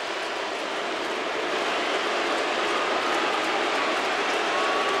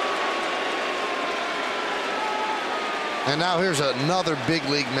 And now here's another big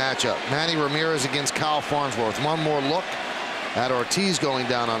league matchup. Manny Ramirez against Kyle Farnsworth. One more look at Ortiz going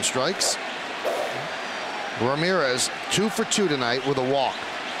down on strikes. Ramirez 2 for 2 tonight with a walk.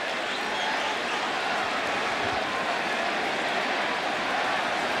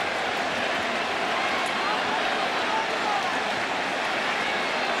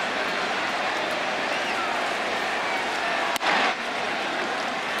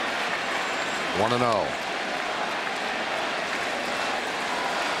 One and 0.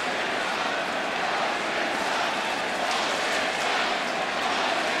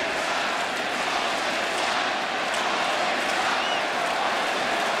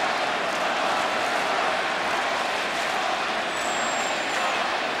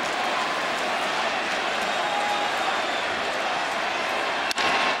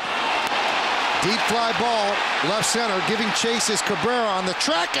 Deep fly ball, left center, giving chase is Cabrera on the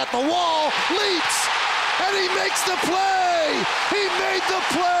track at the wall, leaps, and he makes the play! He made the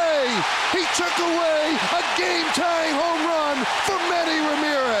play! He took away a game-tying home run for Manny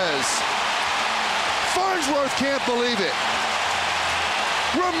Ramirez. Farnsworth can't believe it.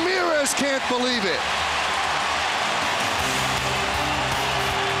 Ramirez can't believe it.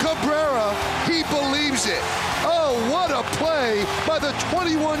 moves it. Oh, what a play by the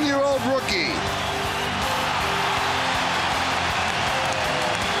 21-year-old rookie.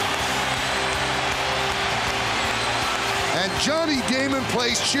 And Johnny Damon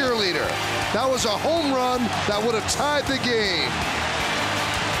plays cheerleader. That was a home run that would have tied the game.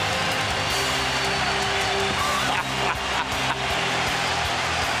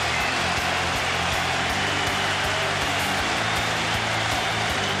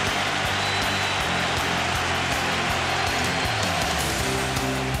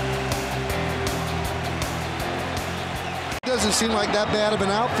 Doesn't seem like that bad of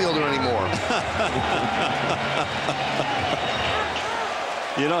an outfielder anymore.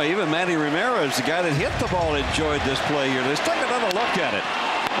 You know, even Manny Ramirez, the guy that hit the ball, enjoyed this play here. Let's take another look at it.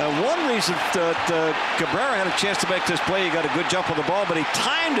 One reason that Cabrera had a chance to make this play, he got a good jump on the ball, but he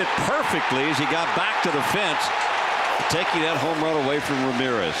timed it perfectly as he got back to the fence, taking that home run away from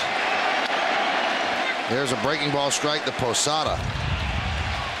Ramirez. There's a breaking ball strike to Posada.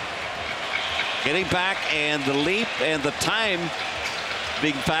 Getting back, and the leap and the time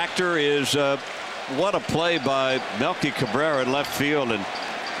big factor is what a play by Melky Cabrera in left field, and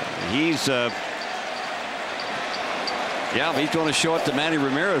he's yeah, he's going to show it to Manny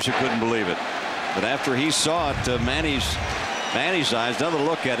Ramirez, who couldn't believe it. But after he saw it, Manny's eyes, another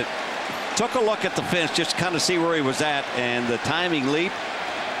look at it, took a look at the fence just to kind of see where he was at, and the timing leap,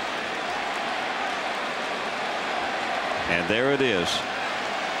 and there it is.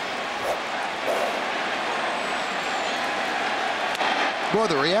 Boy,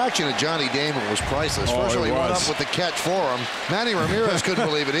 the reaction of Johnny Damon was priceless. First of all, he went up with the catch for him. Manny Ramirez couldn't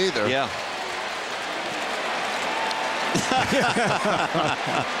believe it either. Yeah.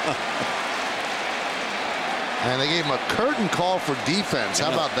 And they gave him a curtain call for defense.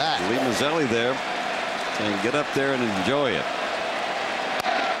 How about that? Lee Mazzelli there saying get up there and enjoy it.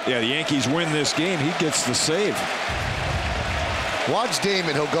 Yeah, the Yankees win this game. He gets the save. Watch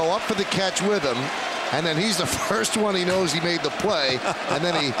Damon. He'll go up for the catch with him. And then he's the first one he knows he made the play. And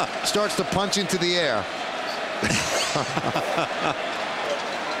then he starts to punch into the air.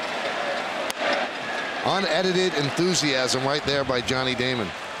 Unedited enthusiasm right there by Johnny Damon.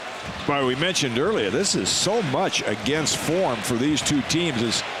 But we mentioned earlier, this is so much against form for these two teams.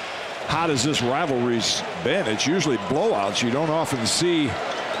 As hot as this rivalry's been, it's usually blowouts. You don't often see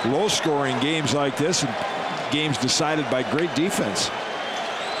low-scoring games like this, and games decided by great defense.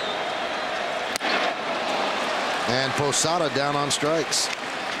 And Posada down on strikes.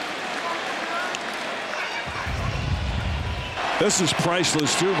 This is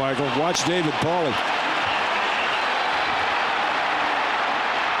priceless too, Michael. Watch David Pauly.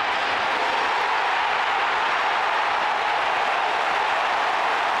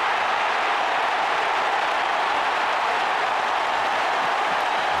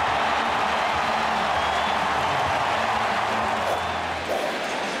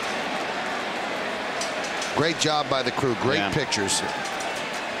 Great job by the crew. Great pictures.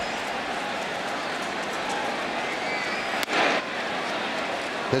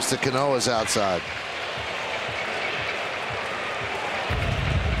 It's the Canoas outside.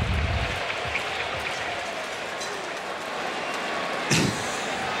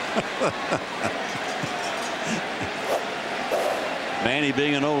 Manny,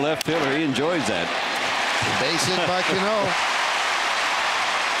 being an old left fielder, he enjoys that. Base hit by Cano.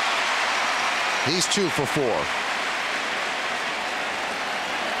 He's 2 for 4.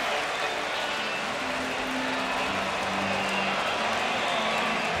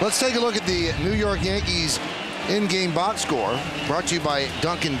 Let's take a look at the New York Yankees in-game box score, brought to you by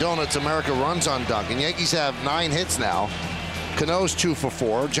Dunkin' Donuts. America runs on Dunkin'. Yankees have 9 hits now. Cano's 2 for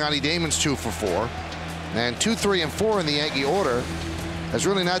 4. Johnny Damon's 2 for 4. And 2, 3, and 4 in the Yankee order. Has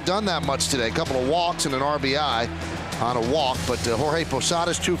really not done that much today. A couple of walks and an RBI on a walk, but Jorge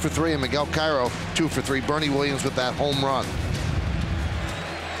Posada's 2 for 3 and Miguel Cairo 2 for 3. Bernie Williams with that home run.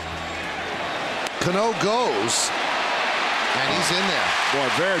 Cano goes, and he's in there. Boy,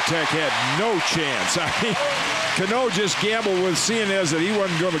 Veritek had no chance. I mean, Cano just gambled with Cienez that he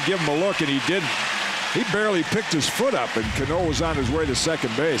wasn't going to give him a look, and he didn't. He barely picked his foot up, and Cano was on his way to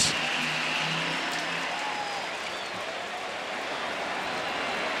second base.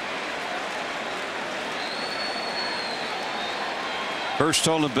 First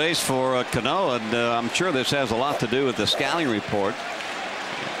stolen base for Cano, and I'm sure this has a lot to do with the scouting report.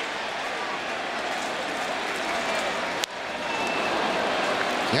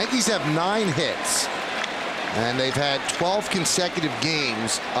 Yankees have 9 hits, and they've had 12 consecutive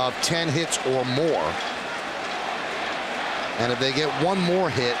games of 10 hits or more. And if they get one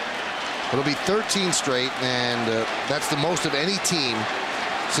more hit, it'll be 13 straight, and that's the most of any team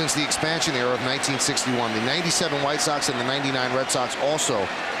since the expansion era of 1961. The 97 White Sox and the 99 Red Sox also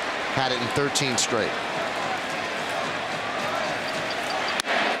had it in 13 straight.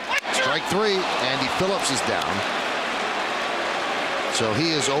 Strike 3. Andy Phillips is down. So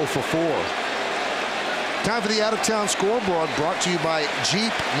he is 0 for 4. Time for the out-of-town scoreboard, brought to you by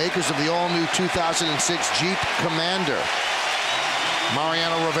Jeep, makers of the all-new 2006 Jeep Commander.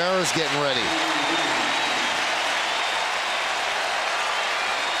 Mariano Rivera's getting ready.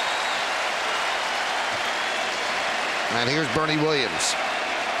 And here's Bernie Williams.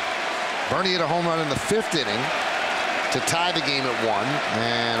 Bernie hit a home run in the 5th inning to tie the game at 1,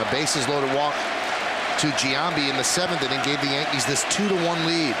 and a bases-loaded walk to Giambi in the 7th inning gave the Yankees this 2-1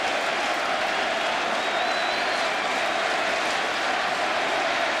 lead.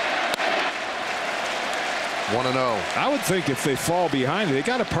 One and 0. I would think if they fall behind, they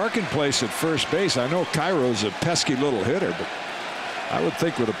got a parking place at first base. I know Cairo's a pesky little hitter, but I would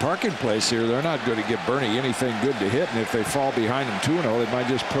think with a parking place here, they're not going to give Bernie anything good to hit. And if they fall behind him 2-0, they might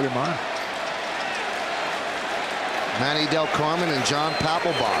just put him on. Manny Del Carmen and John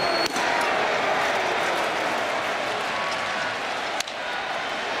Papelbon.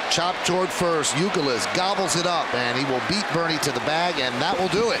 Chop toward first. Youkilis gobbles it up, and he will beat Bernie to the bag, and that will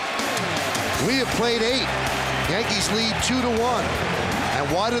do it. We have played 8. Yankees lead 2-1.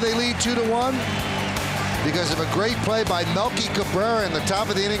 And why do they lead 2-1? Because of a great play by Melky Cabrera in the top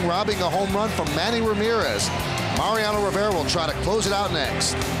of the inning, robbing a home run from Manny Ramirez. Mariano Rivera will try to close it out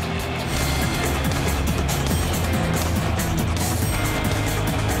next.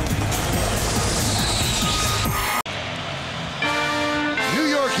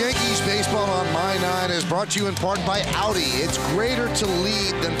 Yankees baseball on My 9 is brought to you in part by Audi. It's greater to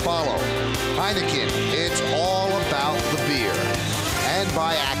lead than follow. Heineken, it's all about the beer. And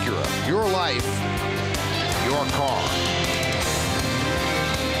by Acura, your life, your car.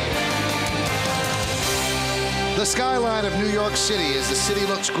 The skyline of New York City as the city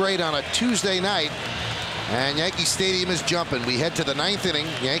looks great on a Tuesday night. And Yankee Stadium is jumping. We head to the 9th inning.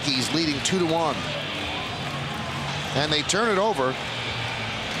 Yankees leading 2-1. And they turn it over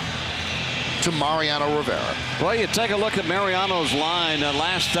to Mariano Rivera. Well, you take a look at Mariano's line.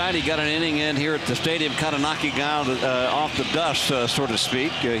 Last night he got an inning in here at the stadium, kind of knocking out off the dust, so to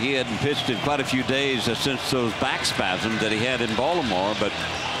speak. He hadn't pitched in quite a few days since those back spasms that he had in Baltimore, but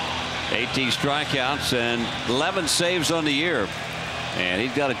 18 strikeouts and 11 saves on the year. And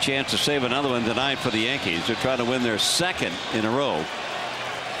he's got a chance to save another one tonight for the Yankees. They're trying to win their 2nd in a row.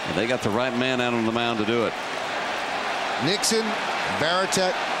 And they got the right man out on the mound to do it. Nixon,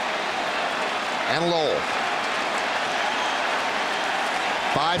 Varitek, and Lowell.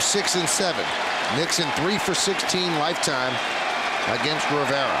 5, 6, and 7. Nixon 3 for 16 lifetime against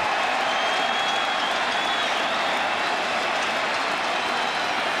Rivera.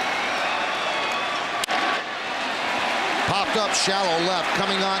 Popped up shallow left.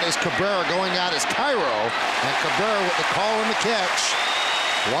 Coming on is Cabrera. Going out is Cairo. And Cabrera with the call and the catch.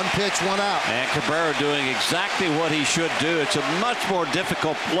 1 pitch, 1 out. And Cabrera doing exactly what he should do. It's a much more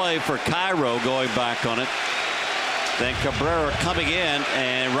difficult play for Cairo going back on it than Cabrera coming in.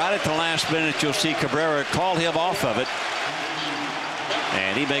 And right at the last minute, you'll see Cabrera call him off of it.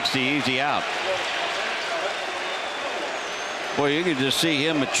 And he makes the easy out. Boy, you can just see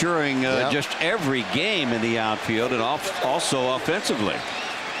him maturing just every game in the outfield and also offensively.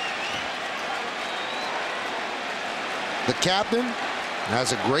 The captain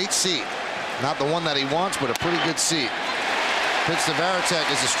has a great seat. Not the one that he wants, but a pretty good seat. Pitch to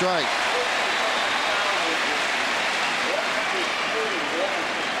Varitek is a strike.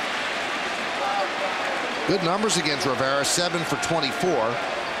 Good numbers against Rivera, 7 for 24.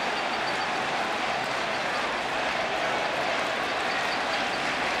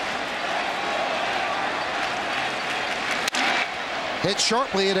 Hit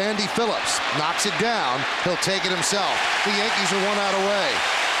sharply at Andy Phillips. Knocks it down. He'll take it himself. The Yankees are 1 out away.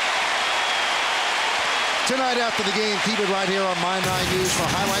 Tonight after the game, keep it right here on My 9 News for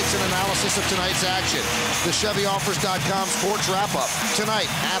highlights and analysis of tonight's action. The ChevyOffers.com Sports Wrap-Up. Tonight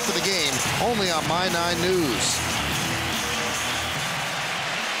after the game, only on My 9 News.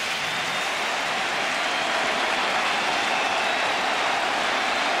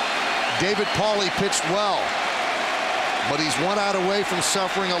 David Pauley pitched well, but he's 1 out away from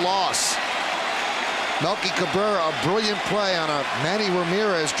suffering a loss. Melky Cabrera, a brilliant play on a Manny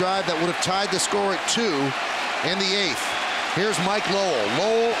Ramirez drive that would have tied the score at 2 in the 8th. Here's Mike Lowell.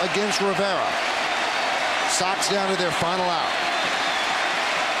 Lowell against Rivera. Sox down to their final out.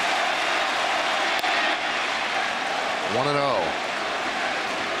 1-0.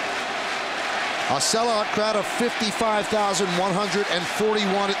 A sellout crowd of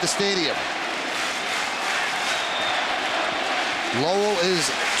 55,141 at the stadium. Lowell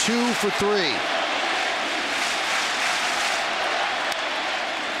is 2 for 3.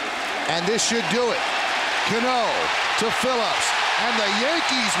 And this should do it. Cano to Phillips, and the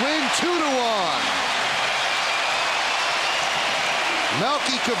Yankees win 2-1.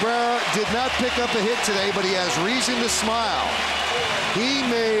 Melky Cabrera did not pick up a hit today, but he has reason to smile. He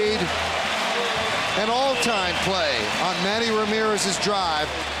made an all-time play on Manny Ramirez's drive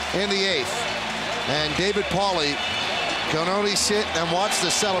in the 8th. And David Pauly can only sit and watch the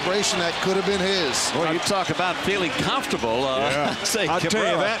celebration that could have been his. Well, you talk about feeling comfortable. Say I'll tell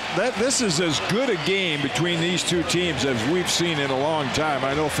you Cabrera. that this is as good a game between these two teams as we've seen in a long time.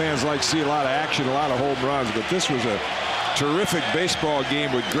 I know fans like to see a lot of action, a lot of home runs, but this was a terrific baseball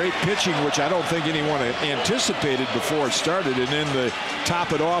game with great pitching, which I don't think anyone anticipated before it started, and then to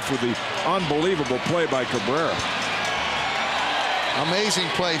top it off with the unbelievable play by Cabrera. Amazing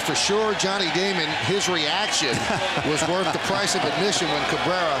play for sure. Johnny Damon, his reaction was worth the price of admission when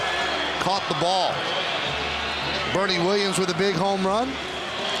Cabrera caught the ball. Bernie Williams with a big home run.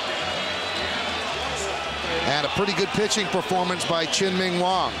 And a pretty good pitching performance by Chien-Ming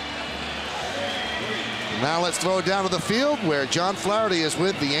Wang. Now let's throw it down to the field where John Flaherty is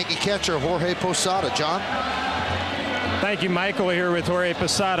with the Yankee catcher Jorge Posada. John? Thank you, Michael. We're here with Jorge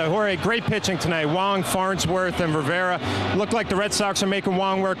Posada. Jorge, great pitching tonight. Wang, Farnsworth, and Rivera. Looked like the Red Sox are making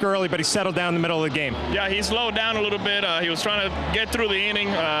Wang work early, but he settled down in the middle of the game. Yeah, he slowed down a little bit. He was trying to get through the inning.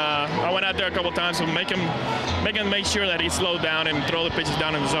 I went out there a couple times to make sure that he slowed down and throw the pitches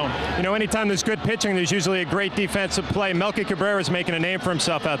down in the zone. You know, anytime there's good pitching, there's usually a great defensive play. Melky Cabrera's making a name for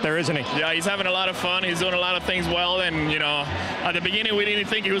himself out there, isn't he? Yeah, he's having a lot of fun. He's doing a lot of things well, and you know, at the beginning we didn't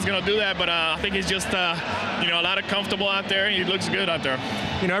think he was going to do that, but I think he's just you know, a lot of comfortable out there, and he looks good out there.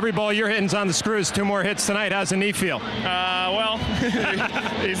 You know, every ball you're hitting's on the screws. 2 more hits tonight. How's the knee feel? Well,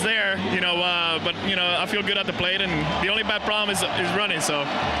 he's there, you know, but you know, I feel good at the plate, and the only bad problem is running. So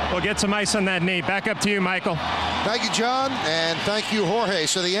we'll get some ice on that knee. Back up to you, Michael. Thank you, John, and thank you, Jorge.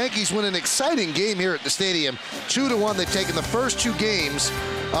 So the Yankees win an exciting game here at the stadium. 2-1. They've taken the first 2 games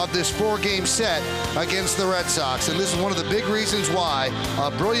of this 4-game set against the Red Sox, and this is one of the big reasons why.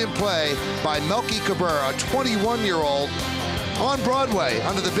 A brilliant play by Melky Cabrera, a 21-year-old, on Broadway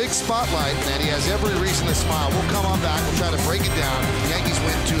under the big spotlight, and he has every reason to smile. We'll come on back. We'll try to break it down. Yankees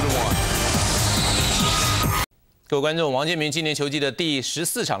win 2-1.各位观众，王建民今年球季的第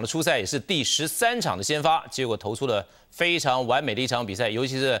14场的出赛，也是第13场的先发，结果投出了非常完美的一场比赛，尤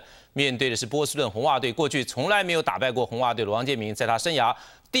其是面对的是波士顿红袜队，过去从来没有打败过红袜队的王建民，在他生涯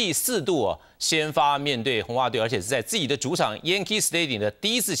第4度先发面对红袜队，而且是在自己的主场 Yankee Stadium 的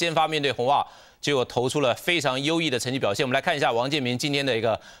第1次先发面对红袜。结果投出了非常优异的成绩表现。我们来看一下王建民今天的一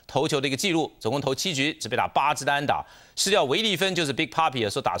个投球的一个记录，总共投7局，只被打8支的安打，失掉唯一分就是 Big Papi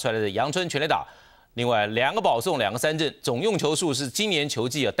所打出来的阳春全垒打。另外2个保送，2个三振，总用球数是今年球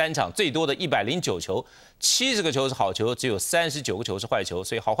季单场最多的109球，70个球是好球，只有39个球是坏球，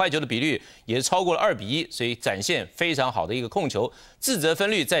所以好坏球的比率也是超过了2比1，所以展现非常好的一个控球。自责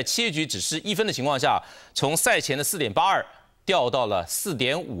分率在7局只失1分的情况下，从赛前的4.82掉到了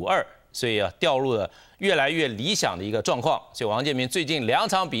4.52。所以掉入了越来越理想的一个状况。所以王建民最近2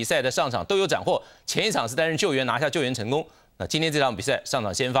场比赛的上场都有斩获，前一场是担任救援拿下救援成功，那今天这场比赛上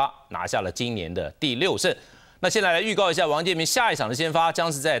场先发拿下了今年的第6胜。那现在来预告一下王建民下一场的先发将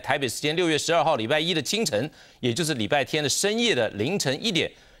是在台北时间6月12号礼拜1的清晨，也就是礼拜天的深夜的凌晨1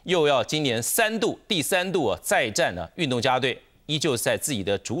点，又要今年第3度再战运动家队，依旧是在自己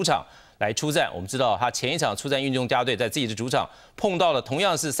的主场来出战。我们知道他前一场出战运动家队，在自己的主场碰到了同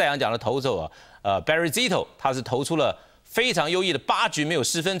样是赛扬奖的投手Barry Zito， 他是投出了非常优异的8局没有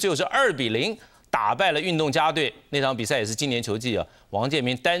失分，最后是2比0打败了运动家队。那场比赛也是今年球季王建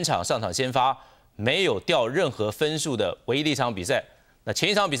民单场上场先发，没有掉任何分数的唯一的一场比赛。那前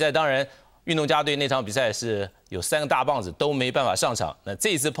一场比赛当然运动家队那场比赛是有3个大棒子都没办法上场，那这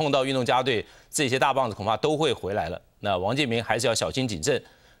一次碰到运动家队这些大棒子恐怕都会回来了。那王建民还是要小心谨慎。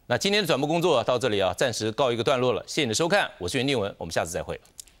那今天的转播工作到这里暂时告一个段落了，谢谢你的收看，我是袁定文，我们下次再会。